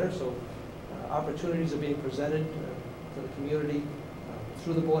little bit better. So opportunities are being presented to the community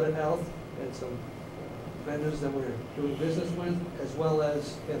through the Board of Health and some vendors that we're doing business with, as well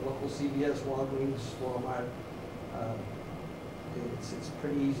as local CVS, Walgreens, Walmart. It's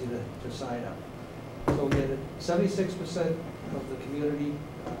pretty easy to sign up. So again, 76% of the community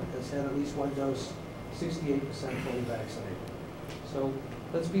has had at least one dose, 68% fully vaccinated. So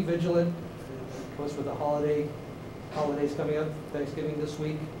let's be vigilant. And of course, with the holidays coming up, Thanksgiving this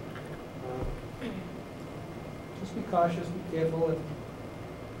week, just be cautious, be careful, and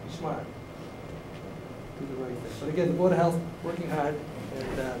be smart. Do the right thing. But again, the Board of Health working hard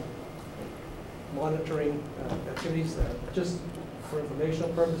and monitoring activities. Just for informational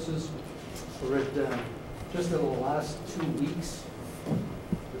purposes, we're at just in the last 2 weeks,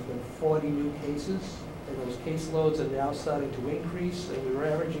 there's been 40 new cases, and those case loads are now starting to increase, and we were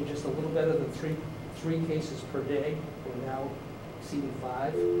averaging just a little better than three cases per day. We're now exceeding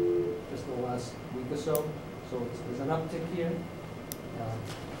 5 just in the last week or so. So there's an uptick here.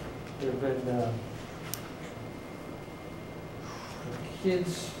 There have been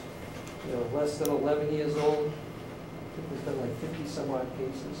kids, less than 11 years old. I think there's been like 50 some odd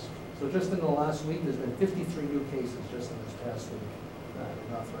cases. So just in the last week, there's been 53 new cases just in this past week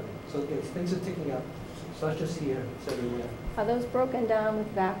in North Reading. So again, things are ticking up. It's not just here, it's everywhere. Are those broken down with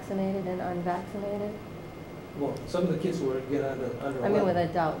vaccinated and unvaccinated? Well, some of the kids who are under 11. I mean with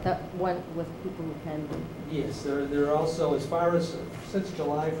adult, that one with people who can be. Yes, there are also, as far as since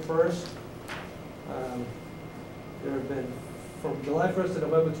July 1st, there have been, from July 1st to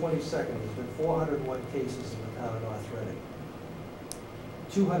November 22nd, there's been 401 cases in the town of North Reading.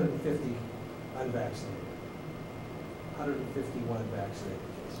 250 unvaccinated, 151 vaccinated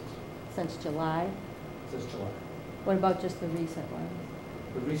cases Since July? since July. What about just the recent ones?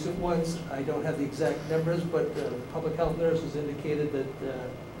 The recent ones, I don't have the exact numbers, but public health nurses indicated that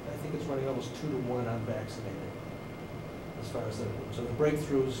I think it's running almost 2 to 1 unvaccinated as far as so the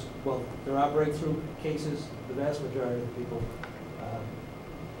breakthroughs, well, there are breakthrough cases. The vast majority of the people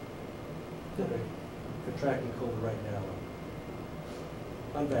that are contracting COVID right now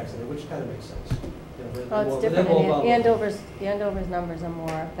are unvaccinated, which kind of makes sense. Well, it's different. Andover's numbers are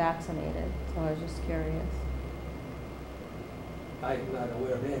more vaccinated, so I was just curious. I'm not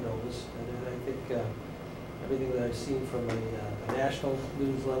aware of Andover's, and I think everything that I've seen from a national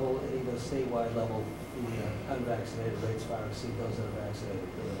news level and even a statewide level, the unvaccinated rates far exceed those that are vaccinated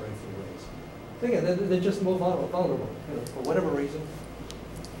for the breakthrough rates. Again, they're just more vulnerable, for whatever reason.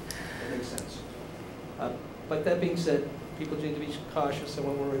 It makes sense. But that being said, people need to be cautious, and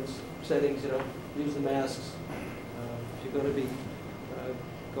when we're in settings, use the masks. If you're going to be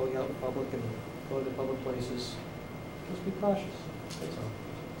going out in public and going to public places, just be cautious. That's all.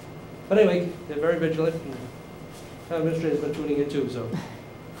 But anyway, they're very vigilant, and town administrator's been tuning in too, so.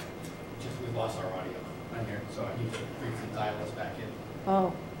 Just, we lost our audio on here, so I need to briefly dial us back in.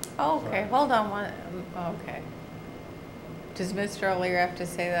 Oh. Okay, hold on one, okay. Does Mr. O'Leary have to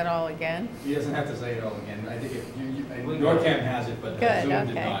say that all again? He doesn't have to say it all again. I think NORCAM has it, but Good, Zoom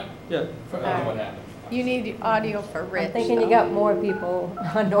did okay. not. Yeah. I don't know what happened. You need audio for Rich, I'm thinking you though. got more people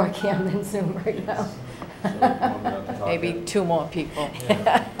on NORCAM than Zoom right now. Maybe 2 more people. One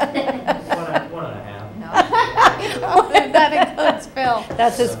and a half. That includes Phil.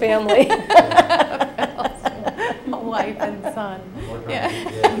 That's his family. Phil's wife and son. Yeah.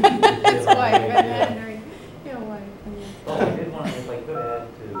 Yeah. His wife and Henry. Your wife and your Well, I did want, if I could add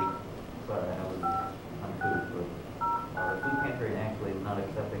to, sorry, I know I'm too, but the food pantry actually is not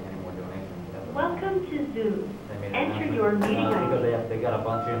accepting any more donations. Welcome to Zoom. They made an Enter announcement, your meeting because ID. they got a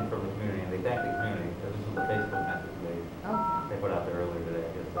bunch in from the community, and they thanked the community. This is the Facebook message they put out there earlier today.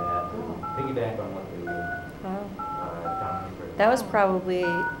 I guess they had to piggyback on what the Wow. town administrator. That was probably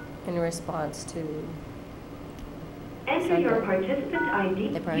in response to, Enter your participant ID.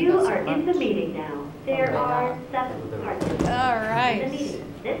 They probably You got so are in the much. meeting now. There are 7 participants All right. in the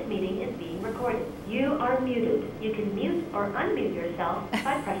meeting. This meeting is being recorded. You are muted. You can mute or unmute yourself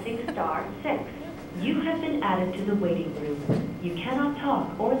by pressing *6. You have been added to the waiting room. You cannot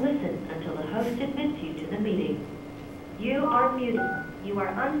talk or listen until the host admits you to the meeting. You are muted. You are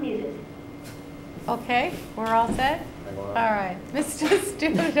unmuted. Okay, we're all set? All right, Mr.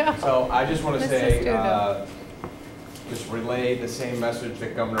 Studo. So I just want to Mr. say, Studo. just relay the same message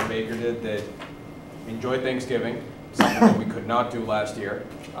that Governor Baker did, that enjoy Thanksgiving, something that we could not do last year.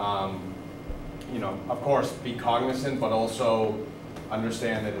 Of course, be cognizant, but also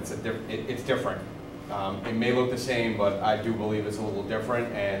understand that it's different. It may look the same, but I do believe it's a little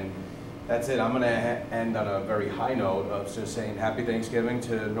different, and that's it. I'm going to end on a very high note of just saying Happy Thanksgiving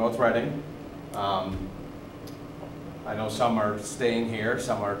to North Reading. I know some are staying here,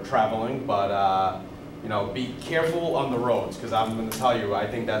 some are traveling, but be careful on the roads, because I'm going to tell you, I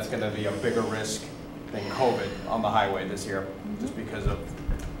think that's going to be a bigger risk than COVID on the highway this year, just because of,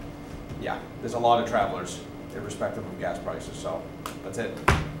 there's a lot of travelers, irrespective of gas prices, so that's it.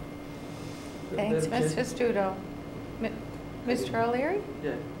 Thanks, Mr. Studo. Mr. O'Leary?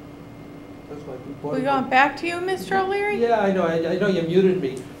 Yeah. That's my We going back to you, Mr. O'Leary? Yeah, I know you muted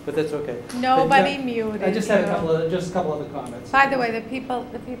me, but that's okay. Nobody But, muted I just had you. just a couple other comments. By the way, the people,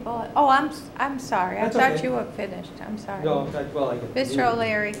 oh, I'm sorry. I That's thought okay. you were finished. I'm sorry. No, I get Mr.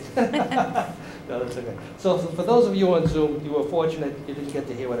 O'Leary. No, that's okay. So for those of you on Zoom, you were fortunate you didn't get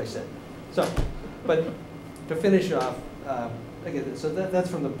to hear what I said. So, but to finish off, again, so that's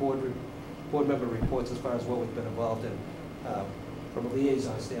from the board member reports as far as what we've been involved in from a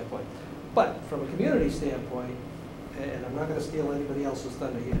liaison standpoint. But from a community standpoint, and I'm not going to steal anybody else's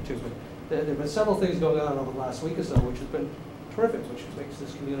thunder here too, but there have been several things going on over the last week or so, which has been terrific, which makes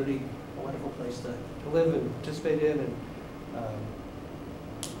this community a wonderful place to live and participate in. And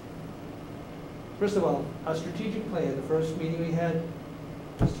first of all, our strategic plan, the first meeting we had,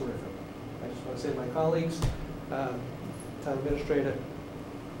 was terrific. I just want to say to my colleagues, town administrator,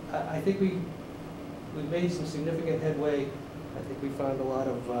 I think we've made some significant headway. I think we found a lot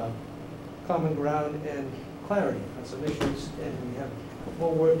of common ground and clarity on some issues, and we have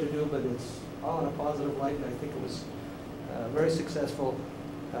more work to do, but it's all in a positive light, and I think it was very successful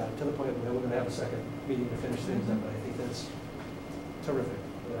to the point where we're going to have a second meeting to finish things up, and I think that's terrific.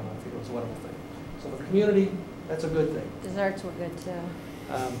 I think it was a wonderful thing. So for the community, that's a good thing. Desserts were good too.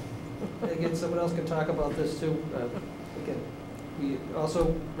 Again, someone else can talk about this too. Again, we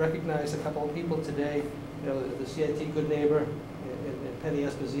also recognize a couple of people today, the CIT Good Neighbor and Penny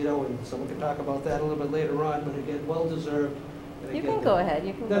Esposito, and someone can talk about that a little bit later on, but again, well-deserved. You can go ahead.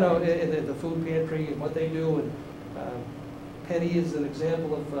 You can go ahead. And the food pantry and what they do, and Penny is an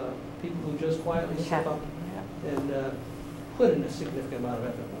example of people who just quietly step up and put in a significant amount of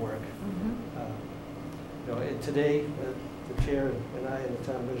effort and work. And today, the chair and I and the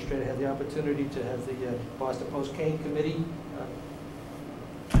town administrator had the opportunity to have the Boston Post Cane Committee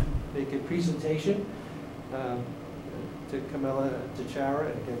make a presentation to Camilla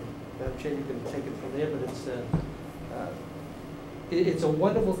Tachara, and again, Madam Chair, you can take it from there, but it's a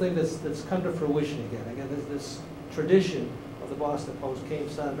wonderful thing that's come to fruition again. Again, there's this tradition of the Boston Post cane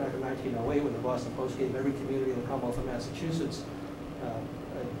started back in 1908 when the Boston Post gave every community in the Commonwealth of Massachusetts a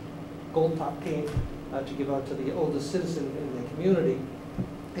gold top cane to give out to the oldest citizen in the community,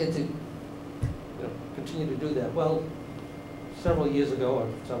 and to continue to do that. Well, several years ago, or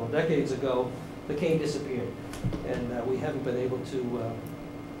several decades ago, the cane disappeared, and we haven't been able to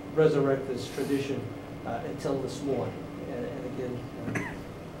resurrect this tradition until this morning. And again,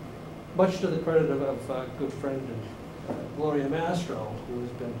 much to the credit of a good friend Gloria Mastro,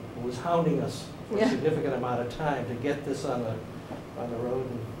 who was hounding us for a significant amount of time to get this on the road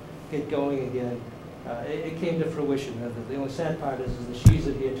and get going again. It came to fruition. The only sad part is that she's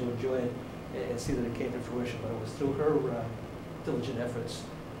here to enjoy it and see that it came to fruition. But it was through her diligent efforts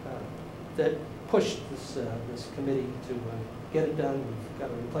that pushed this committee to get it done. We've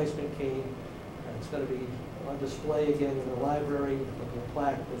got a replacement cane. It's going to be on display again in the library, like a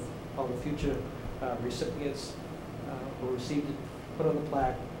plaque with all the future recipients who received it, put on the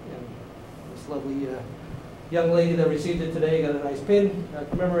plaque. And this lovely young lady that received it today got a nice pin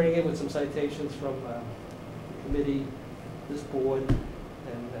commemorating it with some citations from the committee, this board,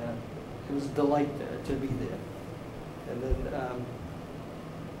 and it was a delight to be there. And then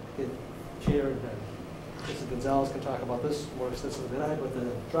Chair and Mrs. Gonzalez can talk about this more extensively than I, but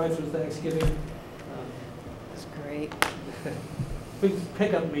the drive-through Thanksgiving. That's great. Big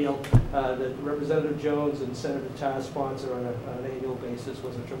pickup meal that Representative Jones and Senator Tarr sponsor on an annual basis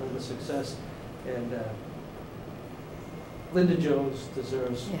was a tremendous success. And Linda Jones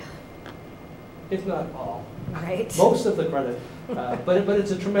deserves, if not all, most of the credit. But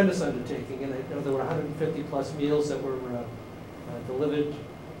it's a tremendous undertaking. And there were 150 plus meals that were delivered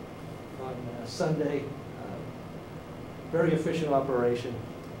on Sunday. Very efficient operation.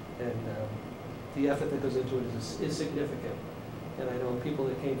 And the effort that goes into it is significant. And I know people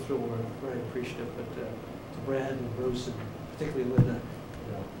that came through were very appreciative, but to Brad and Bruce and particularly Linda,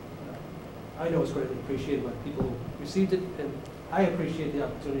 I know it's greatly appreciated by people who received it, and I appreciate the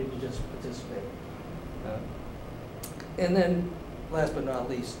opportunity to just participate. And then, last but not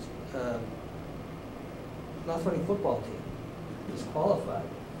least, North Reading football team is qualified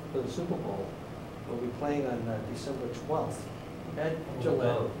for the Super Bowl. We'll be playing on December 12th at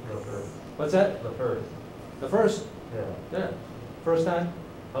Gillette. The first. What's that? The first. The first? Yeah. First time?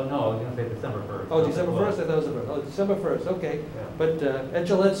 Oh, no, I was going to say December 1st. Oh, December 1st? I thought it was the first. Oh, December 1st, okay. Yeah. But at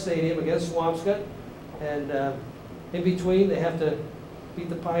Gillette Stadium against Swampscott, and in between, they have to beat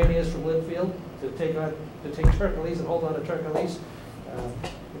the Pioneers from Linfield to take Turklees and hold on to Turklees,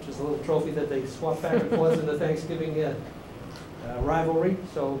 which is a little trophy that they swap back and forth in the Thanksgiving rivalry.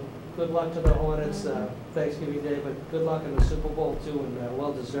 So good luck to the Hornets Thanksgiving Day, but good luck in the Super Bowl too, and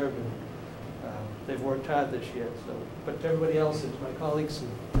well deserved. And they've worked hard this year. So, but to everybody else, and to my colleagues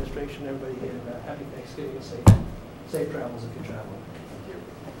and administration, everybody here, happy Thanksgiving and safe travels if you're traveling.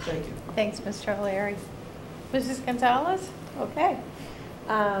 Thank you. Thanks, Mr. O'Leary. Mrs. Gonzalez? Okay.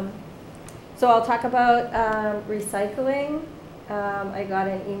 So I'll talk about recycling. I got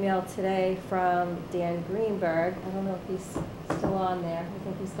an email today from Dan Greenberg. I don't know if he's still on there. I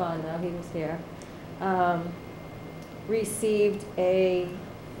think he's gone now. He was here. Received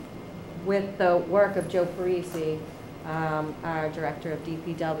with the work of Joe Parisi, our director of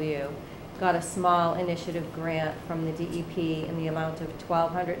DPW, got a small initiative grant from the DEP in the amount of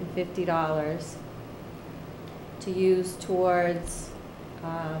 $1,250 to use towards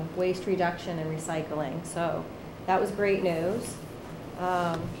waste reduction and recycling. So that was great news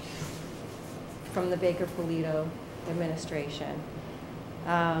from the Baker Polito administration.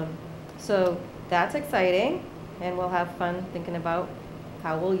 So that's exciting, and we'll have fun thinking about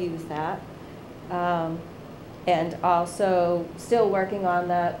how we'll use that. And also still working on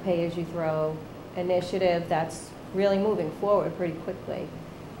the pay-as-you-throw initiative that's really moving forward pretty quickly.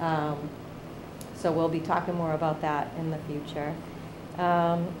 So we'll be talking more about that in the future.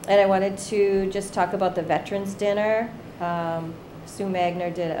 And I wanted to just talk about the Veterans Dinner. Sue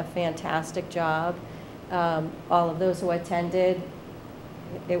Magner did a fantastic job. All of those who attended,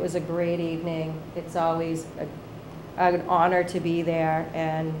 it was a great evening. It's always an honor to be there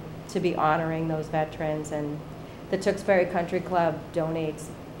and to be honoring those veterans. And the Tewksbury Country Club donates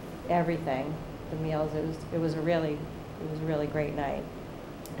everything, the meals. It was a really great night.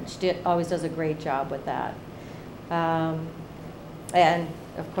 And she always does a great job with that. And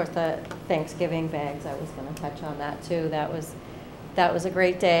of course the Thanksgiving bags, I was going to touch on that too. That was a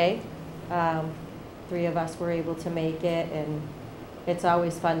great day. 3 of us were able to make it, and it's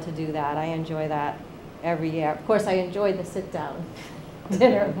always fun to do that. I enjoy that every year. Of course, I enjoy the sit-down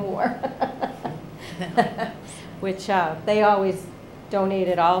dinner more, which they always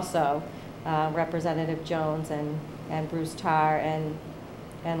donated also. Representative Jones and Bruce Tarr and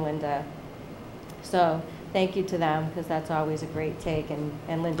Linda. So thank you to them, because that's always a great take,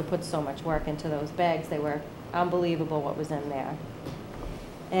 and Linda put so much work into those bags. They were unbelievable what was in there.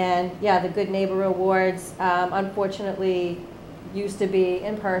 And yeah, the Good Neighbor Awards, unfortunately, used to be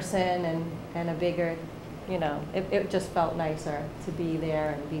in person and a bigger, you know, it just felt nicer to be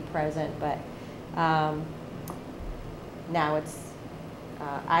there and be present. But now it's,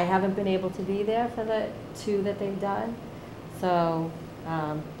 I haven't been able to be there for the 2 that they've done. So,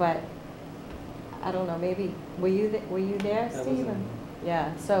 but I don't know, maybe, were you there, Steve?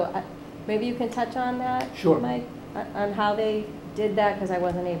 Yeah, so maybe you can touch on that, Sure. Mike, on how they did that, because I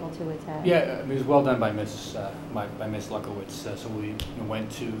wasn't able to attend. Yeah, it was well done by Miss Lukowitz. So we went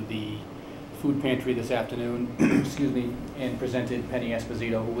to the food pantry this afternoon, excuse me, and presented Penny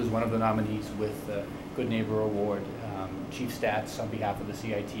Esposito, who was one of the nominees, with the Good Neighbor Award. Chief Stats, on behalf of the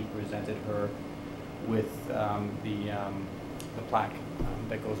CIT, presented her with the plaque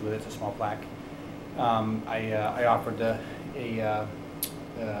that goes with it. It's a small plaque. I offered a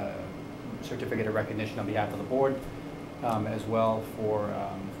certificate of recognition on behalf of the board as well for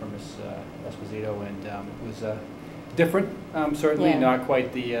Ms. Esposito, and it was different, certainly, Yeah. not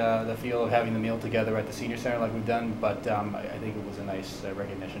quite the feel of having the meal together at the senior center like we've done, but I think it was a nice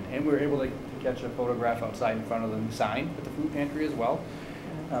recognition. And we were able to catch a photograph outside in front of the sign at the food pantry as well,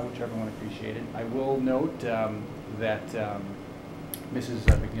 which everyone appreciated. I will note that Mrs.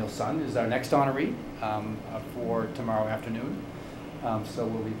 McNeil's son is our next honoree for tomorrow afternoon. So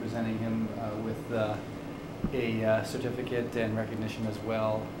we'll be presenting him with a certificate and recognition as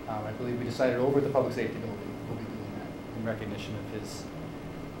well. I believe we decided over at the Public Safety Building we'll be doing that in recognition of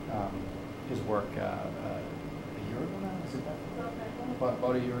his work a year ago now. Is it that?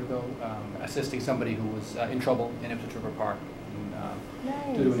 About a year ago, assisting somebody who was in trouble in Ipswich River Park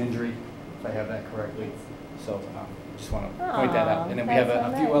Nice. due to an injury, if I have that correctly. So just want to point that out. And then we have that's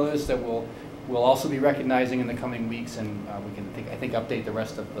a so few nice. others that we'll also be recognizing in the coming weeks, and we can I think update the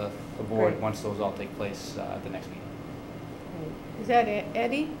rest of the board Great. once those all take place at the next meeting. Is that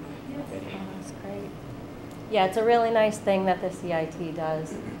Eddie? Oh, that's great. Yeah, it's a really nice thing that the CIT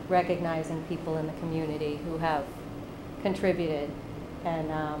does, recognizing people in the community who have contributed, and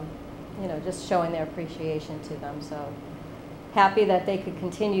you know, just showing their appreciation to them. So happy that they could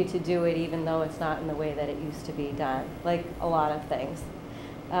continue to do it, even though it's not in the way that it used to be done, like a lot of things.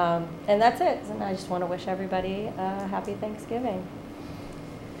 And that's it. And I just want to wish everybody a happy Thanksgiving.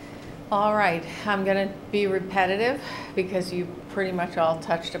 All right, I'm going to be repetitive because you pretty much all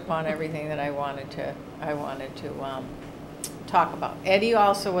touched upon everything that I wanted to talk about. Eddie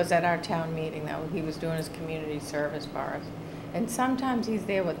also was at our town meeting, though. He was doing his community service for us. And sometimes he's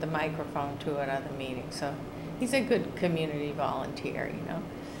there with the microphone too at other meetings. So he's a good community volunteer, you know,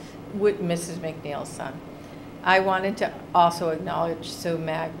 with Mrs. McNeil's son. I wanted to also acknowledge Sue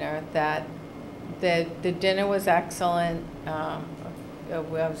Magner that the dinner was excellent. I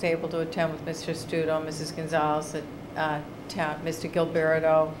was able to attend with Mr. Studo, Mrs. Gonzalez, Mr.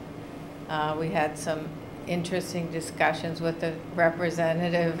 Gilberto. We had some interesting discussions with the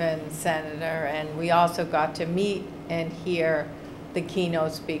representative and senator, and we also got to meet and hear the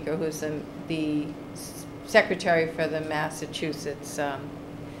keynote speaker, who's the secretary for the Massachusetts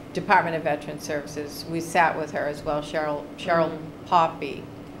Department of Veteran Services. We sat with her as well, Cheryl Poppy,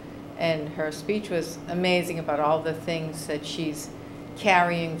 and her speech was amazing about all the things that she's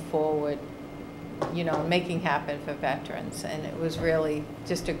carrying forward, you know, making happen for veterans, and it was really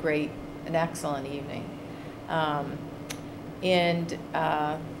just an excellent evening.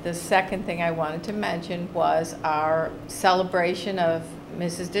 The second thing I wanted to mention was our celebration of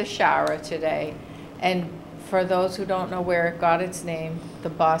Mrs. DeShara today. And for those who don't know where it got its name, the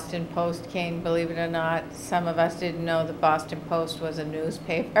Boston Post came, believe it or not. Some of us didn't know the Boston Post was a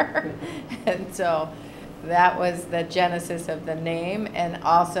newspaper. And so that was the genesis of the name. And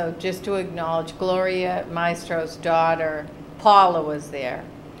also just to acknowledge Gloria Maestro's daughter, Paula, was there.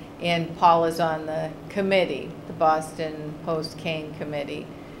 And Paula's on the committee, the Boston Post-Cane Committee.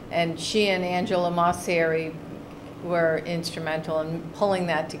 And she and Angela Mosseri were instrumental in pulling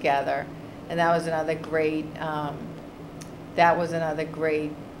that together. And that was another great,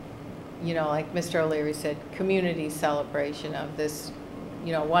 you know, like Mr. O'Leary said, community celebration of this,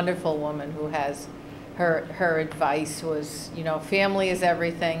 you know, wonderful woman who has, her advice was, you know, family is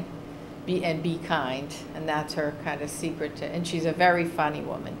everything. Be kind, and that's her kind of secret to, and she's a very funny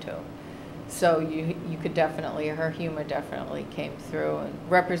woman too. So you could definitely, her humor definitely came through. And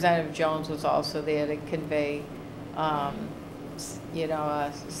Representative Jones was also there to convey, you know,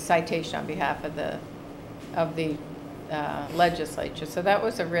 a citation on behalf of the legislature. So that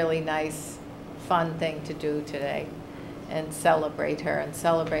was a really nice, fun thing to do today, and celebrate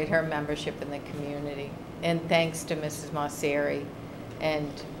her membership in the community. And thanks to Mrs. Mosseri and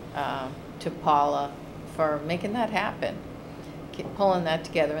to Paula for making that happen, pulling that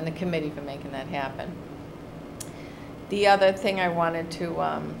together, and the committee for making that happen. The other thing I wanted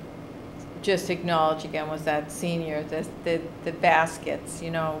to just acknowledge again was that senior, the baskets.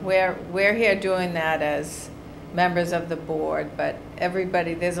 You know, we're here doing that as members of the board, but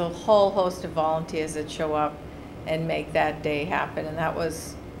everybody, there's a whole host of volunteers that show up and make that day happen, and that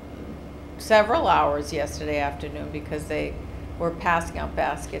was several hours yesterday afternoon because they were passing out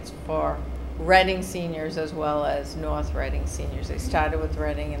baskets for Reading seniors as well as North Reading seniors. They started with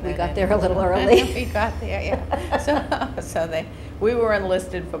Reading, and we then got there a little early. we got there, yeah. So we were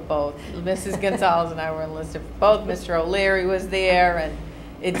enlisted for both. Mrs. Gonzalez and I were enlisted for both. Mr. O'Leary was there, and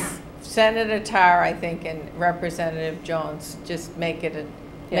it's Senator Tarr, I think, and Representative Jones just make it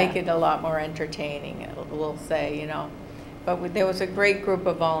a lot more entertaining, we'll say, you know. But there was a great group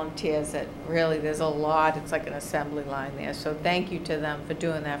of volunteers that really, there's a lot, it's like an assembly line there. So thank you to them for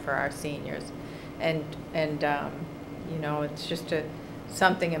doing that for our seniors. And you know, it's just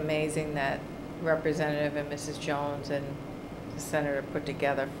something amazing that Representative and Mrs. Jones and the Senator put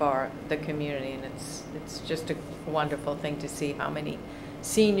together for the community. And it's just a wonderful thing to see how many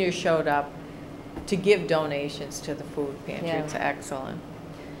seniors showed up to give donations to the food pantry. Yeah. It's excellent.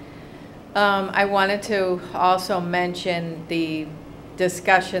 I wanted to also mention the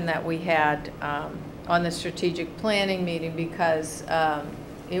discussion that we had on the strategic planning meeting, because I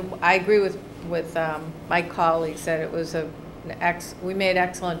agree with my colleagues that it was we made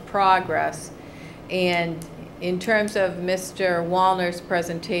excellent progress. And in terms of Mr. Wallner's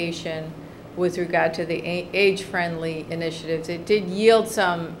presentation with regard to the age-friendly initiatives, it did yield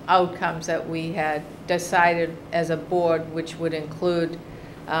some outcomes that we had decided as a board, which would include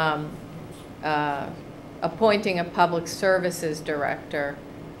appointing a public services director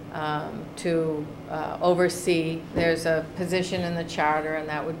to oversee. There's a position in the charter, and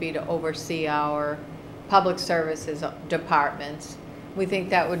that would be to oversee our public services departments. We think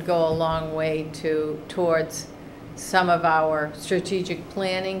that would go a long way towards some of our strategic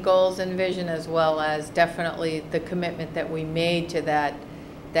planning goals and vision, as well as definitely the commitment that we made to that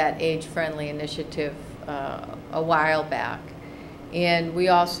age-friendly initiative a while back. And we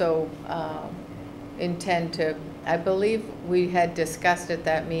also intend to, I believe we had discussed at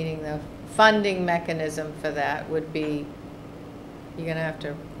that meeting, the funding mechanism for that would be, you're going to have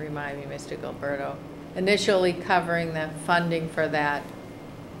to remind me, Mr. Gilberto, initially covering the funding for that.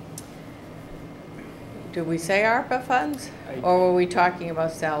 Did we say ARPA funds? Or were we talking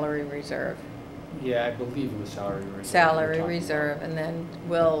about salary reserve? Yeah, I believe it was salary reserve. Salary reserve, and then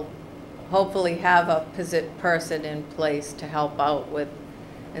we'll hopefully have a person in place to help out with,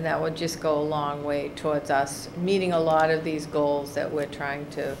 and that would just go a long way towards us meeting a lot of these goals that we're trying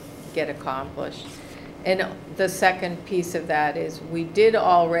to get accomplished. And the second piece of that is we did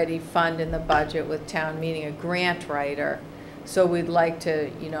already fund in the budget with town meeting a grant writer. So we'd like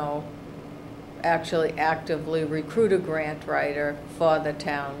to, you know, actually actively recruit a grant writer for the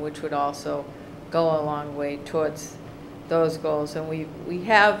town, which would also go a long way towards those goals. And we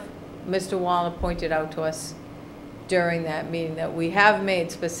have, Mr. Wallner pointed out to us during that meeting, that we have made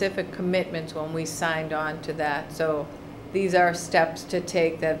specific commitments when we signed on to that. So these are steps to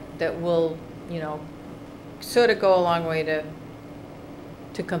take that will, you know, sort of go a long way to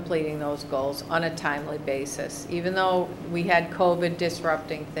completing those goals on a timely basis. Even though we had COVID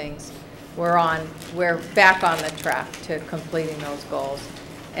disrupting things, we're back on the track to completing those goals.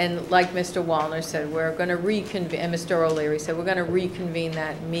 And like Mr. Wallner said, we're going to reconvene, and Mr. O'Leary said, we're going to reconvene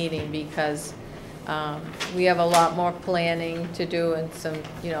that meeting because we have a lot more planning to do and some,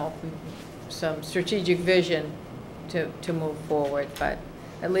 you know, some strategic vision to move forward. But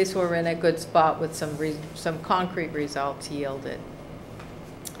at least we're in a good spot with some concrete results yielded.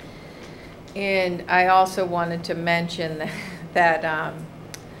 And I also wanted to mention that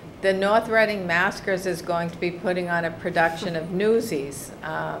the North Reading Maskers is going to be putting on a production of Newsies,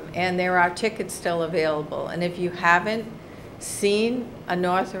 and there are tickets still available. And if you haven't seen a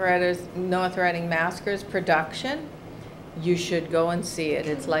North Reading Maskers production, you should go and see it.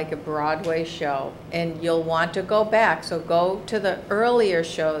 It's like a Broadway show, and you'll want to go back. So go to the earlier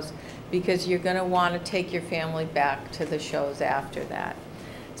shows because you're going to want to take your family back to the shows after that.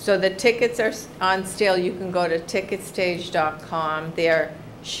 So the tickets are on sale. You can go to ticketstage.com. They're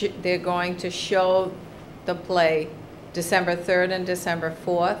going to show the play December 3rd and December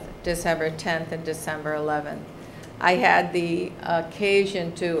 4th, December 10th and December 11th. I had the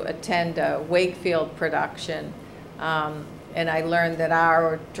occasion to attend a Wakefield production, and I learned that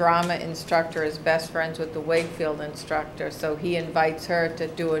our drama instructor is best friends with the Wakefield instructor, so he invites her to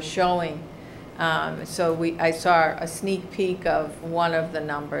do a showing. So I saw a sneak peek of one of the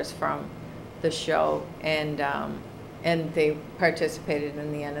numbers from the show, and they participated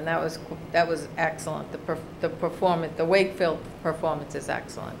in the end, and that was excellent. The Wakefield performance is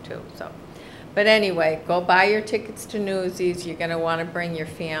excellent too. So, but anyway, go buy your tickets to Newsies. You're going to want to bring your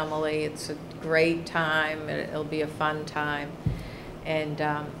family. It's a great time. It'll be a fun time, and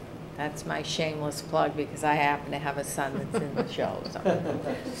that's my shameless plug because I happen to have a son that's in the show. So.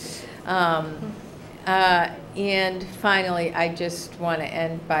 And finally, I just want to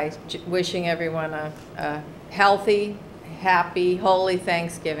end by wishing everyone a healthy, happy, holy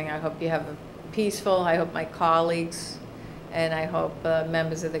Thanksgiving. I hope you have a peaceful, I hope my colleagues and I hope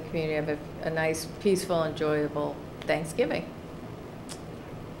members of the community have a nice, peaceful, enjoyable Thanksgiving.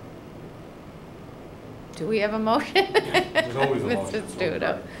 Do we have a motion? There's always a motion. Mr.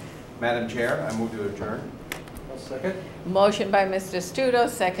 Studo. Madam Chair, I move to adjourn. I'll second. Motion by Mr. Studo,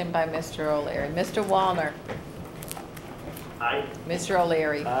 second by Mr. O'Leary. Mr. Wallner. Aye. Mr.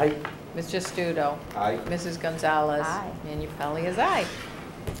 O'Leary. Aye. Mr. Studo. Aye. Mrs. Gonzalez. Aye. Manu Pelley is aye.